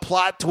throw the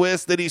plot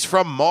twist that he's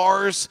from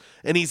Mars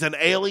and he's an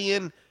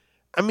alien.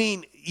 I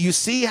mean, you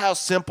see how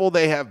simple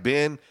they have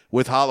been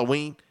with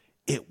Halloween?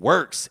 It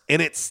works,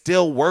 and it's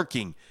still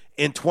working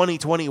in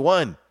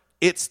 2021.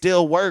 It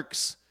still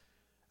works.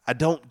 I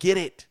don't get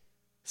it.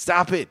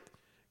 Stop it.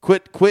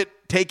 Quit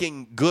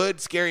taking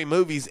good, scary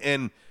movies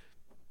and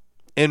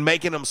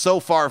making them so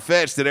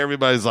far-fetched that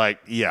everybody's like,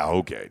 yeah,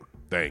 okay,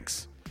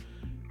 thanks.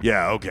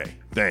 Yeah, okay,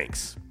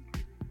 thanks.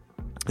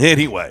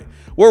 Anyway,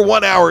 we're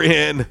 1 hour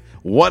in,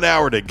 1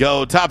 hour to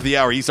go. Top of the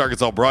hour, East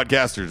Arkansas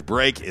Broadcasters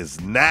break is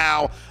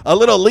now. A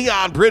little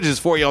Leon Bridges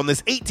for you on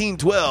this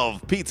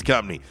 1812 Pizza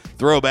Company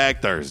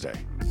Throwback Thursday.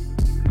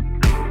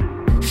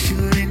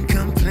 Shouldn't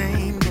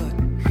complain,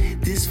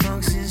 but this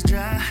function's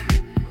dry.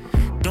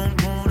 Don't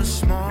want a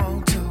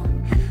small talk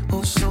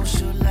or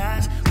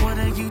socialize. What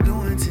are you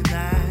doing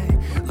tonight?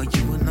 Are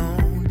you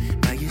alone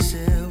by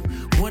yourself?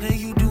 What are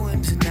you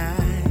doing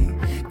tonight?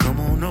 Come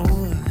on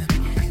over,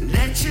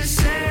 let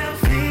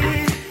yourself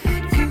in.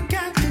 You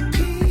got the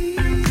key.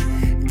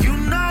 You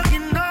know,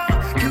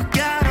 you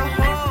got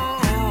a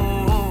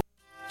hold.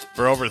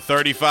 For over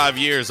 35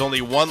 years,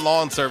 only one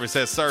lawn service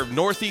has served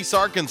Northeast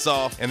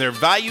Arkansas and their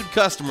valued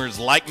customers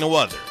like no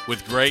other.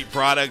 With great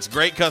products,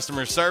 great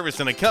customer service,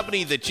 and a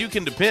company that you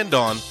can depend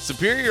on,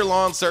 Superior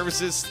Lawn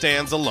Services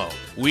stands alone.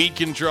 Weed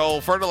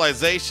control,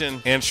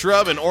 fertilization, and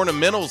shrub and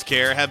ornamentals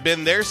care have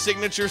been their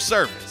signature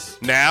service.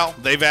 Now,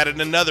 they've added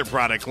another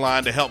product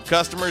line to help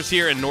customers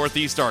here in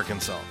Northeast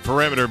Arkansas.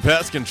 Perimeter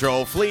Pest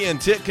Control, Flea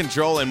and Tick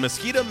Control, and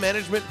Mosquito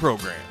Management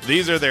Program.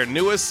 These are their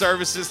newest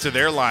services to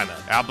their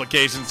lineup.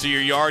 Applications to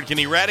your yard can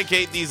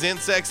eradicate these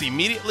insects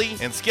immediately,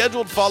 and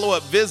scheduled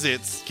follow-up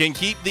visits can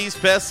keep these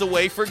pests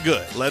away for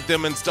good. Let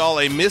them install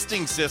a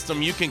misting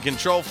system you can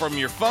control from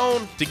your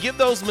phone to give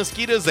those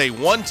mosquitoes a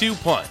 1-2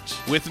 punch.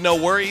 With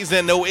no worries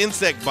and no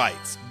insect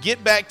bites.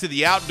 Get back to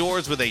the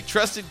outdoors with a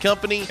trusted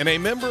company and a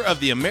member of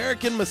the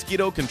American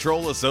Mosquito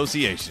Control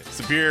Association.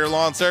 Superior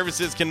Lawn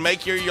Services can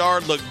make your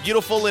yard look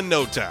beautiful in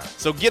no time.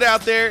 So get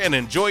out there and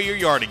enjoy your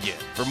yard again.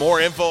 For more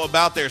info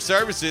about their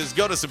services,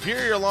 go to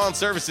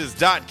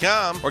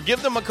superiorlawnservices.com or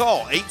give them a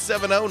call,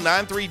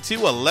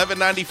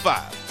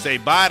 870-932-1195. Say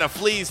bye to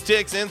fleas,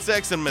 ticks,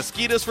 insects, and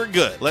mosquitoes for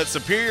good. Let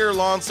Superior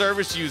Lawn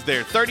Service use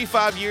their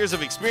 35 years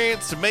of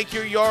experience to make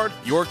your yard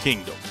your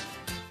kingdom.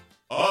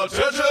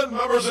 Attention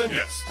members and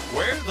guests.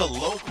 Where the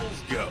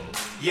locals go.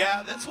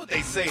 Yeah, that's what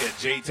they say at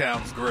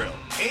J-Town's Grill.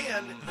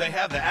 And they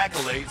have the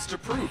accolades to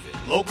prove it.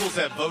 Locals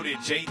have voted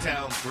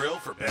J-Town's Grill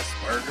for best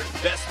burger,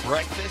 best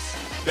breakfast,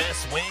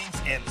 best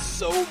wings, and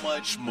so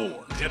much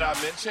more. Did I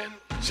mention?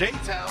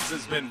 J-Town's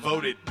has been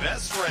voted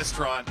best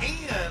restaurant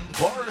and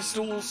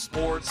Barstool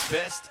Sports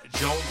best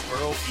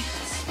Jonesboro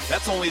Eats.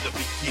 That's only the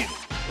beginning.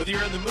 Whether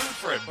you're in the mood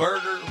for a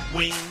burger,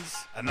 wings,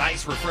 a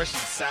nice refreshing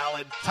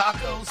salad,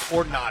 tacos,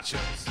 or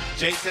nachos,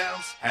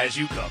 J-Town's has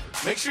you covered.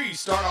 Make sure you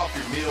start off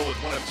your meal with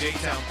one of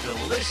J-Town's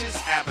delicious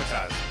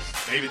appetizers.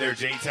 Maybe their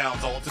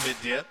J-Town's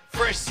ultimate dip,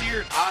 fresh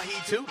seared ahi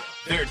tuna,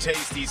 their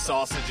tasty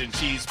sausage and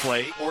cheese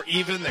plate, or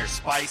even their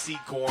spicy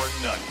corn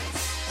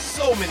nuggets.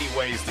 So many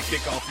ways to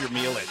kick off your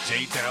meal at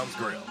J-Town's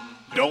Grill.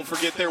 Don't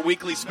forget their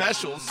weekly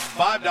specials,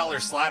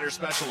 $5 slider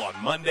special on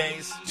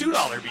Mondays,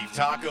 $2 beef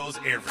tacos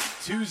every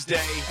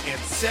Tuesday, and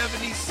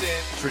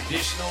 70-cent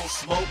traditional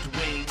smoked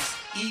wings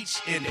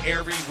each and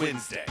every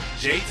Wednesday.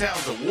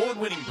 J-Town's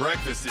award-winning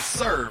breakfast is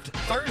served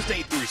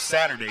Thursday through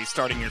Saturday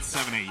starting at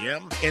 7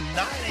 a.m. and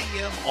 9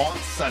 a.m. on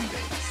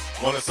Sundays.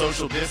 Want to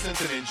social distance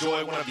and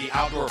enjoy one of the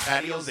outdoor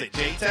patios at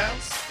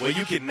J-Town's? Well,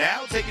 you can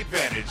now take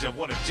advantage of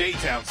one of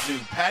J-Town's new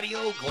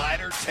patio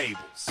glider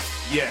tables.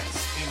 Yes,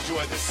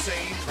 enjoy the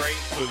same great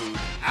food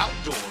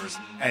outdoors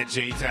at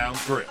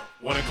J-Town's Grill.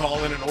 Want to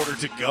call in order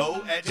to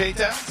go at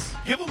J-Town's?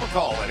 Give them a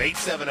call at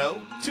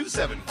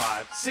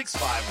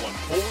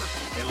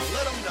 870-275-6514 and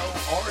let them know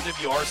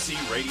RWRC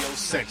Radio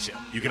sent you.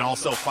 You can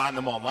also find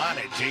them online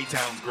at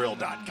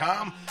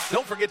jtownsgrill.com.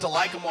 Don't forget to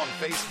like them on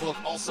Facebook.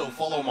 Also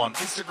follow them on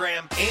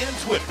Instagram and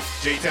Twitter.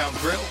 J-Town's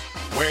Grill,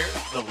 where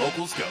the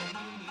locals go.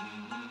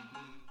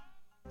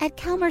 At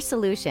Calmer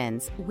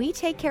Solutions, we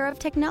take care of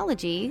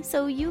technology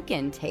so you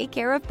can take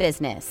care of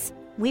business.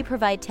 We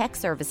provide tech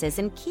services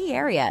in key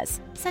areas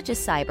such as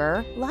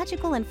cyber,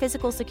 logical and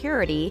physical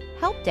security,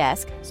 help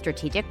desk,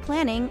 strategic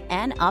planning,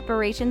 and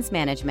operations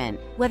management.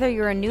 Whether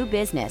you're a new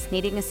business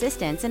needing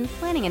assistance in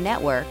planning a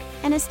network,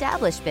 an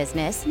established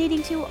business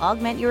needing to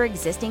augment your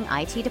existing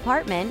IT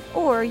department,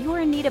 or you're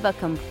in need of a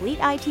complete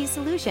IT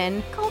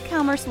solution, call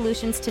Calmer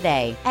Solutions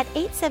today at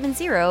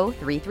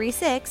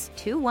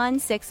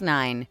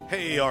 870-336-2169.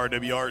 Hey,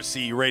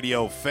 RWRC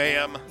Radio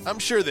fam. I'm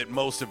sure that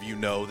most of you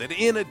know that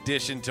in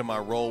addition to my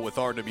role with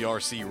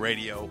RWRC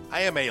Radio,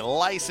 I am a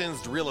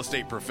licensed real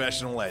estate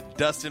professional at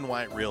Dustin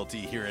White Realty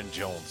here in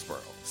Jonesboro.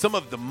 Some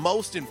of the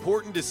most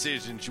important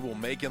decisions you will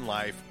make in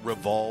life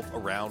revolve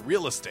around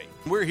real estate.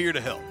 We're here to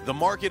help. The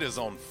market is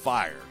on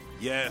fire.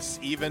 Yes,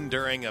 even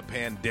during a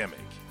pandemic,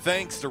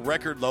 thanks to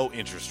record low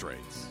interest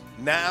rates.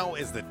 Now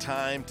is the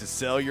time to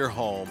sell your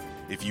home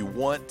if you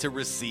want to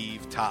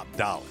receive top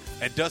dollar.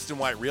 At Dustin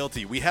White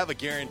Realty, we have a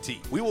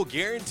guarantee. We will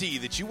guarantee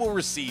that you will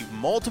receive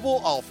multiple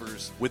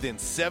offers within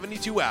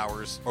 72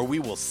 hours, or we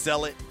will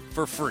sell it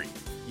for free.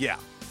 Yeah,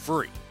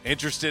 free.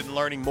 Interested in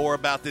learning more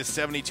about this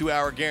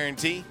 72-hour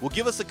guarantee? Well,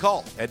 give us a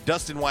call at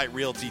Dustin White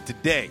Realty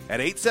today at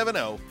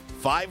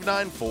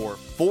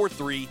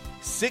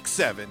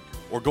 870-594-4367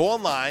 or go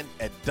online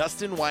at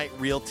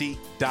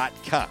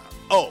DustinWhiteRealty.com.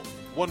 Oh,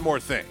 one more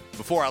thing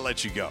before I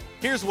let you go.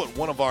 Here's what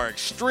one of our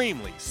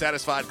extremely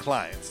satisfied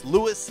clients,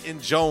 Lewis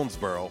in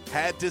Jonesboro,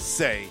 had to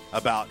say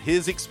about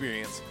his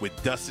experience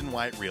with Dustin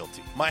White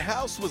Realty. My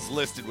house was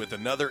listed with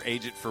another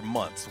agent for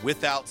months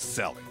without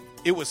selling.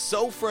 It was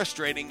so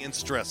frustrating and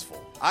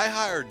stressful. I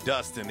hired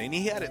Dustin and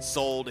he had it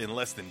sold in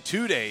less than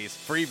 2 days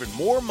for even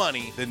more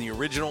money than the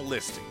original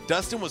listing.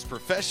 Dustin was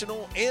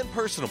professional and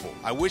personable.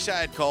 I wish I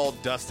had called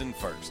Dustin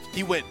first.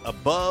 He went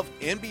above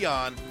and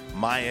beyond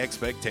my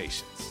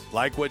expectations.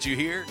 Like what you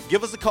hear?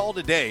 Give us a call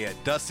today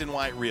at Dustin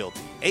White Realty,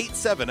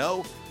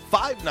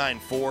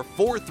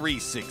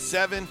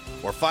 870-594-4367,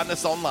 or find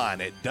us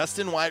online at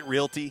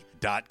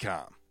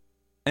DustinWhiteRealty.com.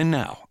 And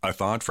now, a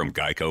thought from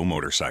Geico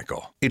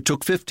Motorcycle. It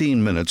took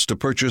 15 minutes to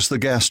purchase the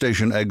gas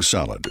station egg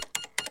salad.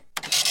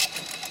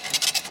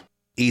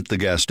 Eat the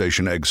gas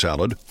station egg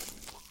salad,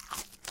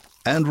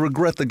 and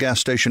regret the gas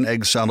station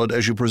egg salad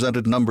as you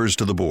presented numbers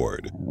to the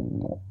board.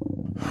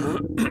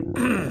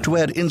 To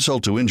add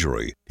insult to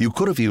injury, you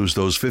could have used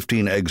those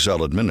 15 egg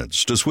salad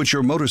minutes to switch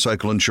your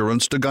motorcycle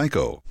insurance to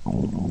Geico.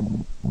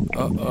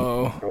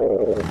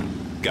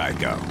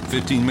 Geico.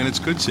 15 minutes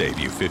could save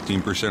you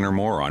 15% or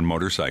more on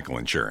motorcycle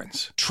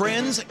insurance.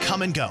 Trends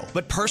come and go,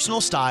 but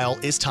personal style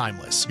is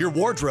timeless. Your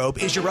wardrobe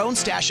is your own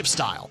stash of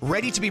style,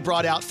 ready to be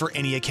brought out for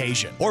any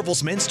occasion.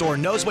 Orville's Men's Store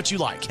knows what you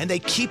like, and they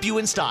keep you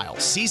in style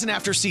season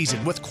after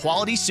season with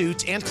quality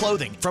suits and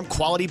clothing from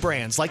quality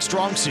brands like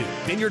Strong Suit,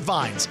 Vineyard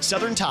Vines,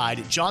 Southern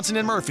Tide,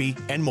 Johnson & Murphy,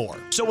 and more.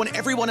 So when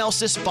everyone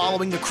else is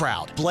following the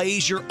crowd,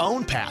 blaze your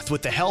own path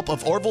with the help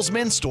of Orville's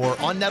Men's Store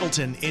on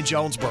Nettleton in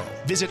Jonesboro.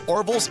 Visit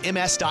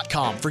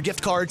orvillesms.com for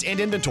gift cards and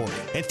inventory,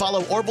 and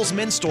follow Orville's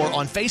Men's Store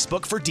on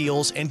Facebook for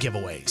deals and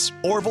giveaways.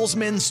 Orville's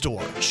Men's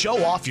Store.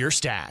 Show off your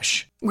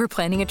stash. We're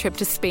planning a trip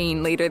to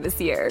Spain later this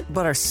year.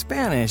 But our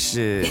Spanish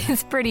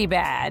is pretty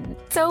bad.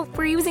 So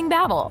we're using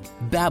Babbel.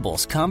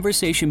 Babbel's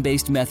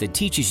conversation-based method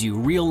teaches you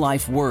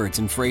real-life words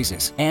and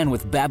phrases. And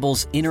with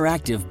Babbel's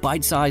interactive,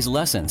 bite-sized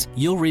lessons,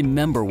 you'll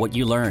remember what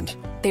you learned.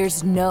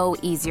 There's no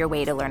easier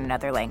way to learn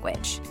another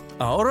language.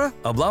 Ahora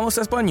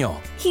hablamos español.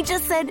 He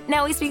just said,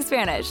 now we speak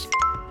Spanish.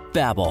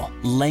 Babbel,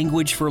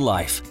 language for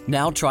life.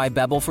 Now try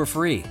Babbel for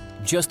free.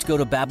 Just go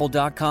to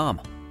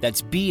Babbel.com.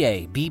 That's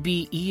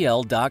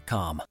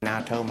Babbel.com. And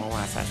I told my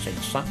wife, I said,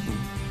 something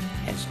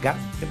has got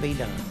to be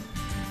done.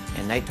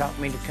 And they taught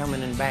me to come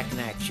in and back in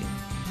action.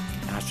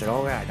 And I said,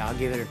 all right, I'll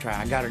give it a try.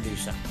 I got to do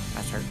something. I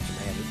was hurting so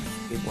bad,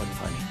 it wasn't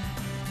funny.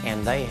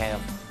 And they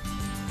have,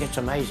 it's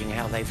amazing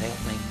how they've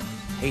helped me.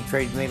 He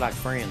treated me like a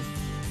friend.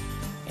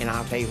 And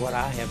I'll tell you what,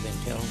 I have been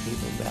telling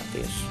people about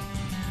this.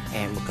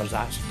 And because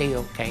I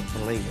still can't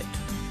believe it.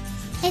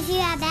 If you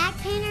have back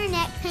pain or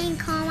neck pain,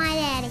 call my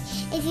daddy.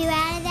 If you're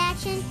out of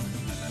action,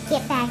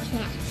 get back in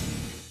action.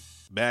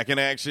 Back in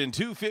action,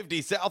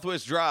 250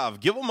 Southwest Drive.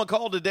 Give them a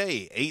call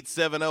today,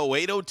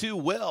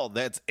 870-802-WELL.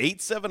 That's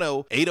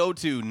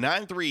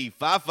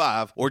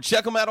 870-802-9355. Or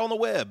check them out on the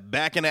web,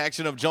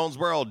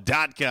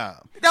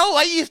 backinactionofjonesboro.com. No,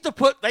 they used to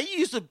put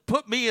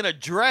me in a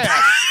dress.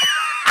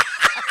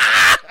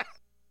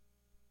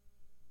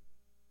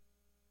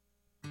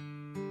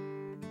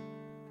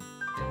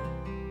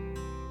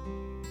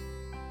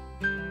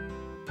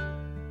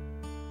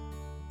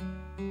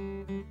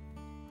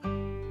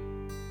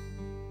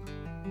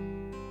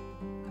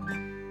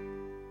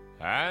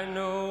 I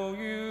know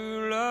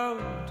you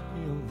loved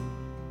him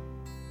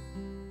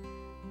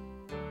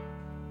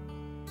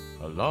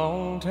a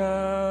long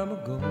time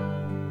ago,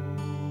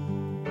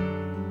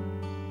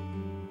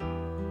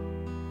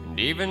 and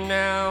even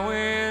now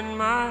in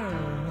my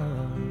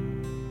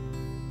arms,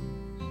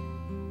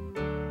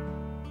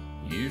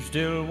 you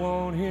still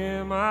want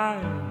him,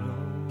 I know.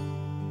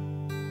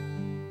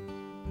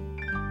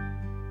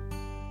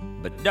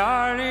 But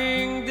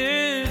darling,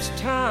 this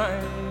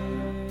time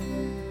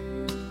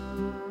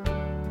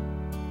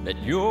let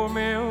your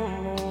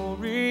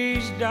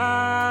memories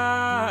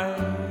die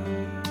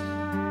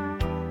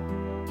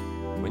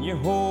when you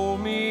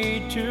hold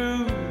me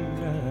tonight.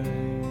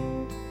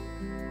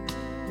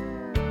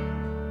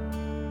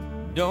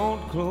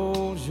 Don't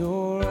close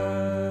your eyes.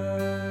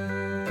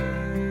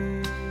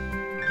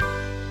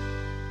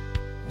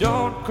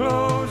 Don't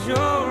close your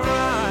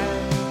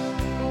eyes.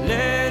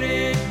 Let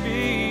it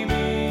be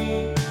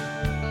me.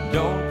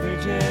 Don't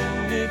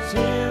pretend it's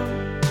him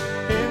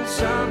in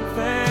some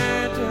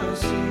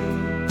fantasy.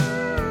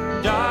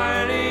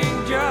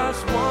 Darling,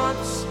 just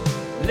once,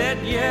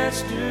 let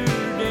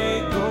yesterday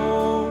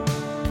go,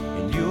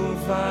 and you'll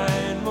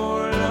find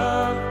more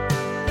love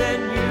than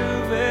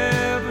you've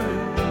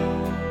ever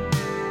known.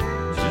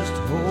 Just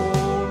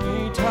hold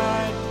me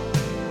tight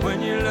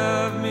when you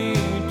love me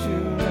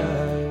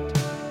tonight,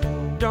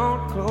 and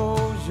don't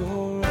close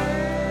your eyes.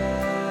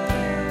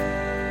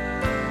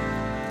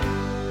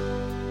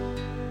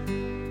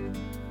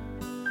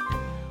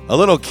 A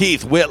little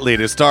Keith Whitley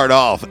to start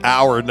off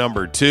hour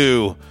number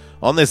 2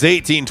 on this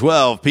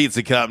 1812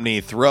 Pizza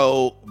Company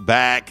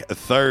Throwback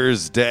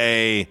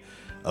Thursday.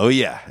 Oh,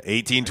 yeah,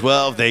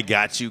 1812, they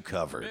got you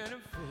covered.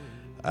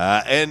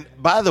 And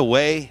by the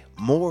way,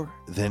 more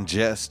than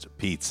just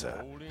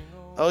pizza.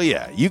 Oh,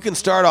 yeah, you can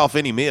start off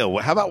any meal.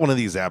 How about one of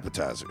these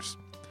appetizers?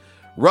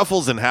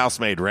 Ruffles and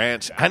House-Made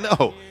Ranch. I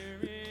know,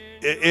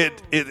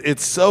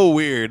 it's so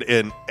weird.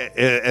 And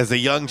as a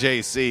young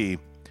JC,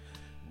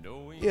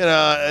 you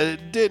know,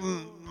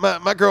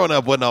 my growing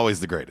up wasn't always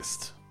the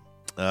greatest.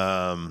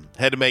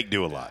 Had to make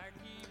do a lot.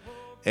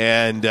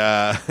 And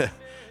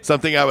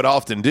something I would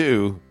often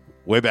do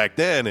way back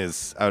then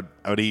is I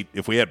would eat,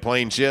 if we had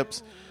plain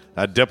chips,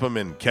 I'd dip them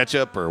in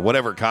ketchup or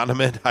whatever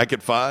condiment I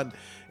could find.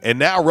 And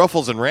now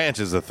Ruffles and Ranch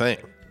is a thing.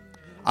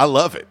 I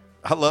love it.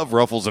 I love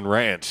Ruffles and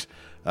Ranch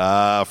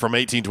from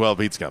 1812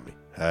 Pizza Company.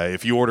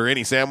 If you order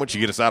any sandwich,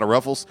 you get a side of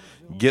Ruffles,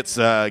 get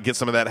some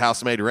of that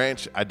house-made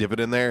ranch. I dip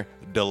it in there.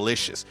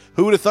 Delicious.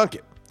 Who would have thunk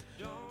it?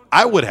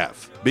 I would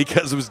have,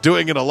 because I was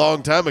doing it a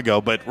long time ago,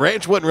 but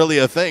ranch wasn't really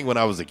a thing when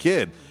I was a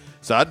kid,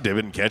 so I'd dip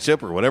it in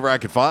ketchup or whatever I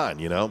could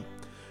find, you know.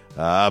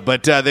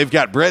 But they've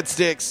got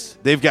breadsticks,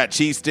 they've got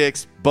cheese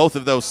sticks, both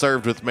of those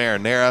served with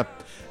marinara.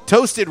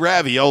 Toasted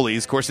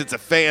raviolis, of course, it's a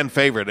fan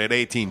favorite at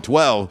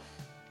 1812.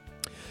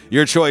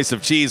 your choice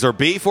of cheese or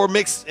beef, or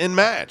mix and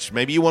match.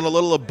 Maybe you want a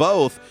little of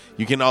both.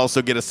 You can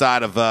also get a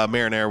side of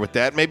marinara with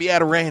that. Maybe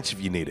add a ranch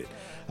if you need it.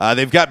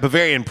 They've got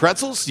Bavarian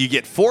pretzels. You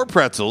get 4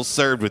 pretzels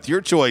served with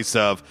your choice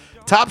of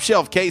top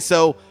shelf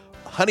queso,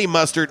 honey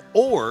mustard,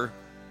 or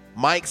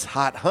Mike's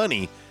Hot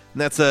Honey.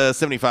 And that's a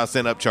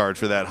 75-cent upcharge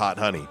for that hot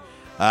honey.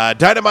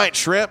 Dynamite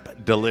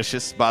shrimp,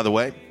 delicious, by the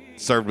way,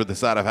 served with a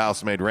side of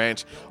house-made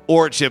ranch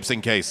or chips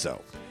and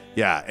queso.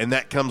 Yeah, and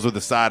that comes with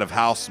a side of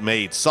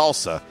house-made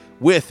salsa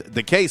with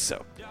the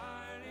queso.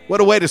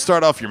 What a way to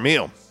start off your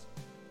meal.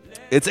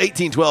 It's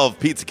 1812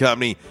 Pizza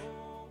Company.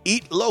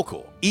 Eat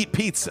local. Eat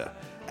pizza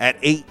at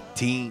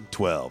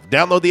 1812.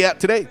 Download the app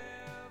today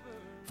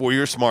for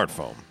your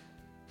smartphone.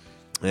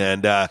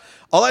 And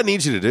all I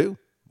need you to do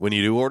when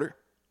you do order,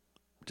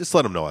 just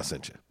let them know I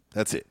sent you.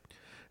 That's it.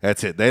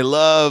 That's it. They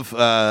love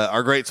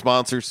our great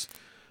sponsors.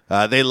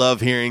 They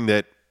love hearing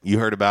that you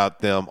heard about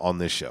them on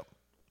this show.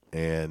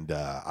 And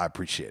I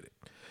appreciate it.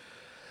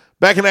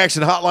 Back in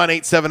action, hotline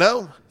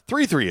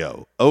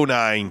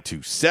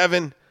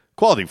 870-330-0927.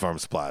 Quality Farm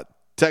Supply.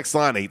 Text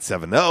line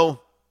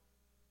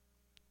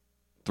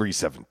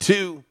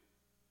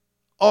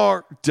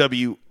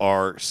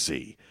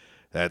 870-372-RWRC.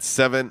 That's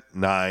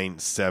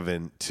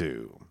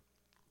 7972.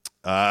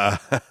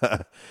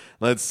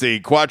 Let's see.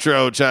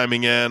 Quattro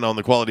chiming in on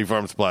the Quality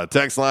Farm Supply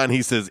text line.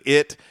 He says,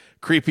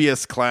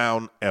 creepiest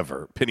clown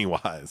ever.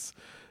 Pennywise.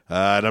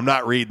 And I'm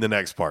not reading the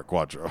next part,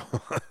 Quattro.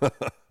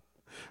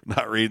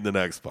 Not reading the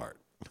next part.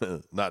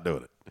 Not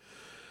doing it.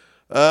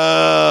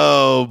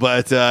 Oh,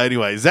 but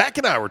anyway, Zach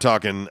and I were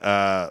talking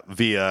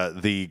via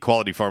the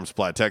Quality Farm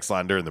Supply text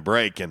line during the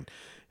break, and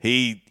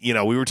we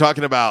were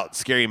talking about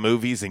scary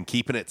movies and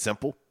keeping it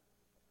simple.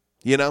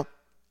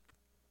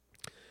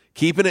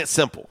 Keeping it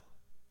simple.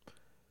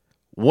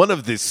 One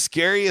of the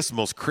scariest,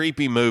 most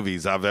creepy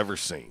movies I've ever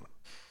seen,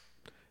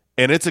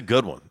 and it's a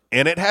good one,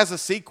 and it has a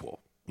sequel.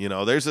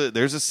 There's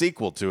a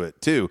sequel to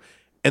it too,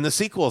 and the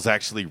sequel is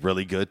actually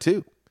really good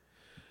too.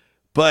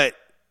 But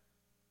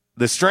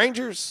The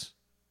Strangers,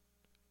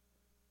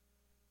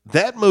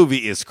 that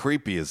movie is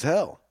creepy as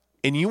hell.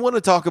 And you want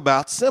to talk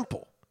about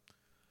simple.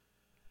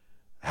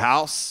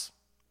 House,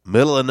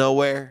 middle of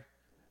nowhere,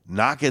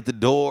 knock at the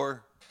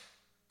door.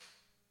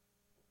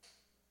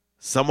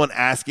 Someone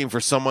asking for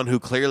someone who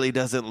clearly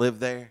doesn't live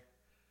there.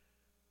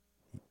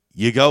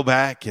 You go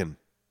back and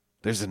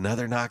there's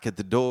another knock at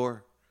the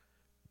door.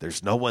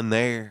 There's no one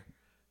there.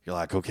 You're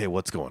like, okay,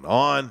 what's going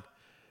on?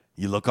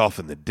 You look off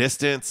in the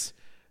distance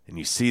and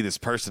you see this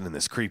person in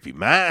this creepy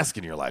mask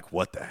and you're like,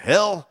 what the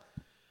hell?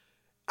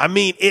 I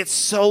mean, it's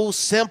so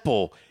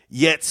simple,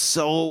 yet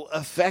so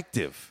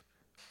effective.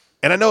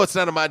 And I know it's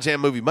not a My Jam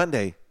Movie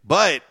Monday,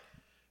 but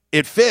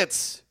it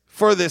fits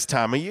for this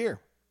time of year.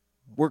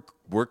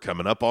 We're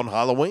coming up on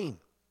Halloween.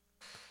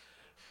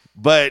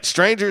 But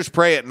Strangers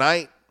Pray at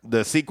Night,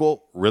 the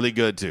sequel, really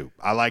good too.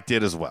 I liked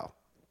it as well.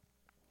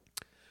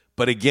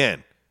 But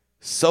again,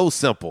 so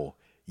simple,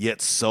 yet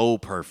so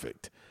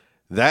perfect.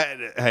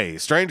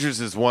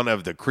 Strangers is one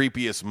of the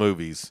creepiest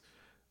movies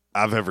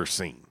I've ever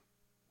seen.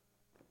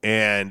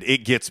 And it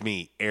gets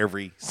me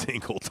every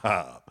single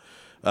time.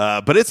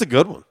 But it's a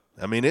good one.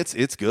 I mean,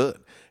 it's good.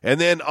 And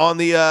then on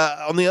the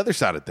other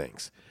side of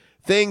things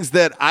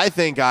that I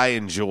think I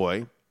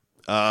enjoy,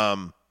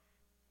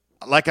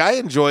 like I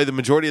enjoy the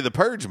majority of the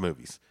Purge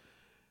movies.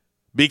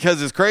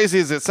 Because as crazy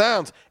as it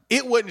sounds,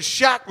 it wouldn't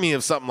shock me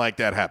if something like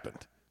that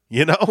happened.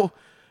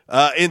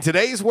 In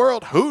today's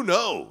world, who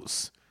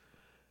knows?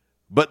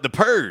 But the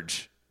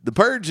Purge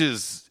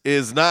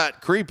is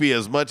not creepy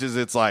as much as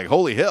it's like,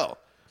 holy hell,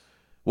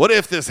 what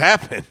if this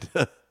happened?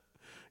 But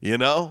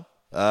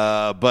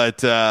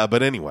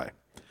anyway,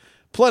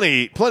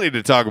 plenty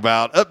to talk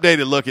about.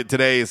 Updated look at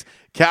today's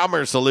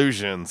Calmer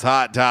Solutions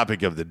hot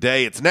topic of the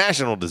day. It's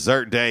National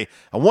Dessert Day.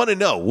 I want to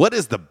know, what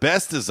is the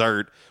best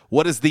dessert?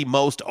 What is the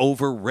most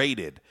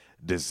overrated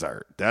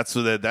dessert? That's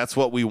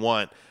what we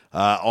want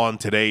on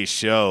today's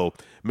show.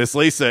 Miss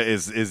Lisa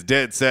is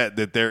dead set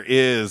that there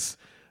is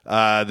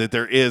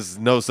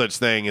no such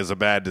thing as a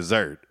bad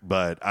dessert,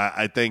 but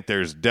I think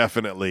there's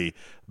definitely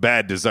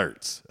bad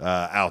desserts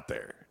out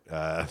there.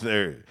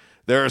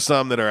 There are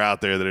some that are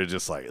out there that are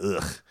just like,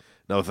 ugh,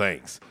 no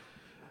thanks.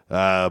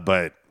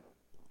 But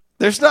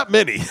there's not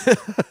many.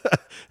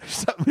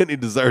 There's not many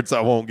desserts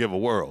I won't give a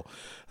whirl.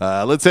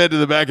 Let's head to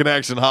the Back in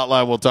Action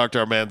hotline. We'll talk to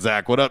our man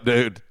Zach. What up,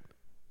 dude?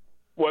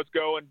 What's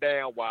going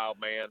down, wild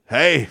man?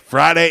 Hey,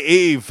 Friday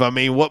Eve. I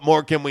mean, what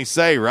more can we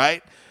say,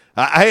 right?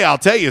 Hey, I'll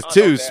tell you,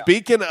 too,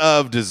 speaking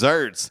of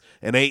desserts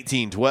in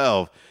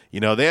 1812,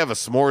 they have a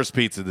s'mores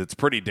pizza that's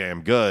pretty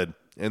damn good,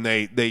 and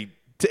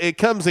it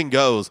comes and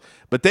goes,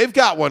 but they've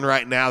got one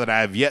right now that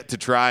I have yet to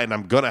try, and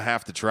I'm going to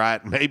have to try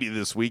it maybe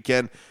this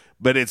weekend,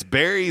 but it's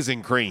berries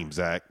and cream,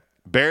 Zach.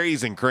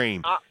 Berries and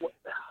cream.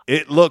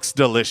 It looks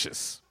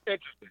delicious.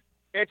 Interesting.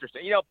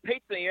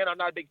 Pizza Inn, I'm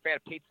not a big fan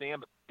of Pizza Inn,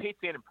 but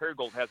Pizza Inn in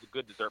Perigold has a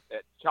good dessert.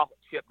 Chocolate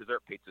chip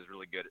dessert pizza is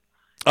really good.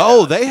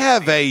 They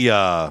have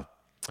a...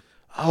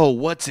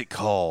 what's it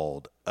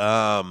called?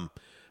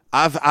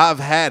 I've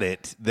had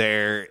it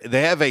there.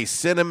 They have a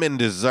cinnamon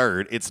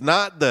dessert. It's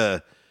not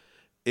what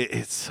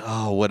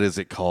is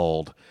it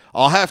called?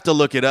 I'll have to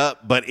look it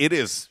up, but it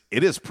is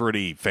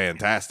pretty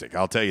fantastic.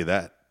 I'll tell you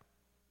that.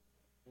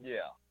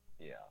 Yeah.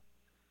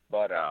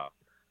 But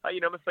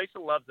Miss Lisa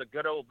loves a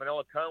good old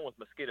vanilla cone with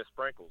mosquito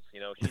sprinkles. She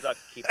likes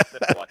to keep it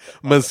simple like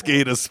that.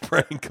 Mosquito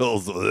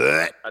sprinkles.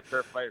 That's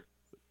her favorite.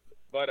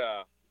 But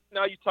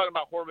now you're talking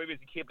about horror movies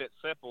and keeping it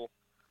simple.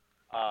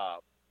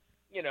 And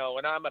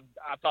I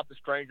thought The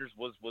Strangers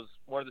was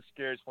one of the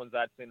scariest ones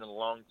I'd seen in a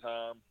long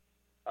time.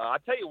 I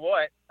tell you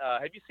what,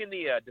 have you seen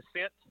the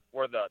Descent,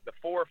 where the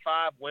 4 or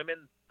 5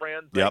 women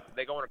friends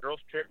they go on a girls'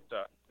 trip?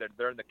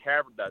 They're in the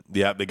cavern.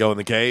 They go in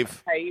the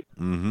cave.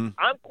 Mm-hmm.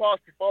 I'm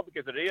claustrophobic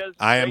as it is.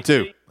 I am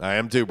too,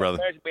 brother.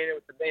 Imagine being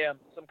with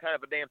some kind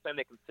of a damn thing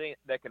they can see,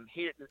 that can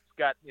hear. It's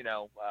got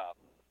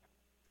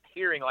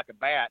hearing like a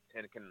bat,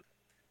 and it can,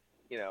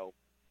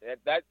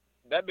 that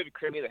movie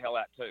creeped me the hell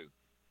out too.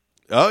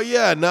 Oh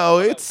yeah, no,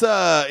 it's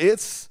I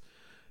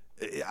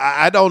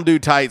don't do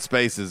tight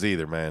spaces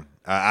either, man.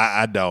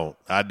 I don't.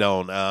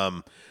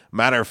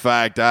 Matter of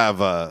fact, I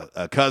have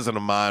a cousin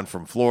of mine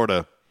from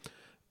Florida,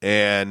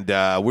 and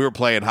we were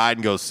playing hide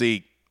and go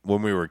seek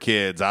when we were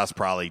kids. I was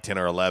probably 10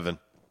 or 11,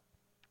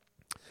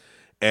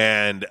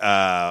 and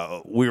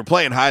we were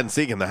playing hide and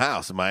seek in the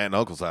house, in my aunt and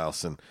uncle's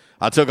house, and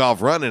I took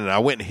off running, and I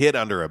went and hid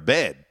under a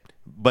bed.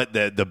 But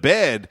the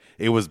bed,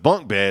 it was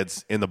bunk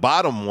beds, and the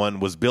bottom one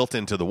was built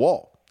into the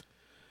wall.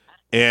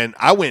 And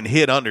I went and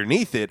hid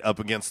underneath it up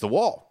against the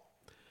wall.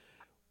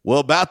 Well,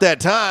 about that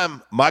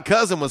time, my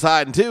cousin was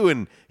hiding too,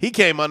 and he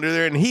came under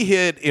there, and he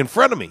hid in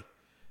front of me.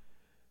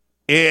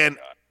 And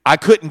I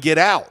couldn't get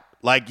out.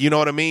 Like, you know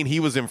what I mean? He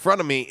was in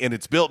front of me, and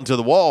it's built into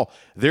the wall.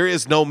 There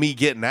is no me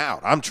getting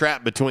out. I'm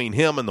trapped between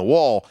him and the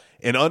wall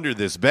and under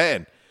this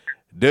bed.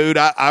 Dude,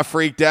 I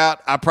freaked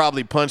out. I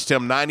probably punched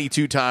him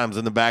 92 times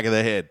in the back of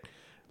the head.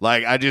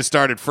 Like, I just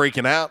started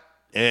freaking out,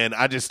 and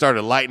I just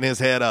started lighting his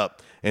head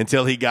up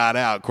until he got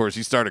out. Of course,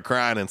 he started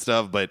crying and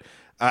stuff, but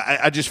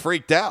I just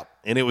freaked out,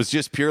 and it was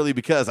just purely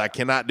because I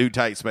cannot do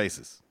tight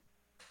spaces.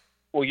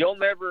 Well, you'll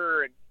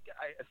never,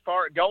 as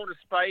far as going to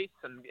space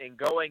and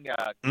going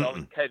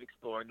cave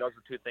exploring, those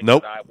are two things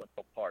that I wasn't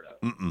a part of.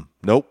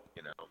 Nope.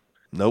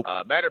 Nope.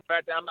 Matter of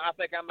fact, I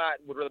think I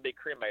would rather be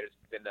cremated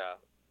than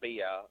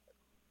be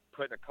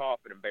put in a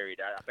coffin and buried.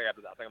 I think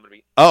I'm going to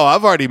be. Oh,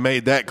 I've already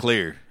made that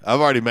clear. I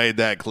wanted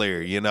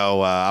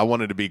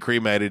to be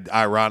cremated.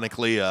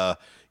 Ironically,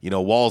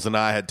 Walls and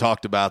I had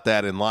talked about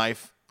that in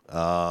life. We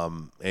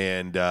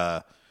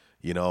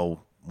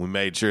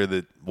made sure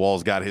that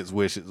Walls got his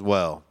wish as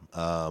well.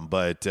 No.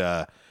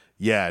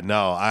 And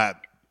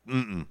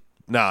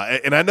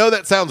I know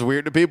that sounds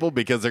weird to people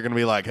because they're going to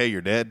be like, hey,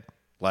 you're dead.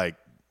 Like,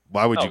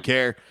 why would you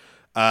care?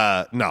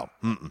 No.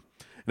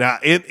 Now,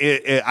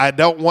 I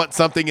don't want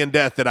something in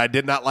death that I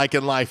did not like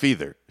in life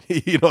either.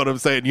 You know what I'm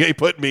saying? You ain't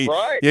put me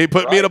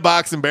me in a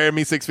box and bury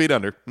me 6 feet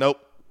under. Nope.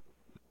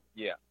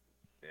 Yeah.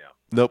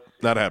 Nope,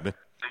 not happening.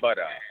 But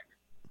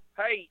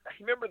hey,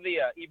 you remember the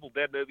Evil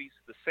Dead movies?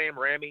 The Sam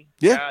Raimi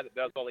guy that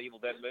does all the Evil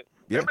Dead movies.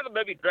 Yeah. Remember the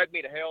movie Drag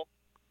Me to Hell?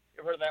 You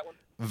ever heard of that one?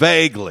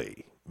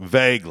 Vaguely.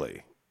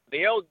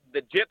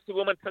 The gypsy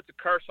woman puts a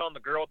curse on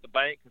the girl at the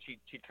bank, and she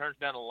turns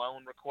down a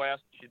loan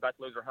request. She's about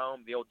to lose her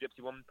home. The old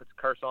gypsy woman puts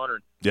a curse on her.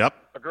 Yep.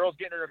 A girl's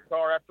getting in her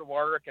car after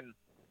work and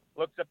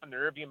looks up in the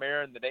rearview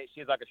mirror, and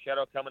she's like a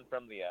shadow coming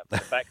from the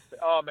back.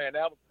 Oh man,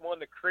 that was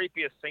one of the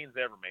creepiest scenes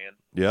ever, man.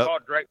 Yep. It's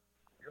called Drag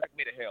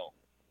Me to Hell.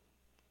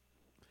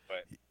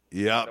 But,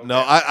 yeah,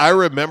 I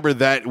remember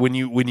that when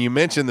you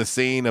mentioned the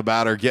scene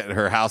about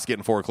her house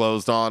getting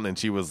foreclosed on, and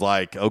she was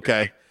like,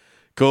 "Okay,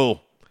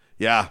 cool,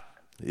 yeah."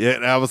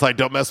 And I was like,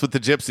 "Don't mess with the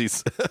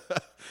gypsies.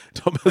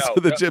 Don't mess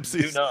with the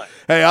gypsies." Do not.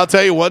 Hey, I'll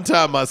tell you one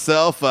time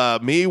myself,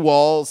 me,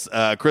 Walls,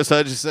 Chris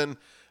Hutchison,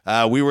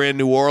 we were in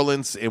New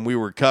Orleans and we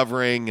were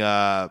covering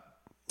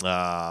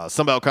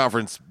Sunbelt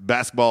Conference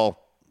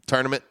basketball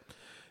tournament,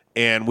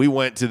 and we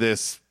went to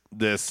this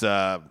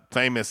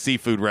famous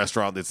seafood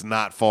restaurant that's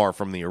not far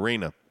from the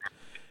arena.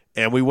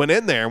 And we went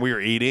in there and we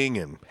were eating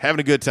and having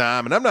a good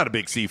time. And I'm not a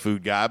big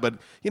seafood guy, but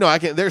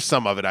there's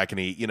some of it I can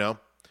eat,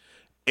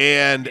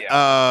 And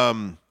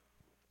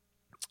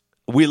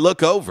we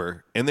look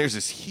over and there's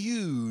this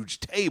huge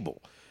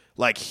table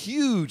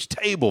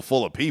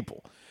full of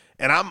people.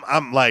 And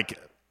I'm like,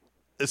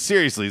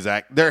 seriously,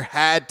 Zach, there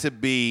had to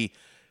be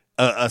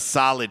a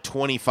solid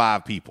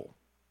 25 people,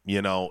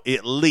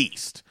 at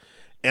least.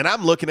 And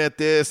I'm looking at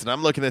this and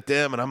I'm looking at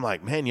them and I'm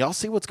like, man, y'all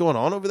see what's going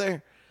on over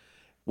there?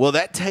 Well,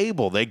 that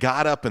table, they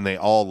got up and they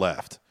all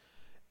left.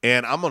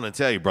 And I'm going to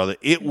tell you, brother,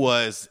 it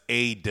was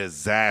a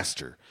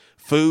disaster.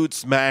 Food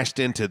smashed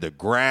into the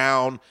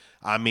ground.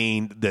 I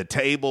mean, the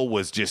table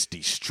was just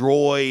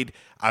destroyed.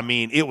 I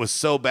mean, it was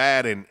so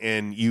bad.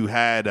 And you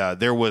had,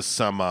 there was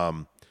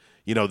some,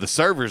 the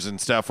servers and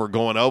stuff were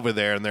going over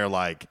there and they're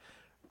like,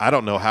 I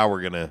don't know how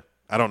we're going to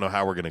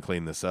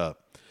clean this up.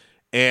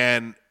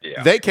 And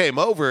they came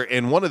over,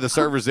 and one of the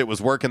servers that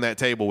was working that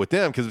table with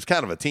them, because it was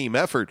kind of a team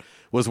effort,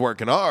 was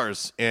working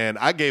ours. And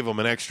I gave them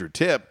an extra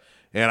tip,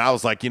 And I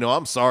was like,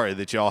 I'm sorry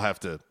that y'all have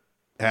to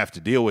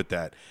deal with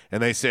that.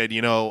 And they said,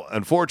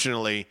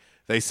 unfortunately,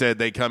 they said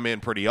they come in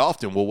pretty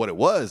often. Well, what it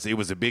was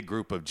a big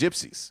group of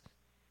gypsies.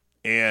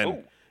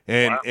 And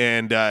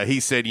he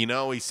said,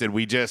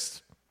 we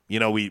just,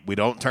 we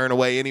don't turn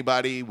away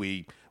anybody,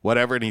 we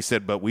whatever. And he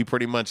said, but we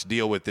pretty much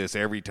deal with this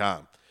every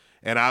time.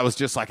 And I was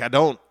just like,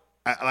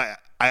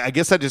 I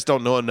guess I just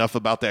don't know enough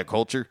about that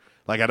culture.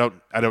 Like I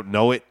don't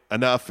know it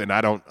enough, and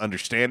I don't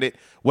understand it.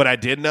 What I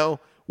did know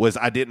was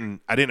I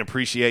didn't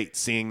appreciate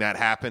seeing that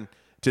happen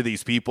to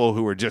these people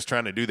who were just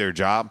trying to do their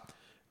job,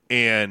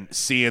 and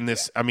seeing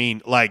this. I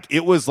mean, like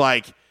it was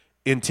like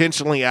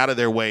intentionally out of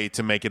their way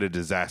to make it a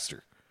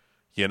disaster,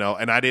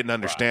 and I didn't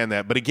understand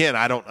that. But again,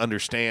 I don't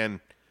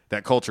understand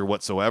that culture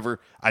whatsoever.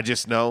 I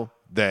just know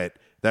that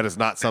is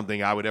not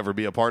something I would ever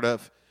be a part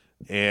of.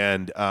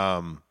 And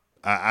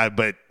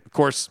but of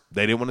course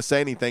they didn't want to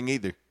say anything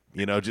either,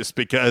 just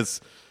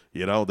because,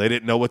 they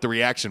didn't know what the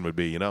reaction would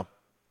be,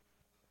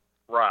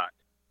 Right.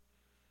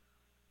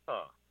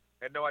 Huh.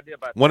 Had no idea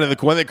about one of the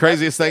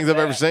craziest things I've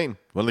ever seen.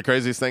 One of the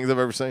craziest things I've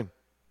ever seen.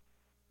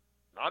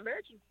 I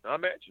imagine.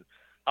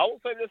 I will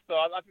say this though.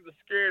 I think the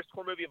scariest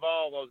horror movie of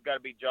all those got to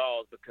be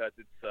Jaws, because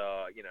it's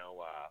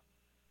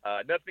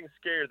nothing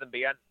scarier than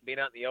being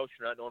out in the ocean,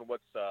 not knowing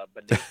what's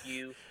beneath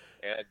you.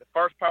 And the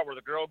first part where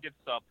the girl gets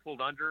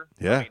pulled under.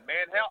 Yeah. I mean,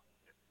 man,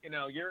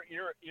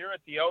 you're at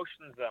the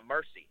ocean's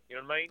mercy. You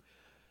know what I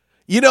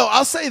mean?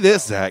 I'll say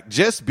this, Zach.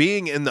 Just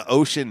being in the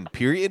ocean,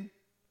 period,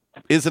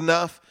 is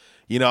enough.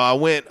 I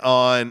went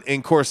on, and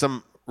of course,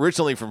 I'm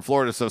originally from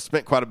Florida, so I've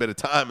spent quite a bit of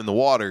time in the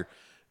water.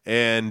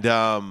 And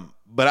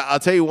but I'll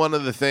tell you one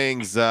of the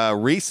things in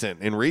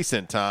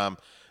recent time,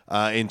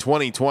 in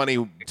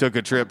 2020, took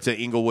a trip to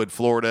Inglewood,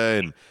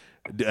 Florida, and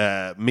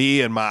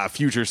me and my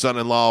future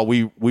son-in-law,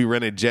 we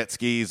rented jet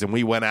skis, and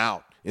we went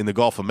out in the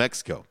Gulf of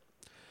Mexico.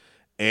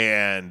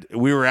 And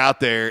we were out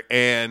there,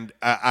 and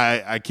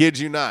I kid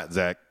you not,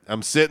 Zach,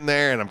 I'm sitting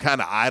there, and I'm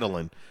kind of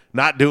idling,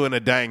 not doing a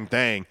dang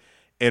thing.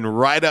 And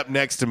right up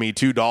next to me,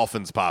 2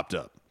 dolphins popped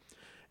up.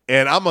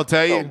 And I'm going to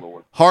tell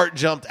you, heart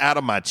jumped out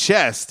of my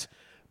chest,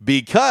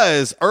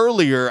 because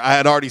earlier I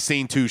had already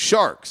seen 2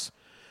 sharks.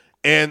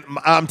 And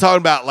I'm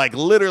talking about like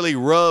literally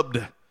rubbed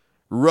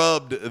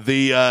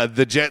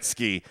the jet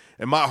ski,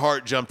 and my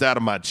heart jumped out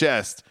of my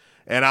chest.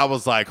 And I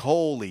was like,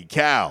 holy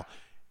cow.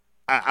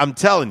 I'm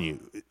telling you,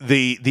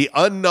 the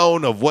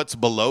unknown of what's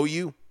below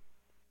you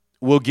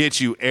will get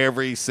you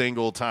every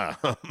single time.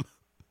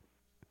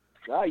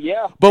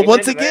 Yeah. But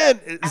once again,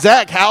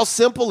 Zach, how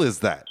simple is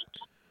that?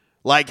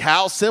 Like,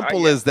 how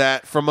simple is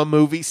that from a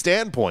movie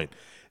standpoint?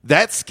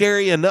 That's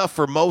scary enough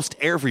for most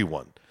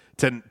everyone.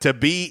 To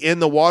be in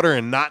the water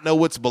and not know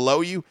what's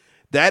below you,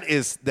 that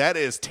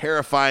is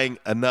terrifying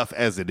enough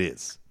as it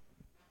is.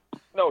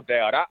 No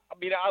doubt. I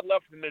mean, I'd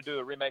love for them to do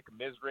a remake of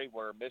Misery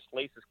where Miss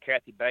Lisa's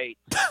Kathy Bates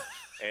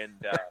and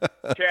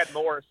Chad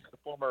Morris, the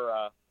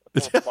former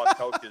football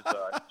coach, is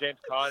James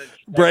Conn.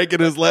 Breaking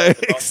his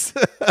legs.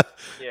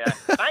 Yeah.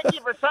 Thank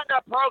you for setting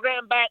our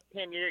program back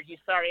 10 years, you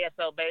sorry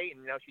SOB.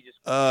 And, she just...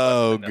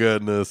 Oh,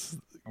 goodness.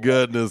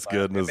 Goodness.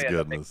 That'd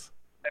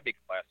be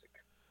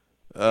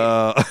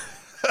classic.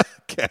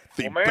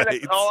 Kathy man, Bates.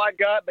 that's all I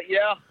got. But,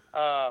 yeah,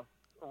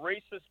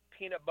 Reese's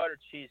peanut butter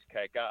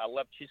cheesecake. I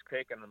love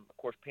cheesecake and, of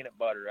course, peanut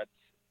butter. That's,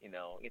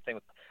 anything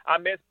with... I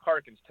miss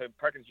Perkins, too.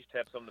 Perkins used to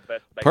have some of the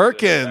best...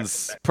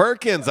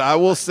 Perkins, I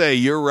will say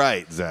you're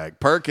right, Zach.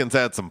 Perkins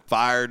had some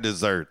fire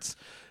desserts.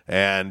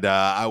 And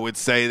I would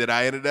say that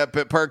I ended up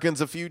at Perkins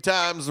a few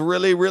times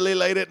really, really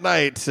late at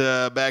night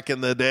back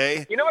in the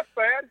day. You know what's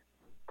sad?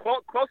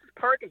 Closest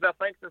Perkins, I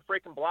think, is in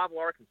freaking Blytheville,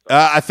 Arkansas.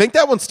 I think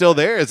that one's still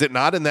there. Is it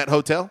not in that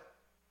hotel?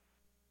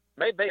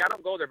 Maybe. I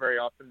don't go there very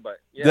often, but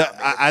yeah.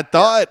 I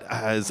thought,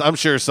 I'm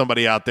sure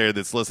somebody out there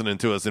that's listening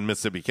to us in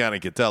Mississippi County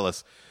could tell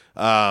us.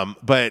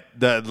 But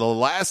the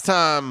last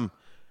time,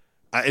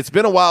 it's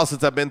been a while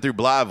since I've been through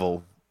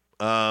Blytheville,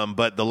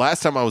 but the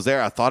last time I was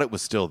there, I thought it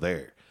was still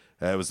there.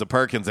 It was the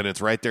Perkins, and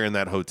it's right there in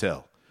that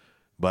hotel.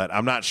 But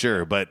I'm not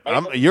sure. But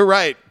you're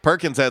right.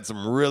 Perkins had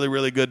some really,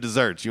 really good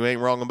desserts. You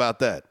ain't wrong about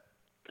that.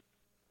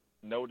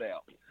 No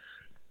doubt.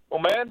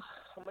 Well, man,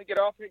 I'm going to get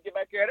off here and get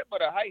back at it.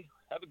 But, hey,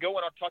 have a good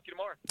one. I'll talk to you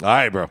tomorrow. All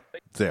right, bro.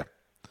 See ya.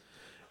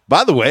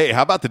 By the way,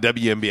 how about the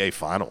WNBA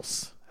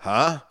Finals?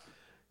 Huh?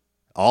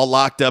 All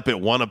locked up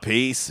at 1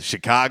 apiece.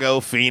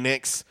 Chicago,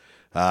 Phoenix,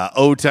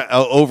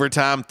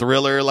 overtime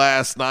thriller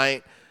last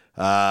night.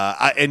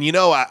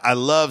 I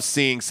love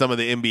seeing some of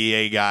the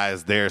NBA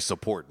guys there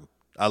supporting.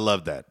 I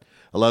love that.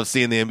 I love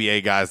seeing the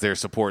NBA guys there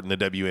supporting the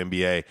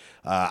WNBA.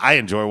 I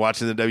enjoy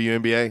watching the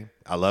WNBA.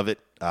 I love it.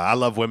 I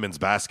love women's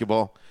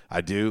basketball.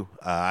 I do.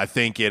 I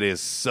think it is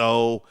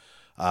so.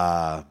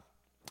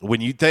 When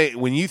you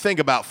think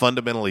about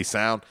fundamentally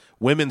sound,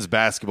 women's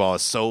basketball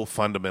is so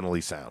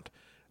fundamentally sound.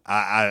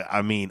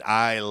 I mean,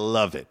 I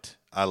love it.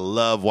 I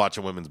love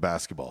watching women's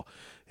basketball.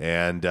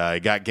 And I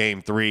got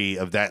game 3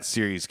 of that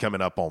series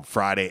coming up on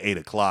Friday, 8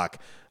 o'clock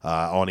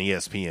on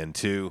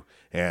ESPN2.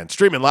 And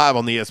streaming live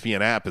on the ESPN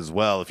app as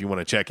well if you want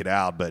to check it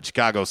out. But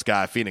Chicago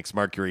Sky, Phoenix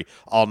Mercury,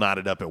 all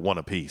knotted up at 1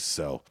 apiece.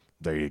 So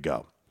There you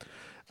go.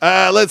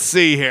 Let's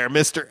see here.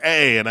 Mr.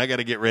 A, and I got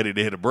to get ready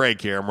to hit a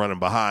break here. I'm running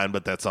behind,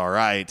 but that's all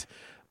right.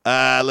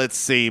 Let's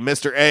see.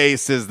 Mr. A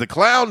says the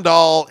clown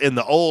doll in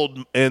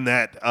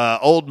that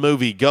old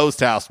movie Ghost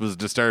House was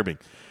disturbing.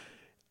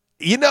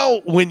 You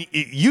know, when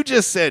you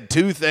just said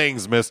two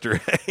things, Mr.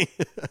 A,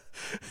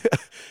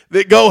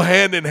 that go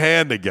hand in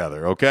hand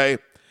together, okay?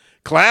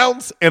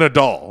 Clowns and a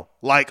doll.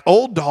 Like,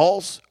 old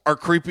dolls are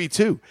creepy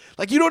too.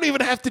 Like, you don't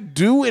even have to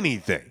do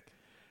anything.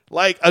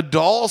 Like, a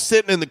doll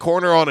sitting in the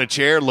corner on a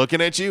chair looking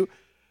at you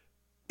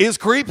is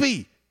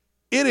creepy.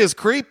 It is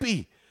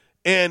creepy.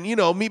 And, you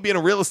know, me being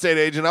a real estate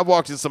agent, I've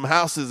walked in some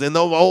houses and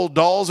those old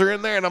dolls are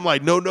in there, and I'm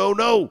like, no.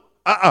 No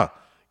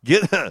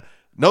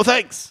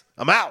thanks.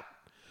 I'm out.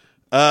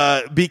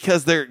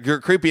 Because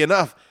you're creepy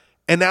enough.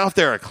 And now if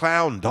they're a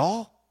clown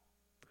doll.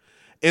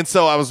 And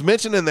so I was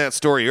mentioning that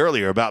story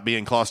earlier about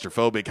being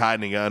claustrophobic,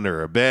 hiding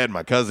under a bed,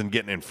 my cousin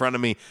getting in front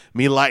of me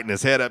lighting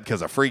his head up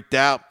because I freaked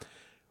out.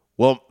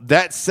 Well,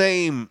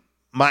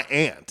 my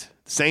aunt,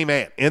 same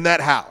aunt in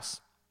that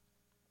house,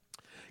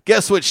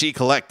 guess what she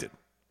collected?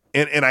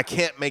 And I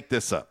can't make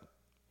this up.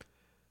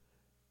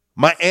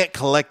 My aunt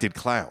collected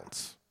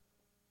clowns.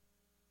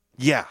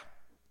 Yeah.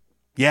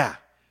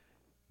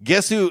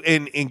 Guess who,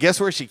 and guess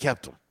where she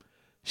kept them?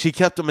 She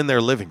kept them in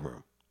their living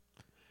room.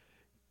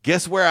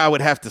 Guess where I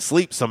would have to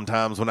sleep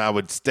sometimes when I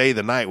would stay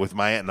the night with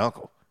my aunt and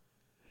uncle?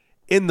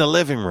 In the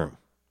living room.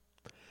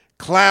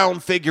 Clown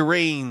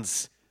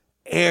figurines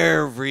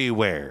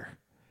everywhere.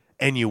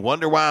 And you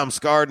wonder why I'm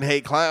scarred and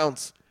hate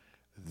clowns?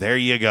 There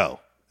you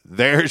go.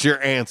 There's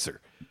your answer.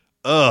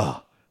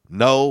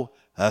 No,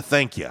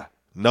 thank you.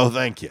 No,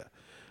 thank you.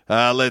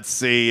 Let's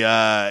see.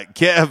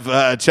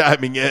 Kev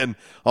chiming in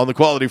on the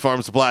Quality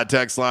Farm Supply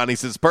text line. He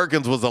says,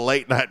 Perkins was a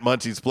late night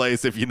Munchie's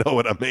place, if you know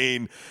what I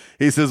mean.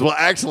 He says, well,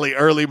 actually,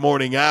 early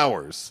morning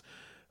hours.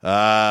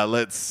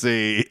 Let's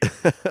see.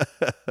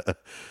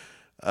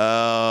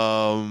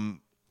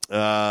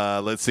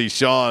 Let's see.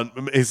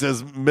 Sean, he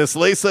says, Miss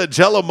Lisa,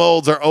 Jello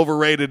molds are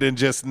overrated and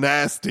just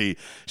nasty.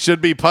 Should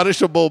be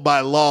punishable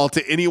by law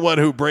to anyone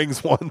who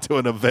brings one to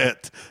an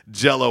event.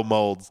 Jello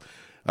molds.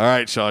 All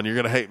right, Sean, you're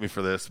going to hate me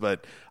for this,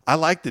 but I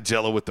like the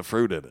Jello with the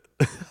fruit in it.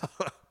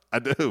 I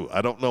do.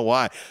 I don't know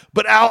why.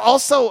 But I'll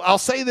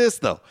say this,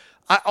 though.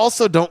 I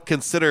also don't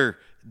consider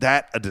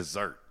that a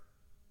dessert.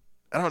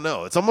 I don't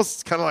know. It's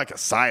almost kind of like a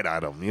side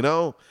item, you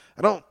know?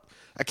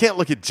 I can't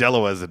look at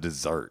Jello as a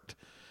dessert.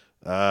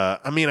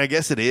 I mean, I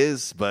guess it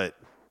is, but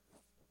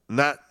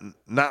not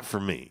for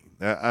me.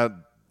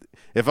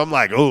 If I'm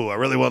like, oh, I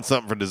really want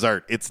something for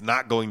dessert, it's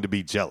not going to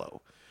be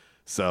Jello.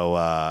 So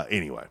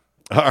anyway,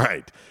 all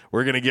right,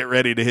 we're going to get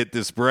ready to hit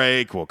this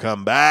break. We'll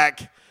come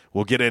back.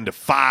 We'll get into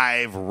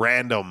 5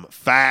 random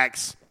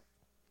facts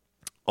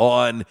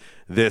on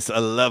this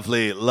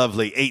lovely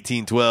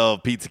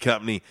 1812 Pizza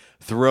Company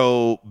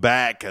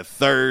Throwback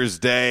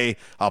Thursday.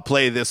 I'll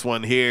play this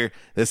one here.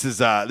 This is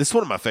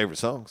one of my favorite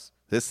songs.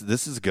 This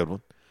is a good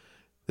one.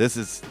 This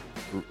is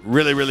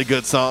really, really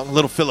good song.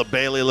 Little Philip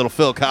Bailey, little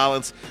Phil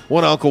Collins.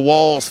 One of Uncle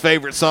Wall's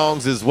favorite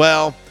songs as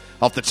well.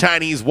 Off the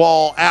Chinese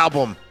Wall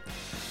album.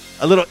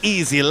 A little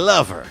Easy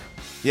Lover.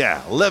 Yeah,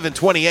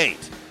 1128.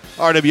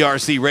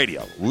 RWRC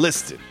Radio.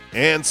 Listed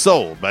and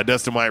sold by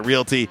Dustin White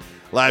Realty.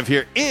 Live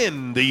here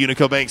in the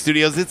Unico Bank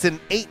Studios. It's an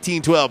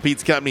 1812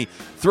 Pizza Company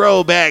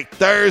Throwback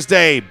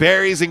Thursday.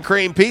 Berries and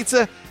cream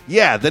pizza.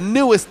 Yeah, the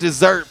newest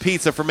dessert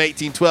pizza from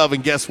 1812.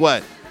 And guess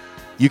what?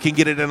 You can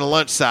get it in a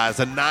lunch size,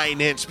 a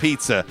 9-inch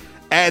pizza.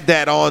 Add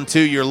that on to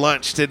your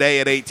lunch today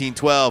at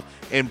 1812.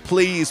 And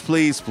please,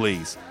 please,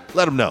 please,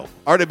 let them know.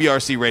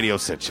 RWRC Radio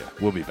sent you.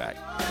 We'll be back.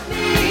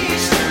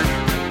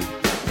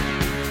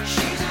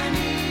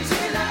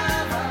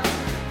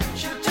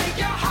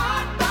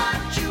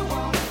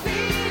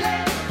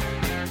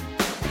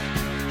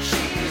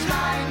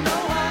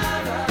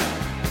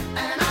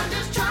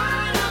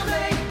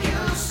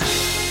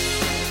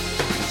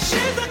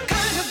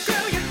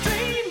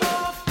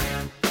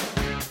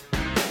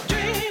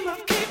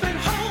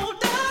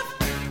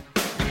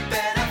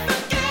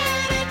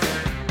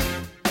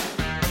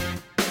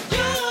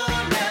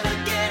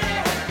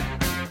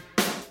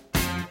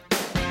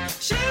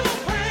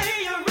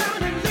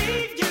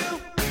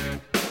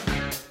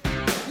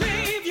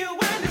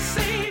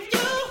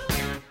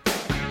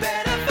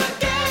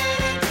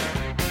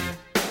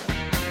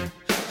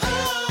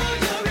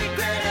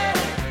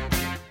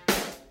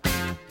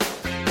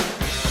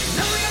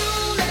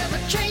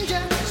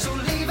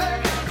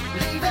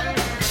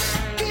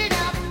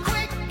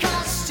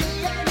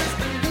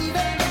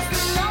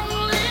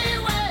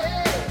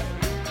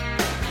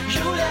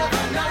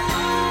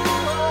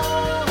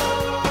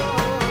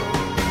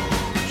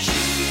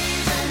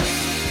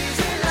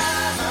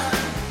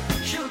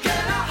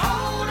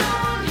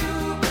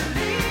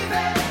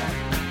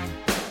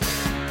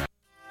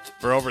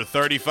 For over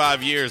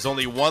 35 years,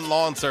 only one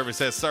lawn service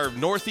has served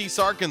Northeast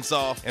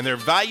Arkansas, and their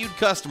valued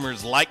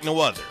customers like no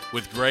other.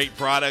 With great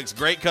products,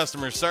 great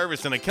customer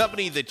service, and a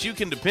company that you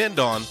can depend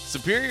on,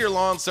 Superior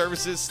Lawn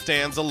Services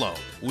stands alone.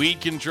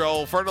 Weed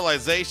control,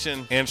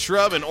 fertilization, and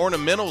shrub and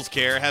ornamentals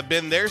care have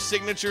been their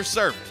signature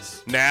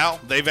service. Now,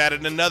 they've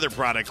added another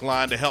product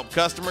line to help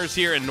customers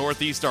here in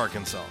Northeast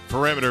Arkansas.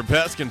 Perimeter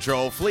Pest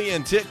Control, Flea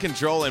and Tick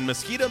Control, and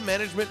Mosquito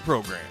Management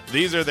Program.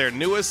 These are their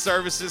newest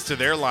services to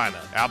their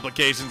lineup.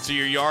 Applications to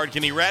your yard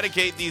can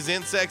eradicate these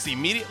insects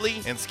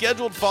immediately, and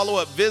scheduled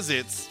follow-up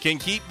visits can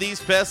keep these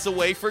pests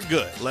away for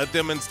good. Let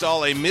them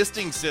install a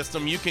misting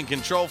system you can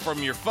control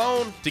from your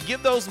phone to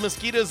give those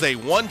mosquitoes a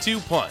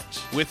 1-2 punch.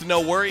 With no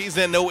worries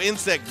and no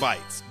insect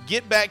bites.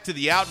 Get back to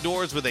the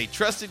outdoors with a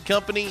trusted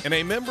company and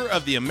a member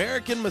of the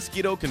American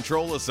Mosquito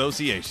Control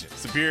Association.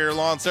 Superior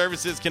Lawn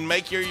Services can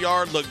make your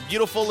yard look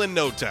beautiful in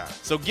no time.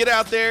 So get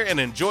out there and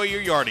enjoy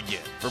your yard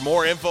again. For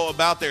more info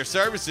about their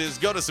services,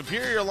 go to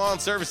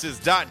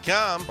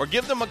superiorlawnservices.com or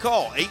give them a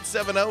call,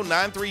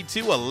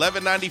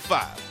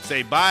 870-932-1195.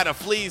 Say bye to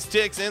fleas,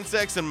 ticks,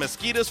 insects, and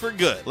mosquitoes for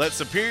good. Let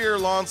Superior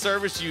Lawn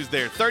Service use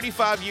their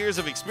 35 years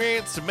of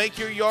experience to make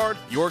your yard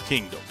your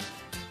kingdom.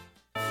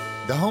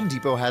 The Home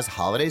Depot has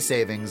holiday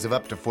savings of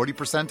up to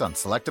 40% on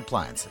select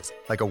appliances,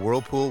 like a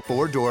Whirlpool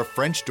 4-door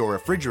French door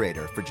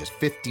refrigerator for just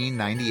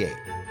 $15.98.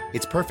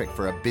 It's perfect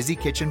for a busy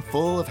kitchen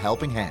full of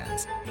helping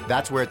hands.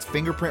 That's where its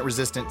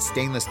fingerprint-resistant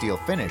stainless steel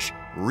finish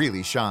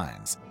really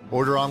shines.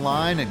 Order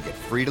online and get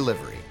free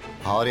delivery.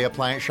 Holiday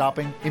appliance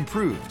shopping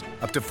improved,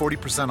 up to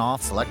 40%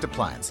 off select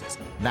appliances.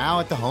 Now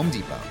at the Home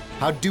Depot.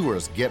 How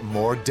doers get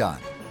more done.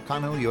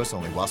 Continental U.S.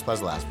 only while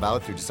supplies last.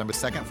 Valid through December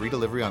 2nd. Free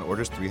delivery on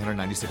orders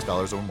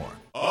 $396 or more.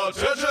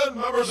 Attention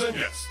members and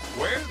guests.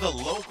 Where the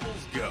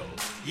locals go.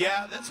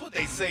 Yeah, that's what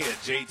they say at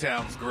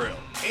J-Town's Grill.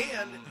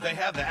 And they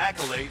have the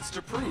accolades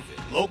to prove it.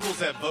 Locals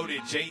have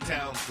voted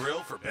J-Town's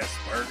Grill for best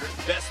burger,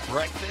 best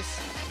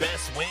breakfast,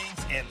 best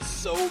wings, and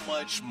so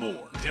much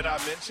more. Did I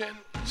mention?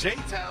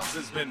 J-Town's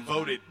has been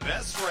voted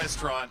best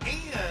restaurant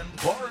and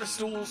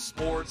Barstool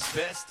Sports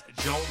best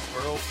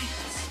Jonesboro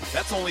Eats.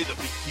 That's only the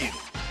beginning.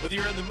 Whether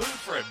you're in the mood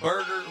for a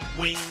burger,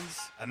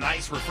 wings, a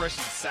nice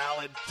refreshing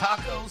salad,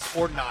 tacos,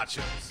 or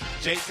nachos,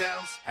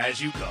 J-Town's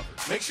has you covered.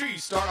 Make sure you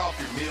start off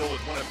your meal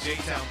with one of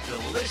J-Town's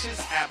delicious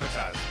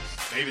appetizers.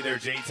 Maybe their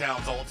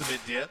J-Town's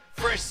ultimate dip,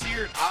 fresh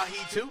seared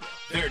ahi tuna,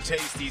 their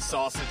tasty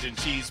sausage and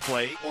cheese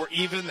plate, or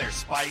even their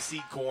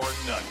spicy corn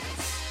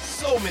nuggets.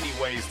 So many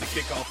ways to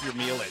kick off your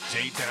meal at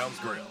J-Town's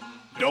Grill.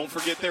 Don't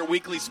forget their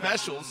weekly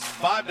specials,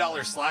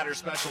 $5 slider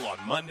special on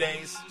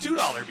Mondays,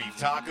 $2 beef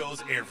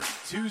tacos every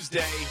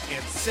Tuesday,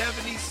 and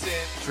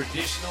 70-cent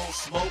traditional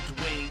smoked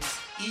wings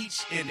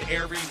each and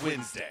every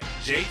Wednesday.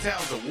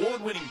 J-Town's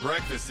award-winning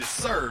breakfast is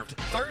served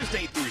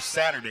Thursday through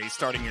Saturday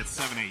starting at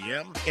 7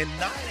 a.m. and 9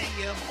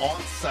 a.m.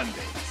 on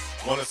Sundays.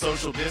 Want to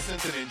social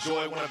distance and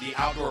enjoy one of the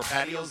outdoor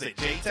patios at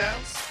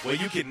J-Town's? Well,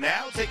 you can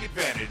now take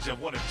advantage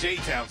of one of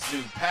J-Town's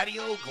new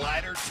patio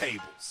glider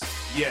tables.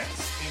 Yes,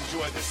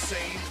 enjoy the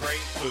same great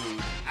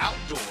food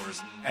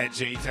outdoors at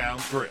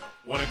J-Town's Grill.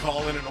 Want to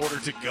call in an order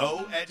to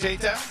go at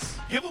J-Town's?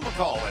 Give them a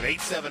call at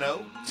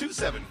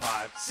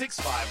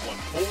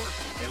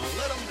 870-275-6514 and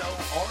let them know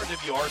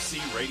RWRC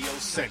Radio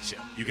sent you.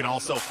 You can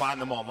also find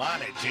them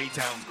online at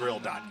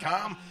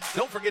jtownsgrill.com.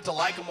 Don't forget to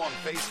like them on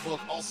Facebook.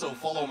 Also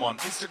follow them on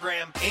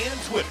Instagram and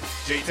Twitter.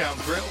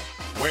 J-Town's Grill,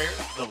 where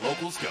the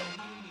locals go.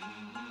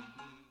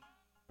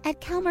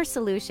 At Calmer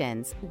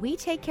Solutions, we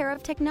take care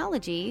of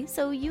technology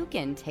so you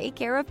can take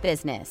care of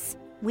business.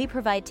 We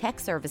provide tech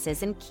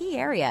services in key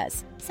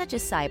areas such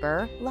as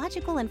cyber,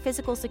 logical and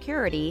physical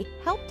security,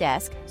 help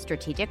desk,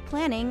 strategic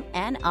planning,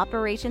 and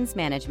operations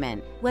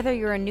management. Whether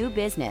you're a new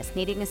business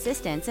needing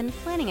assistance in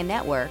planning a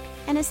network,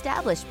 an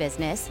established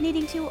business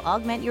needing to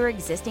augment your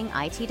existing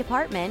IT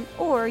department,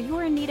 or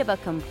you're in need of a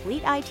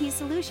complete IT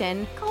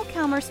solution, call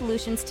Calmer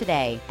Solutions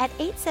today at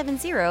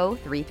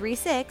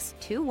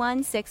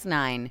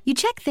 870-336-2169. You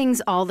check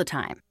things all the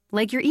time,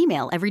 like your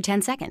email every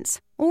 10 seconds,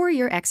 or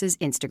your ex's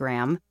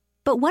Instagram.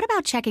 But what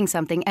about checking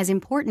something as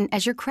important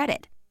as your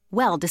credit?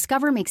 Well,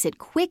 Discover makes it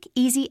quick,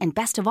 easy, and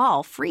best of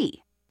all,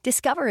 free.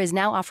 Discover is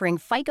now offering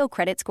FICO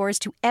credit scores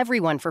to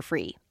everyone for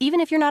free, even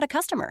if you're not a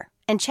customer.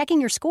 And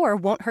checking your score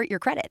won't hurt your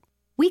credit.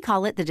 We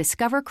call it the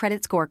Discover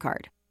Credit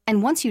Scorecard.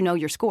 And once you know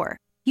your score,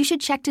 you should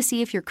check to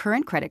see if your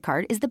current credit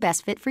card is the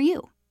best fit for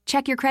you.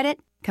 Check your credit,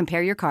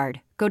 compare your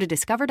card. Go to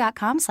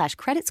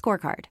discover.com/credit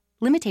scorecard.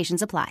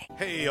 Limitations apply.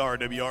 Hey,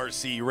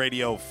 RWRC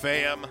Radio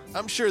fam.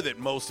 I'm sure that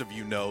most of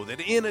you know that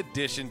in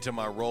addition to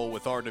my role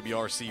with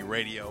RWRC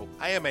Radio,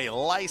 I am a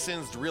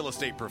licensed real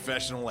estate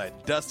professional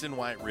at Dustin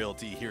White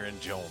Realty here in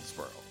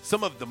Jonesboro.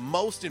 Some of the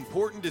most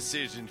important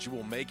decisions you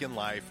will make in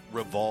life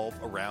revolve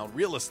around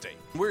real estate.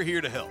 We're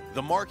here to help.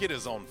 The market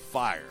is on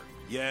fire.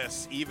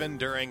 Yes, even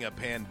during a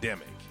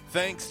pandemic,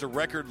 thanks to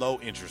record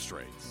low interest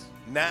rates.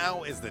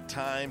 Now is the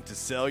time to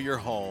sell your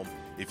home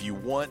if you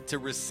want to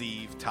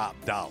receive top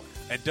dollar.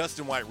 At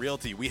Dustin White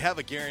Realty, we have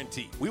a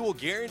guarantee. We will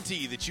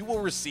guarantee that you will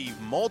receive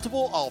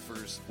multiple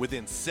offers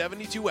within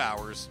 72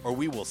 hours, or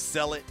we will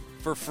sell it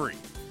for free.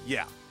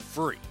 Yeah,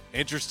 free.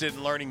 Interested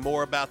in learning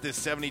more about this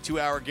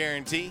 72-hour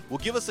guarantee? Well,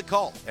 give us a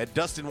call at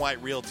Dustin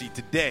White Realty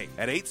today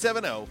at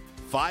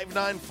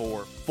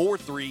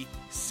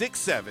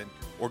 870-594-4367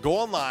 or go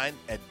online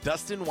at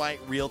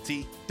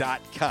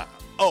DustinWhiteRealty.com.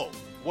 Oh,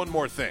 one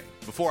more thing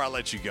before I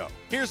let you go.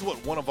 Here's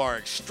what one of our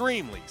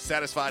extremely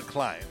satisfied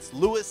clients,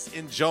 Lewis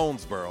in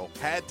Jonesboro,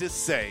 had to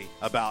say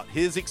about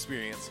his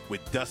experience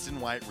with Dustin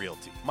White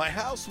Realty. My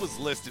house was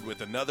listed with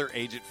another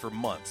agent for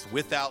months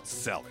without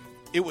selling.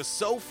 It was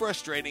so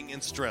frustrating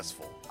and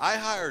stressful. I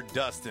hired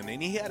Dustin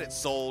and he had it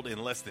sold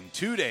in less than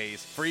 2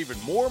 days for even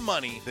more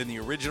money than the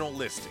original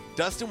listing.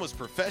 Dustin was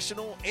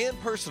professional and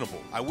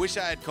personable. I wish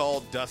I had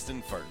called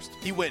Dustin first.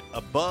 He went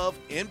above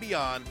and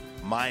beyond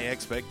my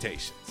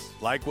expectations.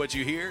 Like what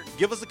you hear?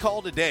 Give us a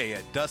call today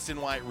at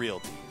Dustin White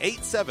Realty,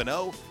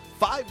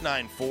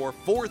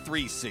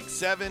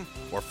 870-594-4367,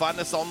 or find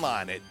us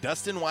online at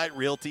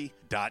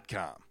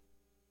DustinWhiteRealty.com.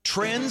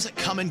 Trends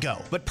come and go,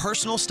 but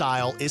personal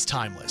style is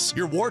timeless.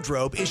 Your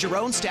wardrobe is your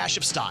own stash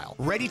of style,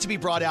 ready to be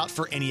brought out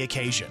for any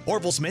occasion.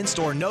 Orville's Men's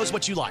Store knows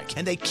what you like,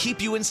 and they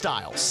keep you in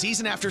style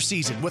season after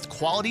season with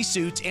quality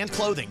suits and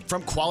clothing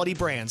from quality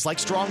brands like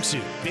Strong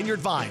Suit,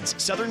 Vineyard Vines,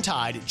 Southern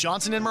Tide,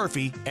 Johnson &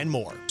 Murphy, and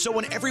more. So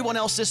when everyone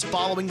else is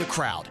following the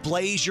crowd,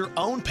 blaze your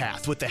own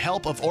path with the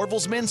help of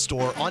Orville's Men's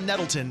Store on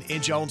Nettleton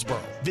in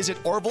Jonesboro. Visit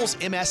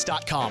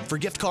orvillesms.com for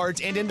gift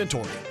cards and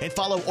inventory, and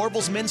follow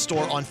Orville's Men's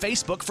Store on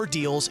Facebook for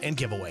deals and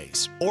giveaways.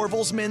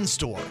 Orville's Men's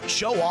Store.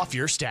 Show off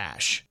your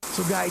stash.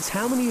 So guys,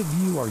 how many of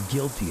you are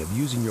guilty of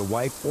using your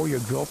wife or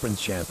your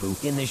girlfriend's shampoo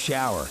in the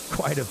shower?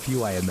 Quite a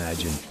few, I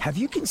imagine. Have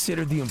you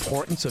considered the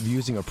importance of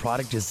using a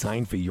product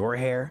designed for your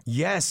hair?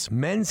 Yes,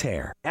 men's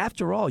hair.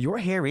 After all, your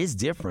hair is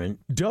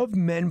different. Dove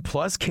Men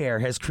Plus Care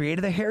has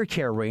created a hair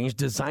care range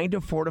designed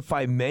to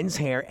fortify men's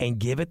hair and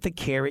give it the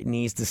care it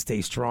needs to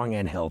stay strong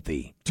and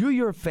healthy. Do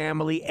your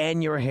family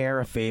and your hair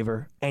a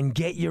favor and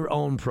get your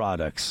own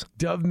products.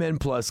 Dove Men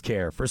Plus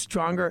Care for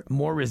stronger,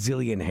 more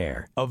resilient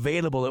hair.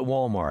 Available at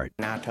Walmart.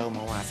 And I told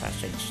my wife, I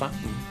said,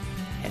 something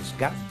has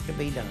got to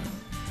be done.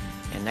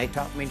 And they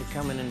taught me to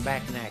come in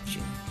back in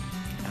action.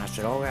 And I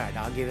said, all right,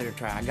 I'll give it a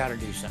try. I got to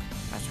do something.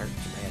 I was hurting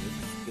so bad,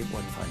 it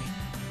wasn't funny.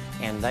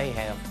 And they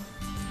have,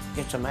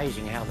 it's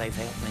amazing how they've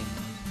helped me.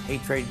 He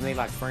treated me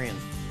like a friend.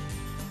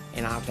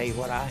 And I'll tell you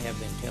what, I have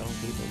been telling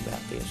people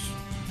about this.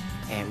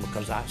 And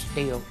because I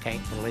still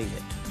can't believe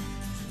it.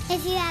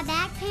 If you have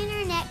back pain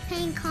or neck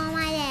pain, call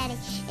my daddy.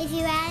 If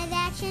you're out of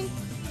action,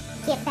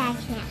 get back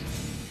now.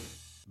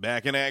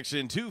 Back in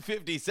action,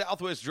 250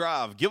 Southwest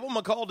Drive. Give them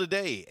a call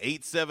today,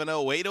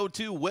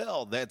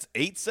 870-802-WELL. That's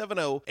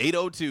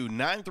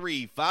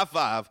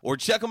 870-802-9355. Or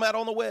check them out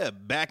on the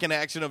web,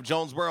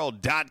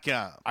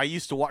 backinactionofjonesboro.com. I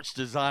used to watch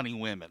Designing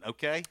Women,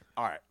 okay?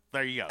 All right,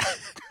 there you go.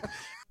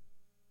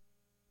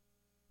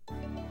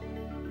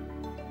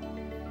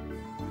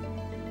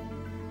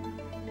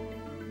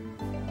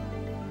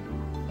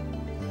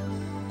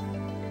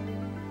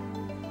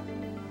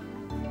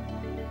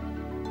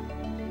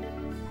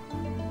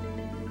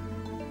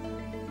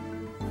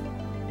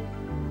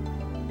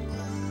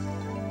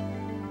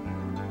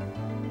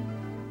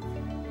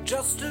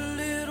 Just a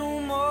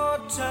little more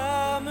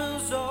time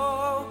is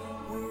all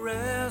we're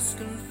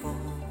asking for.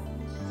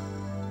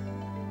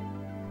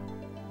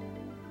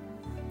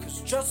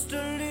 'Cause just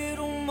a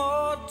little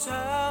more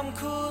time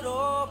could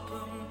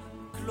open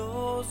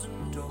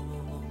closing doors.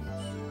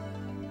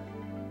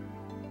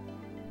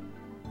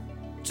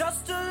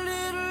 Just a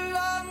little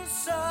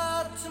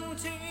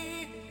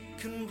uncertainty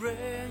can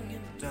bring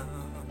it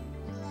down.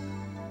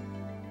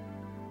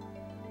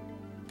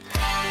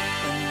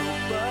 And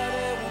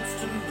nobody wants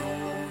to know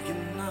you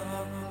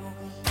now.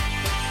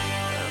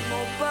 And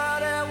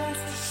nobody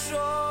wants to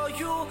show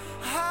you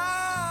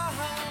how.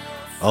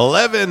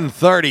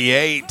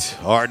 1138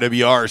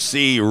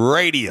 RWRC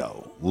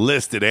Radio,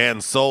 listed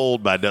and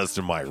sold by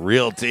Dustin White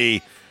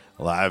Realty.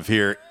 Live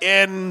here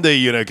in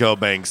the Unico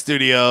Bank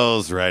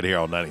Studios, right here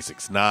on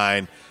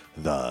 96.9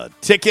 The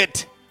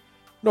Ticket,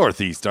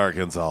 Northeast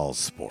Arkansas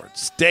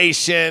Sports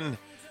Station.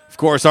 Of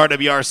course,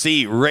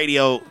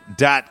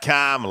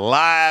 RWRCradio.com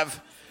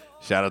live.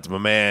 Shout out to my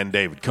man,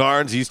 David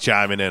Carnes. He's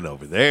chiming in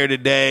over there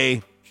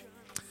today.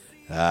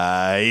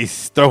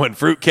 He's throwing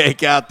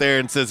fruitcake out there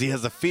and says he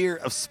has a fear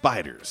of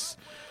spiders.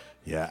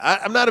 Yeah,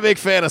 I'm not a big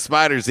fan of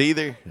spiders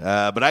either,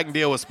 but I can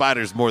deal with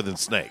spiders more than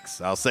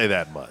snakes. I'll say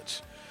that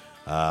much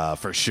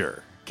for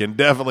sure. Can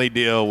definitely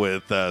deal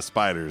with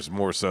spiders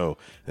more so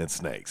than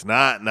snakes.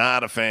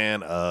 Not a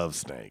fan of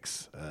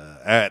snakes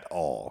at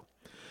all.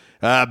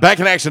 Back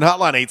in action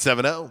hotline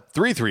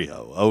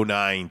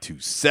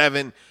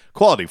 870-330-0927.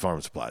 Quality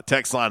Farm Supply.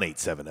 Text line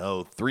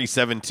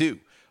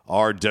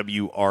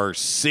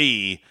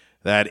 870-372-RWRC.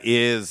 That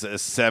is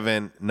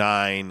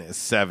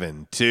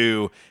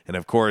 7972. And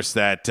of course,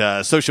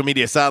 that social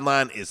media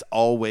sideline is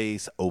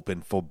always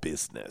open for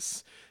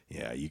business.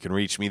 Yeah, you can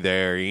reach me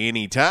there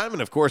anytime.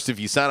 And of course,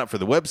 if you sign up for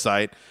the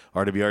website,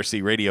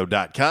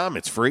 rwrcradio.com,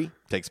 it's free.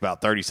 Takes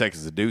about 30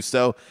 seconds to do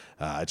so.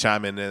 I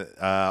chime in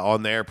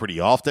on there pretty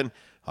often.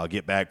 I'll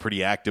get back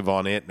pretty active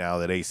on it now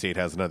that A-State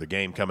has another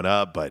game coming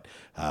up. But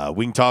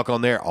we can talk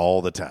on there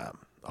all the time.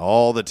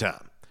 All the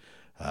time.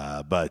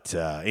 But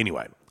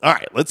anyway, all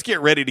right, let's get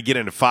ready to get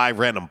into 5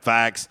 random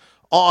facts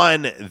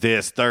on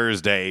this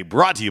Thursday,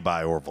 brought to you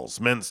by Orville's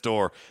Men's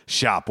Store.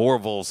 Shop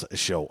Orville's,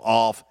 show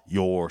off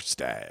your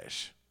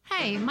stash.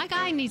 Hey, my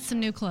guy needs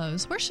some new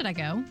clothes. Where should I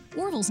go?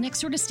 Orville's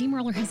next door to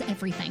Steamroller has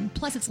everything.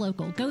 Plus, it's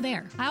local. Go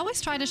there. I always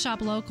try to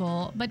shop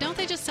local, but don't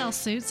they just sell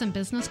suits and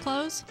business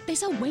clothes? They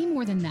sell way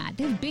more than that.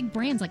 They have big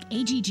brands like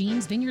AG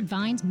Jeans, Vineyard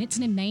Vines,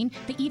 Mitson and Maine.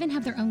 They even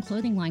have their own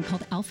clothing line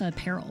called Alpha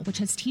Apparel, which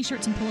has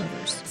t-shirts and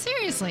pullovers.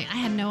 Seriously, I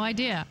had no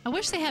idea. I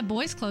wish they had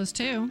boys' clothes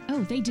too.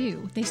 Oh, they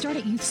do. They start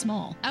at youth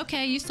small.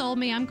 Okay, you sold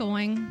me. I'm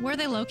going. Where are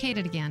they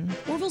located again?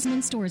 Orville's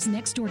Men's Store is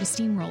next door to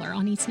Steamroller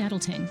on East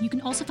Nettleton. You can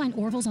also find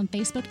Orville's on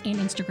Facebook and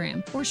Instagram,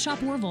 or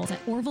shop Orville's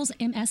at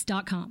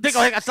orvillesms.com.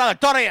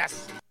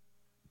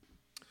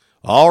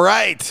 All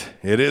right,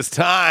 it is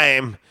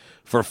time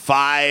for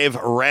 5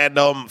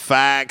 random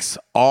facts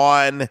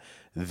on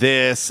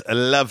this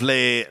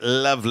lovely,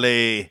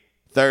 lovely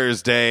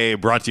Thursday,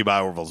 brought to you by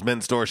Orville's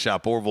Men's Store.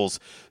 Shop Orville's,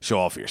 show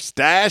off your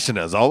stash, and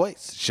as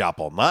always, shop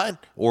online,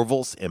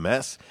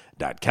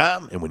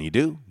 orvillesms.com, and when you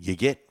do, you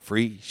get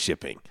free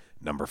shipping.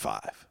 Number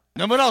 5.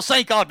 Numero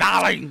 5,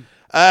 darling.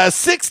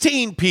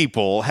 16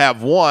 people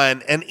have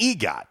won an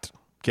EGOT.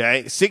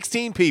 Okay,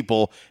 16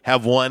 people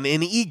have won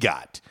an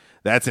EGOT.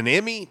 That's an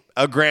Emmy,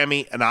 a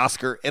Grammy, an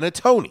Oscar, and a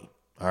Tony.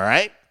 All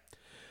right.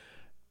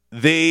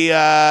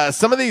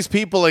 Some of these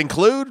people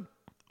include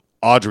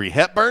Audrey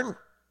Hepburn,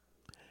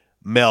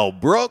 Mel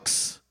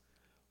Brooks,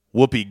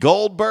 Whoopi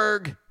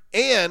Goldberg,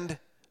 and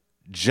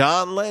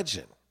John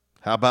Legend.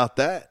 How about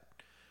that?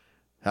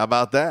 How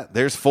about that?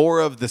 There's 4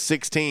 of the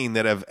 16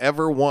 that have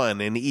ever won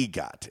an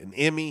EGOT, an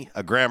Emmy,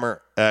 a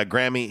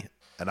Grammy,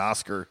 an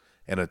Oscar,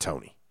 and a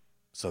Tony.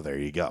 So there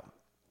you go.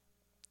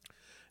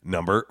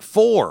 Number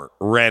 4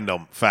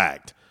 random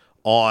fact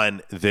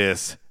on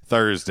this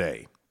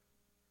Thursday,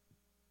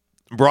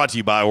 brought to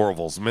you by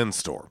Orville's Men's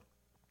Store.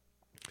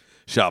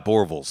 Shop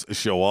Orville's,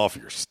 show off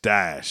your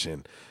stash.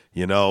 And,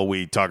 you know,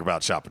 we talk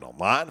about shopping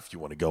online. If you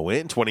want to go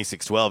in,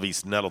 2612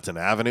 East Nettleton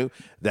Avenue,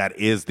 that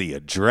is the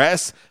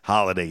address.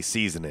 Holiday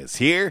season is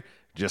here.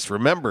 Just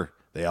remember,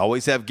 they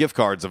always have gift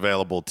cards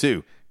available,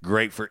 too.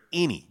 Great for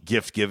any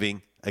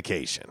gift-giving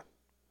occasion.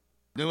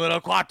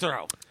 Numero 4.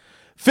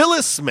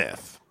 Phyllis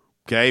Smith.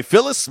 Okay,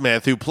 Phyllis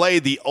Smith, who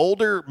played the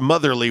older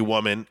motherly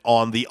woman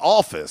on The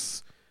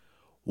Office,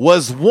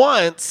 was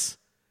once,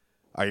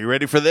 are you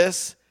ready for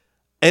this?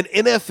 An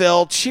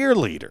NFL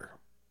cheerleader.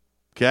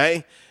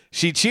 Okay?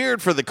 She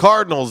cheered for the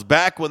Cardinals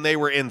back when they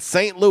were in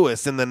St.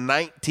 Louis in the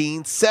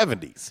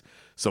 1970s.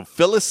 So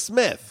Phyllis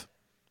Smith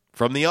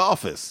from The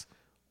Office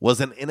was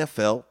an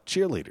NFL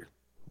cheerleader.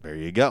 There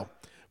you go.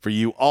 For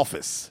you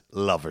Office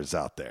lovers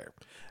out there.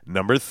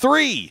 Number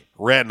 3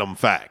 random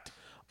fact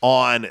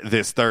on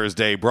this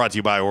Thursday, brought to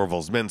you by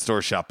Orville's Men's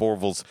Store. Shop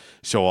Orville's,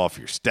 show off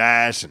your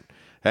stash. And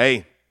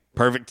hey,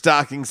 perfect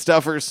stocking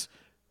stuffers.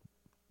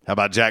 How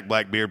about Jack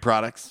Black Beard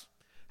Products?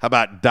 How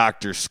about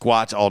Dr.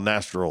 Squatch All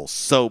Natural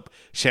Soap,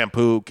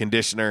 Shampoo,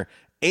 Conditioner,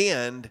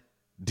 and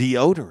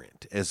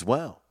deodorant as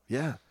well?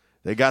 Yeah,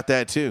 they got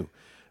that too.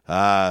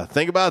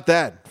 Think about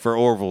that for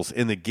Orville's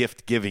in the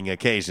gift-giving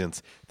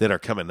occasions that are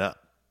coming up.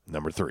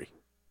 Number 3.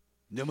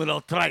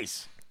 Numero 3.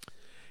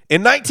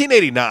 In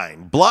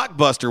 1989,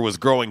 Blockbuster was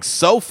growing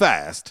so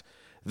fast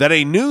that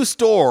a new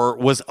store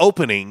was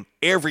opening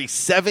every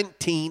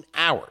 17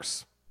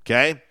 hours.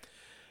 Okay?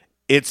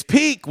 Its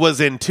peak was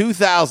in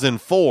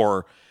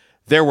 2004.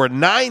 There were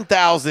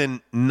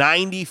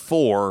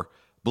 9,094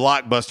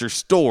 Blockbuster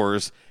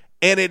stores,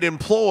 and it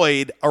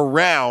employed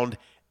around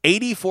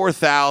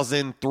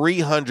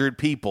 84,300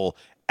 people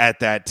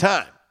at that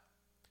time.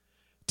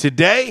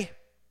 Today,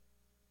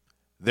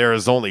 there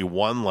is only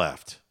one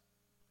left.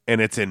 And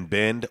it's in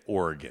Bend,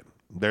 Oregon.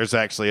 There's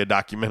actually a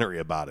documentary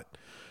about it.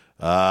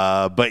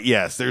 But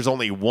yes, there's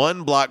only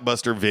one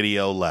Blockbuster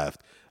video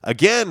left.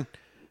 Again,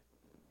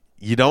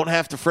 you don't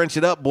have to French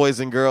it up,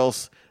 boys and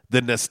girls.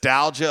 The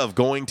nostalgia of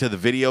going to the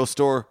video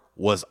store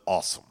was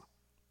awesome.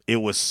 It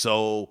was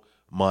so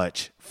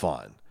much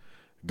fun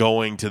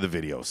going to the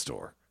video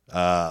store.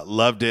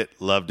 Loved it.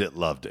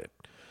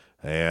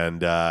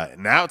 And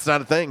now it's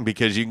not a thing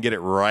because you can get it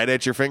right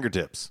at your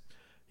fingertips.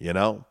 You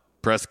know?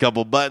 Press a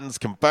couple buttons,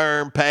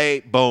 confirm, pay,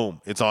 boom.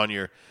 It's on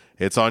your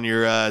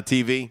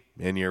TV,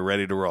 and you're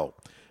ready to roll.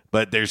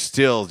 But there's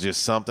still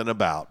just something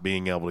about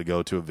being able to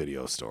go to a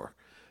video store.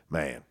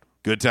 Man,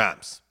 good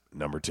times.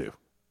 Number 2.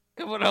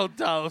 Come on,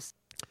 toast.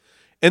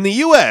 In the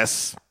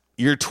U.S.,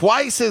 you're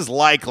twice as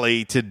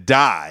likely to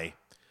die.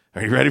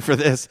 Are you ready for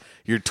this?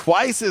 You're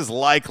twice as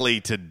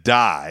likely to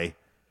die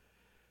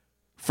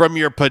from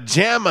your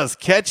pajamas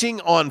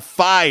catching on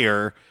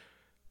fire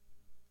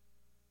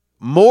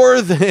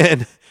more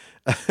than...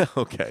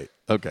 Okay,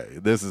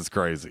 this is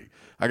crazy.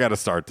 I got to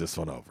start this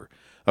one over.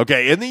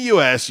 Okay, in the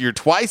U.S., you're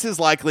twice as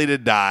likely to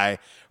die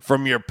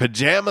from your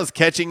pajamas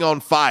catching on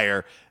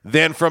fire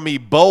than from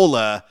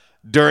Ebola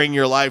during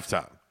your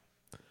lifetime.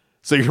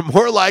 So you're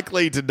more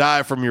likely to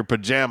die from your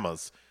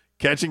pajamas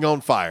catching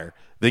on fire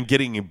than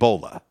getting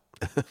Ebola.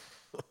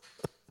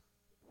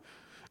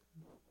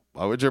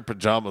 Why would your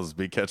pajamas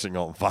be catching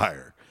on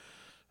fire?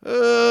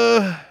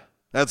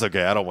 That's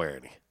okay. I don't wear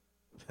any.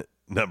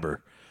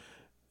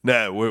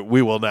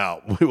 we will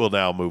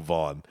now move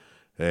on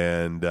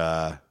and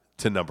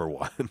to number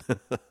 1.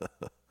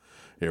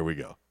 Here we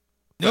go.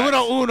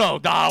 Numero uno,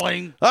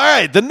 darling. All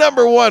right, the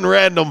number 1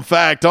 random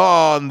fact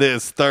on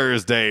this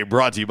Thursday,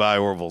 brought to you by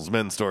Orville's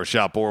Men's Store.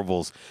 Shop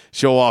Orville's.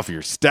 Show off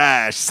your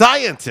stash.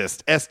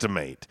 Scientists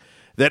estimate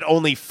that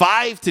only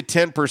 5 to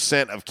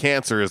 10% of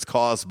cancer is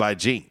caused by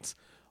genes.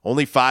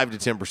 Only 5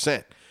 to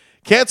 10%.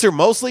 Cancer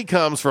mostly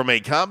comes from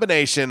a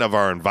combination of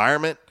our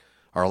environment,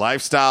 our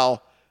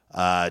lifestyle,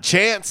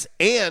 chance,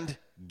 and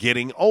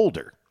getting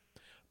older.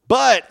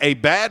 But a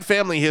bad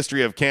family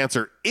history of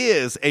cancer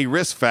is a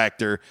risk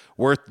factor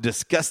worth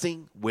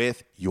discussing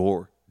with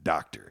your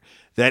doctor.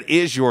 That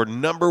is your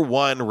number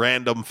 1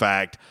 random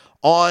fact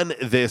on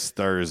this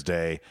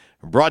Thursday.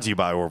 Brought to you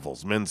by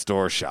Orville's Men's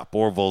Store. Shop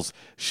Orville's.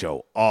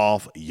 Show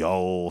off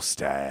your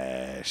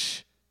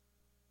stash.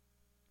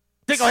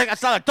 All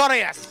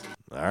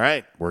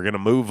right, we're going to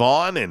move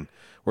on, and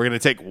we're going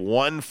to take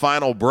one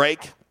final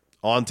break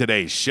on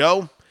today's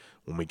show.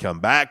 When we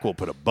come back, we'll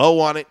put a bow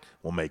on it.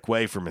 We'll make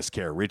way for Miss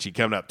Kara Ritchie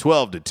coming up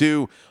 12 to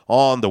 2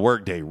 on the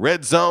Workday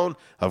Red Zone.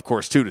 Of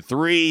course, 2 to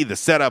 3, the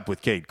setup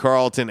with Kate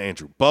Carlton,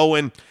 Andrew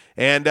Bowen.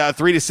 And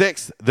 3 to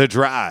 6, the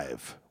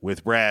drive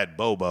with Brad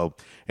Bobo.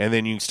 And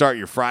then you can start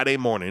your Friday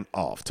morning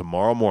off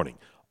tomorrow morning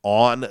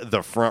on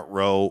the front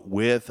row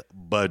with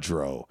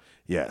Budrow.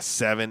 Yes,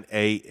 7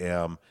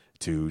 a.m.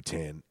 to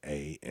 10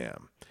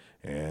 a.m.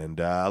 And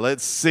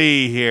let's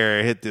see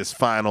here. Hit this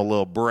final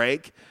little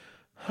break.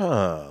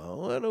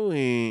 What are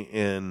we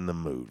in the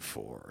mood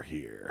for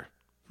here?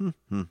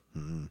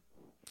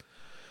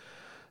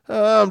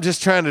 I'm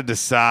just trying to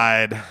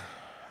decide.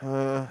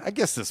 I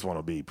guess this one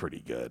will be pretty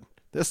good.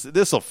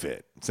 This will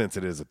fit since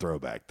it is a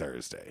Throwback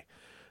Thursday.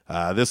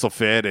 This will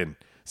fit, and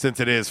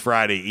since it is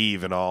Friday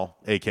Eve and all,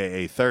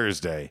 a.k.a.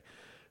 Thursday,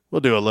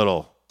 we'll do a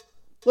little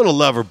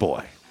lover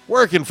boy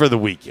working for the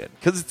weekend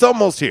because it's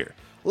almost here.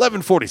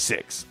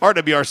 1146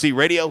 RWRC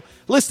Radio,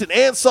 listed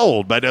and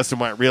sold by Dustin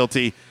White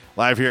Realty.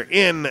 Live here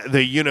in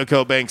the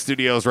Unico Bank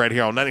Studios right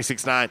here on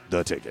 96.9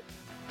 The Ticket.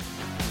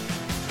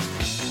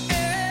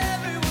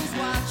 Everyone's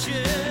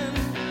watching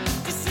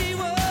to see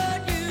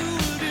what you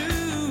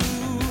do.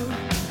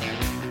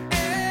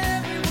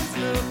 Everyone's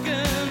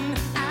looking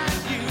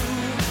at you.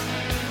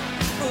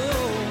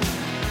 Oh,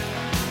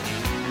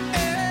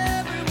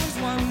 everyone's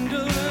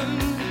wondering,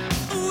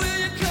 will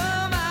you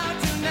come out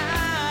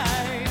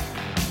tonight?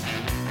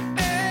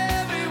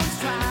 Everyone's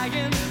trying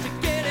to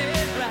get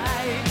it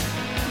right.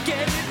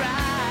 Get it right.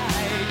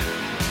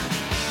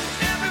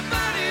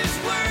 Everybody's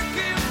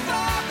working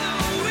for the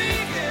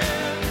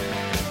weekend.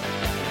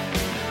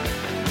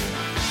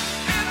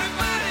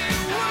 Everybody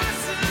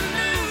wants a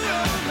new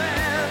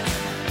romance.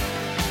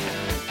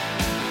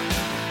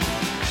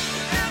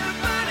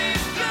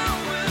 Everybody's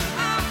going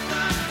off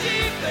the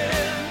deep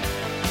end.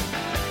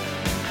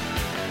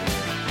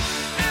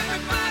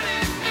 Everybody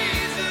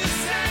needs a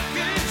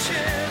second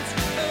chance.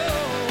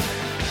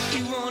 Oh,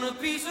 you want a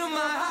piece of my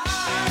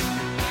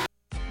heart?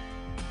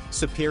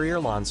 Superior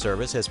Lawn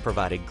Service has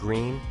provided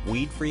green,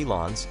 weed-free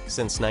lawns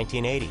since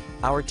 1980.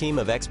 Our team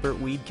of expert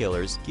weed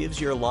killers gives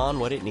your lawn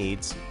what it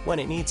needs, when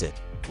it needs it.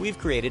 We've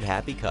created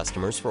happy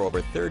customers for over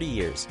 30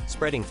 years,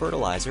 spreading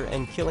fertilizer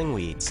and killing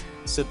weeds.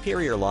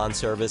 Superior Lawn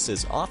Service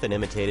is often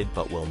imitated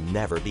but will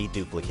never be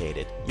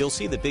duplicated. You'll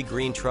see the big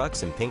green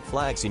trucks and pink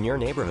flags in your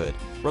neighborhood.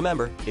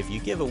 Remember, if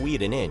you give a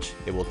weed an inch,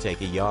 it will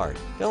take a yard.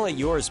 Don't let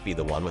yours be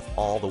the one with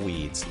all the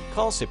weeds.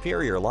 Call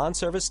Superior Lawn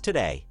Service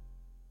today.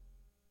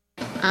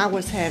 I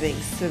was having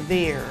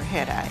severe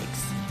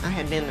headaches. I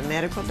had been to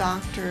medical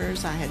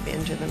doctors, I had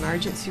been to the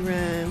emergency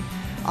room.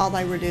 All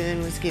they were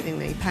doing was giving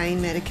me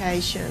pain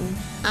medication.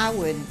 I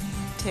would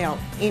tell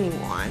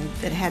anyone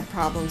that had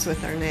problems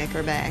with their neck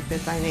or back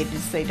that they needed to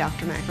see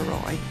Dr.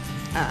 McElroy.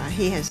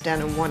 He has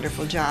done a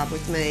wonderful job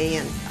with me,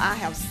 and I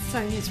have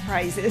sung his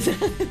praises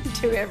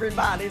to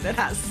everybody that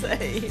I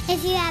see.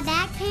 If you have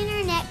back pain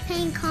or neck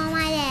pain, call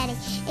my daddy.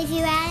 If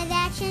you're out of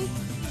action,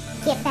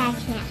 get back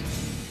here.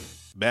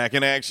 Back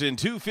in action,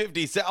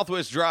 250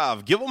 Southwest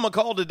Drive. Give them a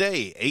call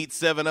today,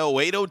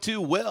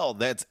 870-802-WELL.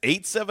 That's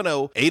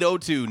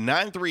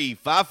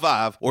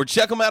 870-802-9355. Or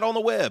check them out on the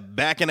web,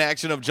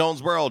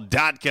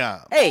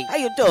 backinactionofjonesboro.com. Hey, how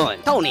you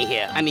doing? Tony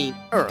here.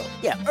 Earl.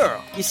 Yeah,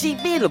 Earl. You see,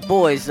 me and the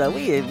boys,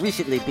 we have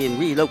recently been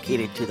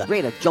relocated to the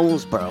greater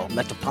Jonesboro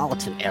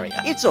metropolitan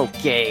area. It's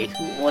okay.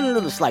 One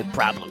little slight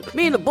problem.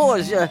 Me and the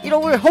boys,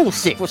 we're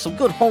homesick for some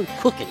good home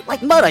cooking,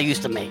 like Mother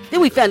used to make.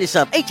 Then we found this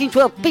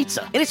 1812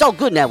 pizza, and it's all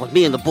good now with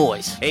me and the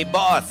boys. Hey,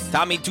 boss,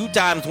 Tommy 2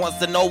 Times wants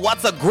to know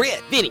what's a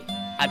grit. Vinny,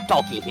 I'm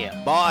talking here.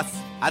 Boss,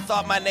 I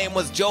thought my name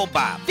was Joe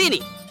Bob.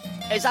 Vinny,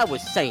 as I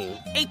was saying,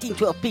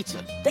 1812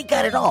 Pizza, they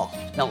got it all.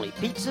 Not only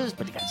pizzas,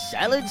 but they got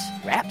salads,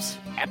 wraps,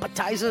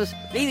 appetizers.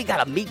 They even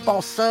got a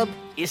meatball sub.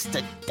 It's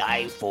to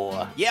die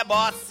for. Yeah,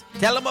 boss.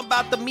 Tell them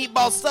about the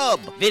meatball sub.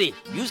 Vinny,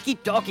 you just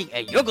keep talking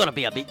and you're gonna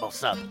be a meatball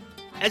sub.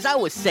 As I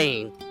was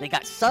saying, they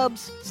got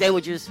subs,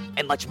 sandwiches,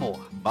 and much more.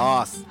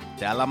 Boss,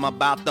 tell them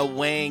about the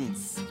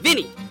wings.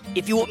 Vinny,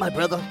 if you want my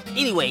brother,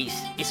 anyways,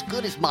 it's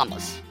good as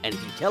mama's. And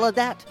if you tell her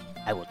that,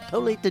 I will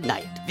totally deny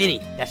it. Vinny,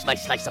 that's my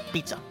slice of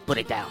pizza. Put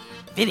it down.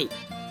 Vinny,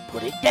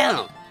 put it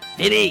down.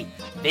 Vinny!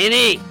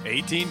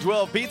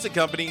 1812 Pizza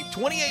Company,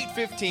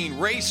 2815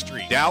 Ray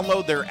Street.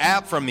 Download their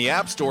app from the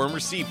App Store and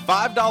receive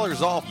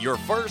 $5 off your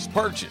first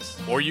purchase.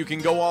 Or you can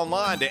go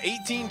online to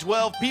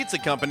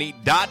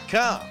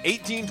 1812pizzacompany.com.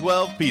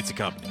 1812 Pizza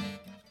Company.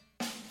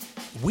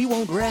 We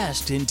won't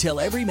rest until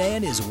every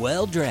man is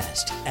well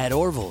dressed. At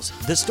Orville's,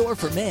 the store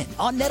for men,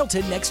 on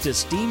Nettleton next to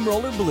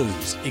Steamroller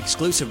Blues.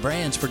 Exclusive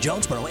brands for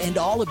Jonesboro and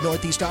all of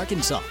Northeast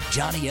Arkansas.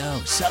 Johnny O,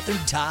 Southern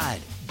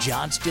Tide,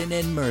 Johnston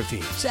and Murphy,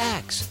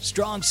 Saks,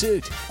 Strong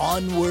Suit,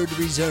 Onward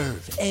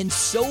Reserve, and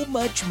so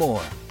much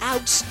more.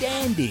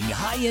 Outstanding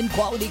high-end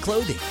quality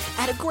clothing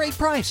at a great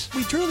price.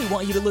 We truly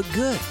want you to look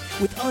good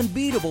with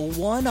unbeatable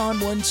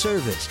one-on-one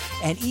service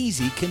and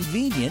easy,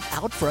 convenient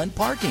out-front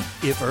parking.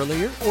 If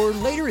earlier or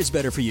later is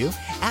better for you,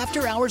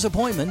 after-hours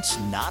appointments,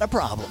 not a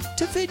problem.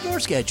 To fit your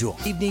schedule.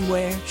 Evening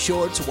wear,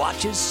 shorts,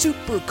 watches,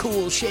 super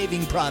cool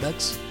shaving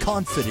products,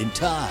 confident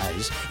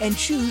ties, and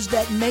shoes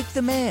that make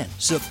the man.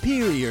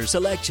 Superior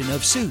selection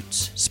of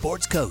suits,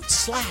 sports coats,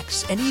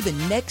 slacks, and even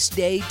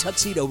next-day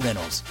tuxedo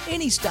rentals.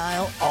 Any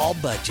style, all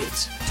budgets.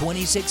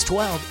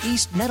 2612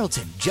 East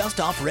Nettleton, just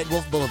off Red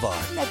Wolf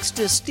Boulevard, next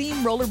to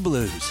Steamroller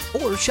Blues.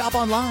 Or shop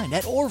online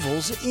at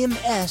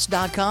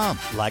orvillesms.com.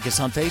 Like us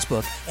on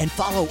Facebook and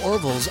follow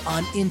Orville's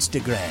on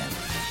Instagram.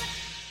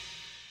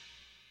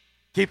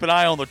 Keep an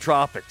eye on the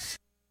tropics.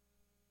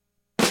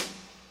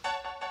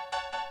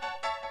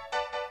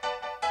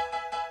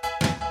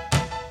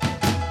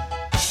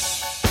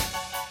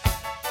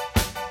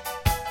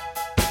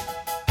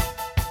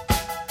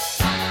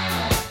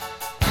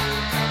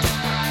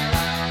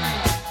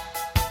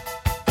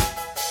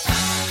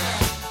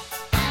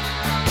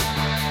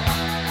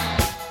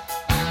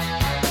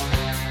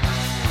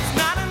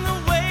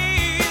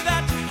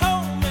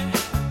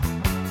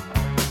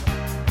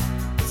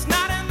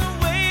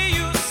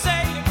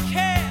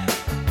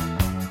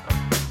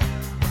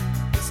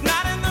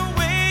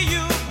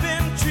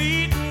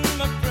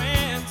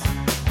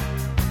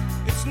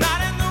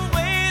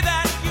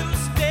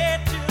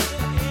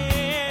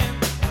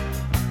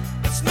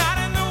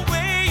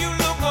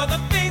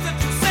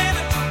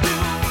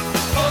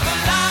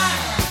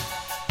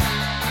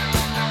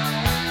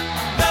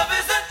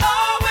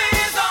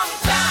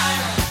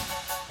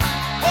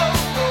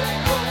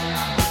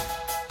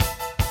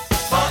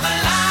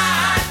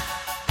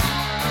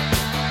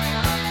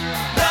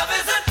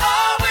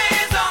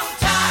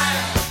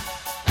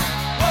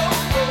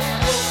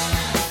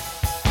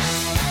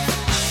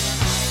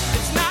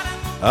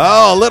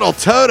 Oh, little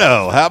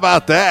Toto. How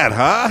about that,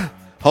 huh?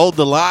 Hold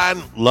the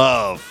line.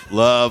 Love,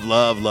 love,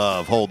 love,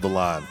 love. Hold the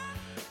line.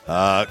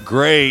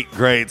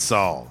 Great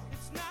song.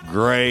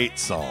 Great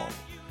song.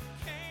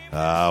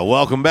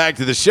 Welcome back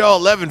to the show,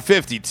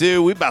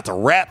 11:52. We're about to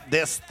wrap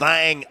this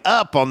thing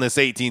up on this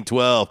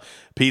 1812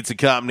 Pizza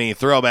Company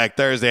Throwback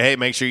Thursday. Hey,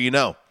 make sure you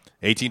know,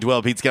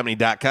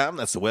 1812pizzacompany.com.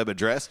 That's the web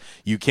address.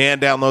 You can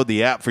download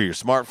the app for your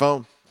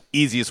smartphone.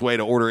 Easiest way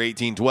to order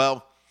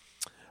 1812.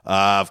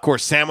 Of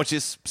course,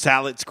 sandwiches,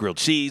 salads, grilled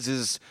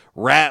cheeses,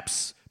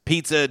 wraps,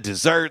 pizza,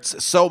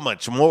 desserts, so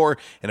much more.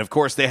 And, of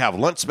course, they have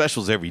lunch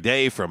specials every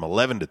day from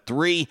 11 to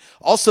 3.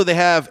 Also, they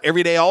have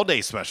everyday,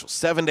 all-day specials,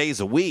 7 days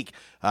a week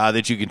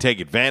that you can take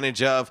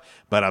advantage of.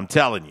 But I'm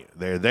telling you,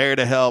 they're there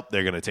to help.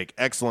 They're going to take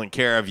excellent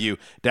care of you.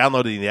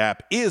 Downloading the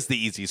app is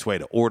the easiest way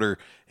to order.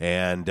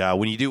 And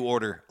when you do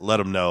order, let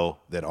them know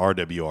that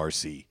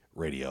RWRC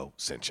Radio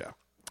sent you.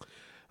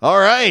 All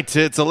right,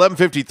 it's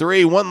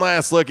 11:53. One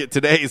last look at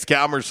today's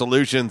Calmer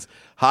Solutions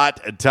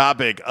hot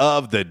topic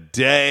of the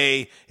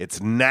day.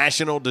 It's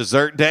National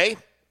Dessert Day.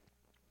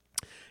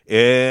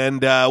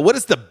 And what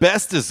is the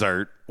best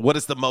dessert? What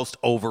is the most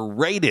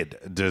overrated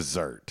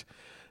dessert?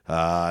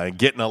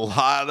 Getting a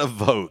lot of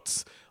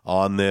votes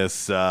on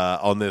this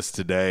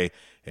today.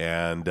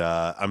 And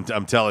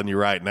I'm telling you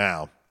right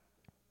now,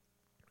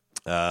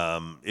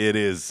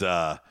 it's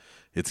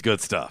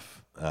good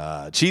stuff.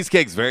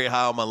 Cheesecake's very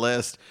high on my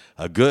list.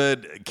 A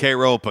good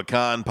Cairo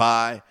pecan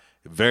pie,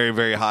 very,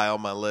 very high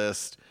on my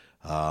list.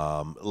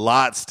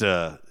 Lots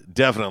to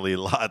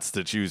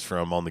choose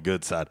from on the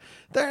good side.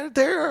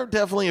 There are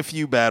definitely a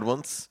few bad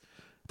ones.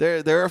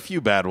 There are a few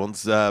bad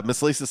ones.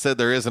 Miss Lisa said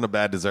there isn't a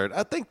bad dessert.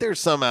 I think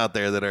there's some out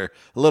there that are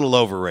a little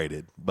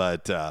overrated.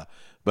 But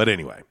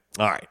anyway,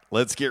 all right,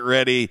 let's get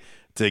ready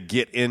to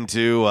get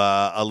into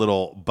a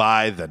little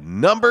by the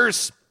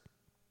numbers.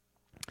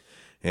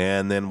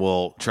 And then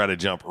we'll try to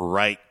jump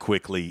right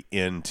quickly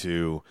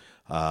into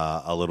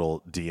a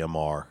little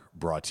DMR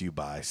brought to you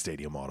by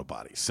Stadium Auto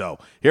Body. So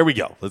here we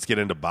go. Let's get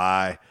into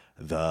by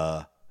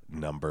the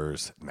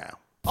numbers now.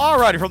 All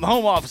righty, from the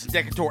home office in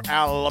Decatur,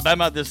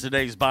 Alabama, this is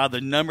today's By the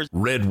Numbers.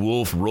 Red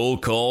Wolf Roll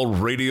Call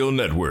Radio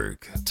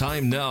Network.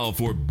 Time now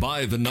for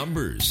By the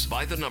Numbers.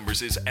 By the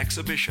Numbers is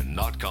exhibition,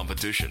 not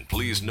competition.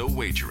 Please, no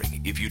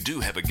wagering. If you do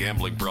have a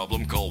gambling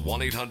problem, call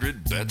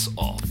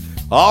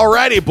 1-800-BETS-OFF.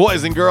 Alrighty,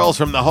 boys and girls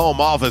from the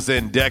home office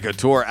in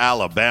Decatur,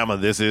 Alabama.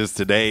 This is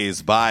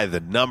today's By the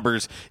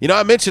Numbers. You know,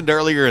 I mentioned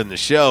earlier in the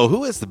show,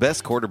 who is the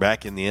best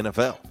quarterback in the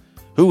NFL?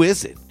 Who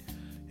is it?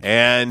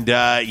 And,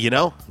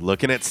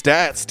 looking at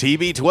stats,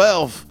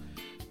 TB12,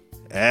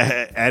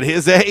 at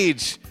his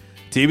age,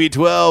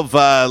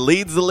 TB12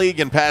 leads the league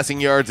in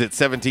passing yards at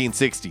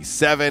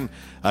 1,767.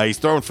 He's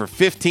thrown for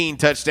 15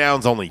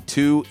 touchdowns, only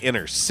 2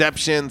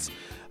 interceptions,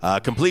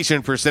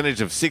 completion percentage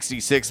of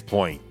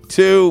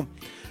 66.2.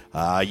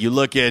 You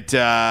look at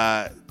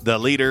the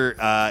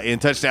leader in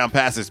touchdown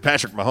passes,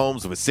 Patrick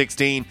Mahomes, with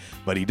 16,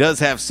 but he does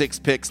have 6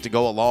 picks to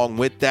go along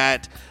with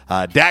that.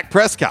 Dak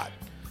Prescott,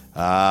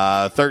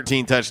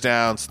 13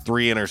 touchdowns,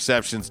 3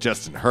 interceptions.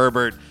 Justin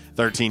Herbert,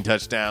 13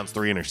 touchdowns,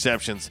 3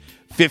 interceptions,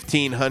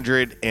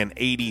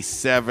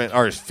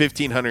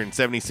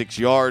 1,576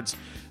 yards.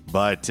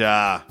 But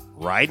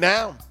right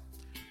now,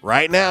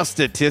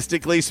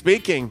 statistically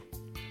speaking,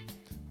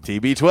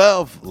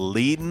 TB12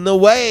 leading the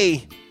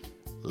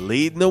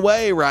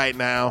way right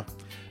now.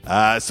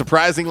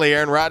 Surprisingly,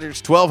 Aaron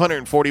Rodgers,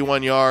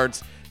 1,241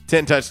 yards,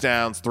 10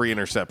 touchdowns, 3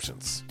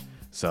 interceptions.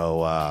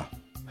 So how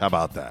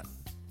about that?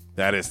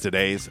 That is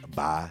today's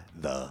By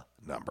the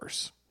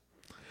Numbers.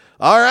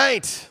 All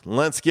right,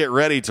 let's get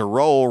ready to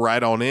roll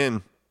right on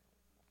in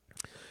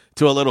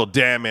to a little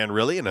Damn Man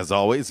Really. And as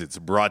always, it's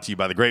brought to you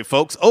by the great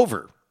folks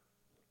over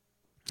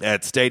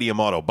at Stadium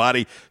Auto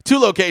Body. 2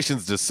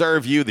 locations to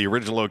serve you. The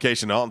original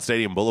location on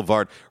Stadium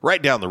Boulevard,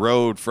 right down the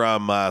road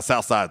from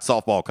Southside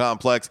Softball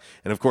Complex.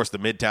 And, of course, the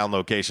Midtown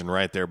location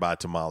right there by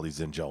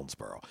Tamales in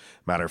Jonesboro.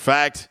 Matter of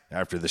fact,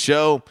 after the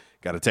show,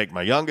 got to take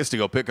my youngest to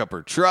go pick up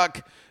her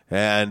truck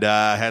and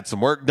had some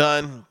work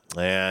done.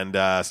 And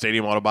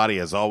Stadium Auto Body,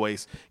 as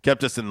always,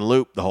 kept us in the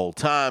loop the whole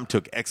time,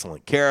 took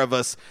excellent care of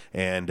us.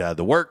 And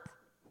the work,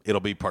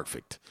 it'll be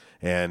perfect.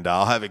 And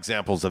I'll have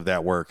examples of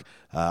that work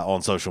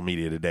on social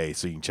media today,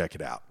 so you can check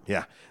it out.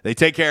 Yeah, they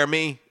take care of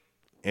me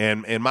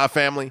and my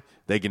family.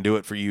 They can do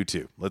it for you,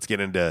 too. Let's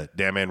get into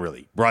Damn Man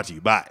Really, brought to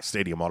you by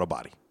Stadium Auto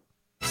Body.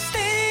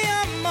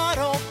 Stadium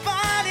Auto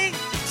Body,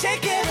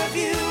 take care of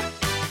you.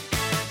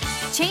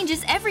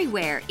 Changes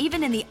everywhere,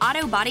 even in the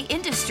auto body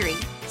industry.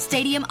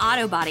 Stadium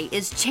Auto Body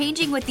is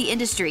changing with the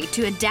industry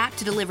to adapt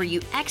to deliver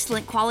you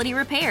excellent quality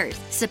repairs,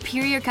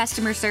 superior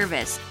customer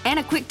service, and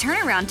a quick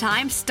turnaround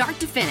time start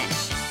to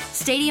finish.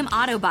 Stadium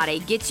Auto Body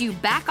gets you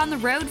back on the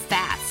road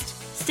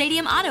fast.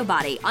 Stadium Auto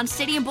Body on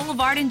Stadium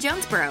Boulevard in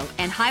Jonesboro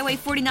and Highway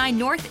 49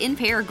 North in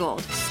Paragould.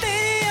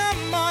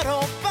 Stadium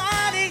Auto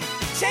Body,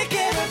 take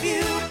care of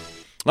you.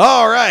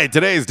 All right,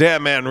 today's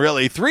Damn Man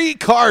Really. 3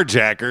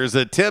 carjackers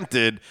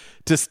attempted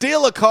to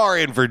steal a car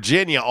in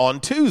Virginia on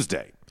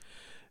Tuesday.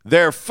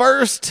 Their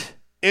first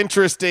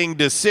interesting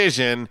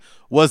decision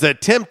was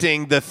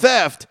attempting the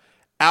theft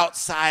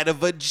outside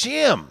of a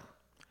gym.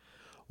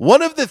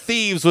 One of the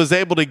thieves was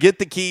able to get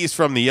the keys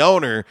from the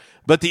owner,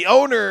 but the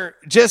owner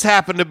just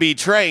happened to be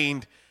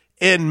trained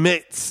in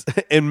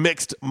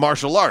mixed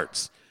martial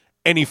arts,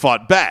 and he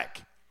fought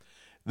back.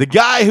 The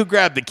guy who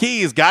grabbed the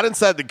keys got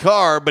inside the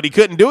car, but he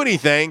couldn't do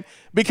anything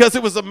because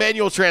it was a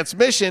manual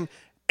transmission,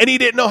 and he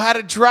didn't know how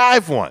to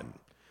drive one.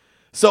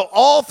 So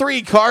all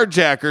 3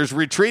 carjackers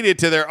retreated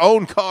to their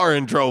own car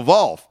and drove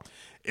off.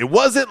 It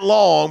wasn't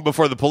long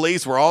before the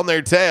police were on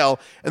their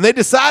tail, and they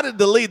decided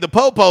to lead the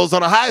popos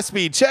on a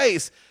high-speed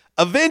chase.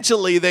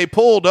 Eventually, they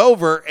pulled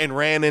over and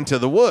ran into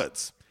the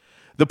woods.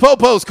 The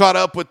popos caught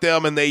up with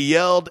them, and they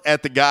yelled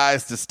at the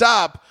guys to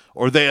stop,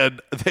 or they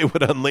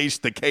would unleash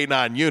the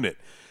K-9 unit.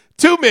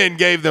 2 men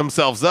gave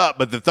themselves up,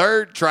 but the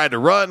third tried to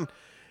run.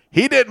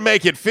 He didn't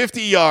make it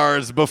 50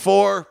 yards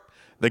before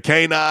the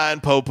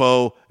K-9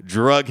 popo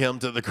drug him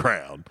to the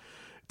ground.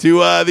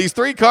 To these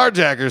 3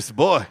 carjackers,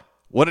 boy,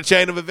 what a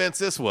chain of events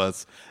this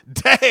was.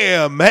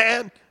 Damn,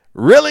 man.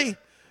 Really?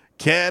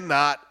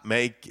 Cannot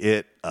make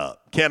it up.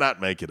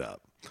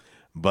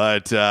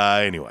 But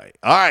anyway,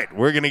 all right,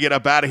 we're going to get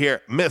up out of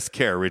here. Miss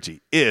Kara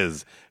Ritchie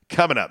is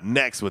coming up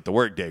next with the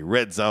Workday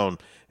Red Zone.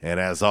 And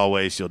as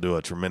always, she'll do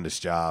a tremendous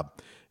job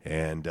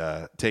and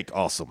take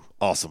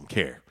awesome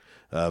care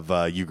of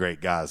you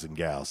great guys and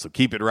gals. So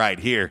keep it right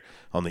here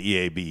on the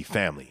EAB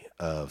family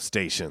of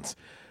stations.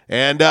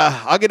 And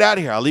I'll get out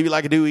of here. I'll leave you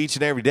like I do each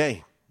and every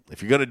day.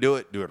 If you're going to do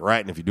it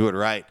right. And if you do it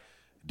right,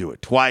 do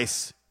it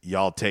twice.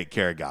 Y'all take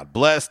care. God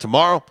bless.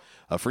 Tomorrow,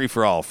 a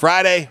free-for-all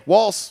Friday.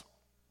 Waltz,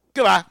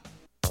 goodbye.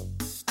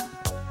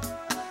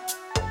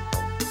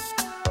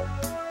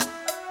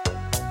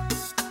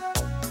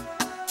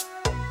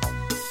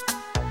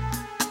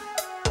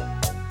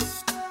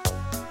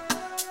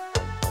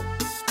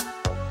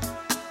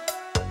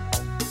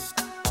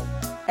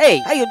 Hey,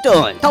 how you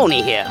doing?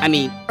 Tony here.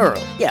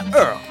 Earl. Yeah,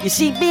 Earl. You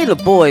see, me and the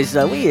boys,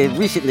 we have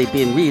recently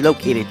been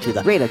relocated to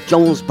the greater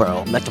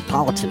Jonesboro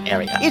metropolitan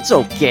area. It's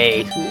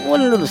okay.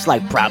 One little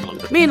slight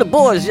problem. Me and the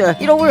boys,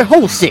 we're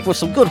homesick for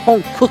some good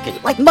home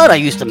cooking, like Mother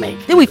used to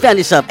make. Then we found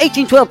this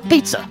 1812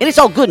 pizza, and it's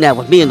all good now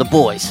with me and the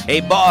boys.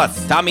 Hey,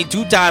 boss, Tommy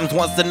 2 times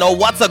wants to know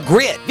what's a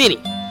grit.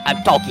 Vinny,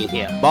 I'm talking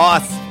here.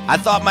 Boss, I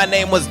thought my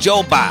name was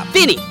Joe Bob.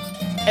 Vinny,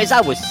 as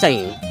I was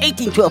saying,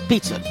 1812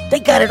 Pizza, they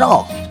got it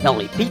all. Not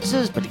only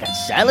pizzas, but they got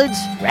salads,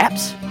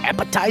 wraps,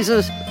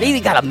 appetizers. They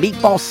even got a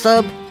meatball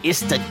sub.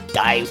 It's to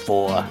die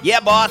for. Yeah,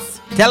 boss.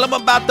 Tell them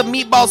about the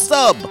meatball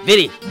sub.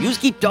 Vinny, you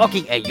just keep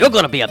talking and you're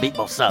gonna be a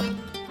meatball sub.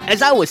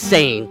 As I was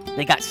saying,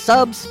 they got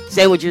subs,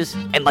 sandwiches,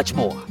 and much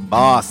more.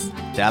 Boss,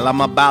 tell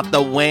them about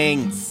the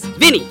wings.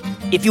 Vinny,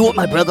 if you want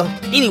my brother,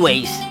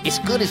 anyways, it's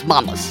good as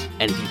mama's.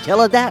 And if you tell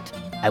her that,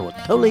 I will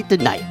totally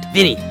deny it.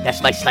 Vinny,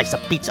 that's my slice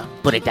of pizza.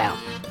 Put it down.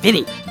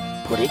 Vinny,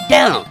 put it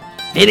down.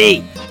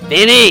 Vinny!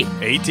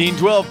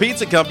 1812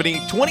 Pizza Company,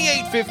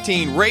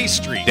 2815 Ray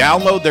Street.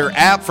 Download their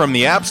app from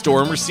the App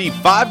Store and receive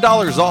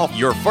 $5 off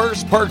your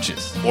first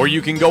purchase. Or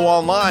you can go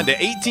online to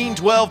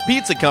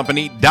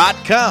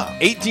 1812pizzacompany.com.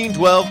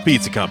 1812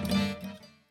 Pizza Company.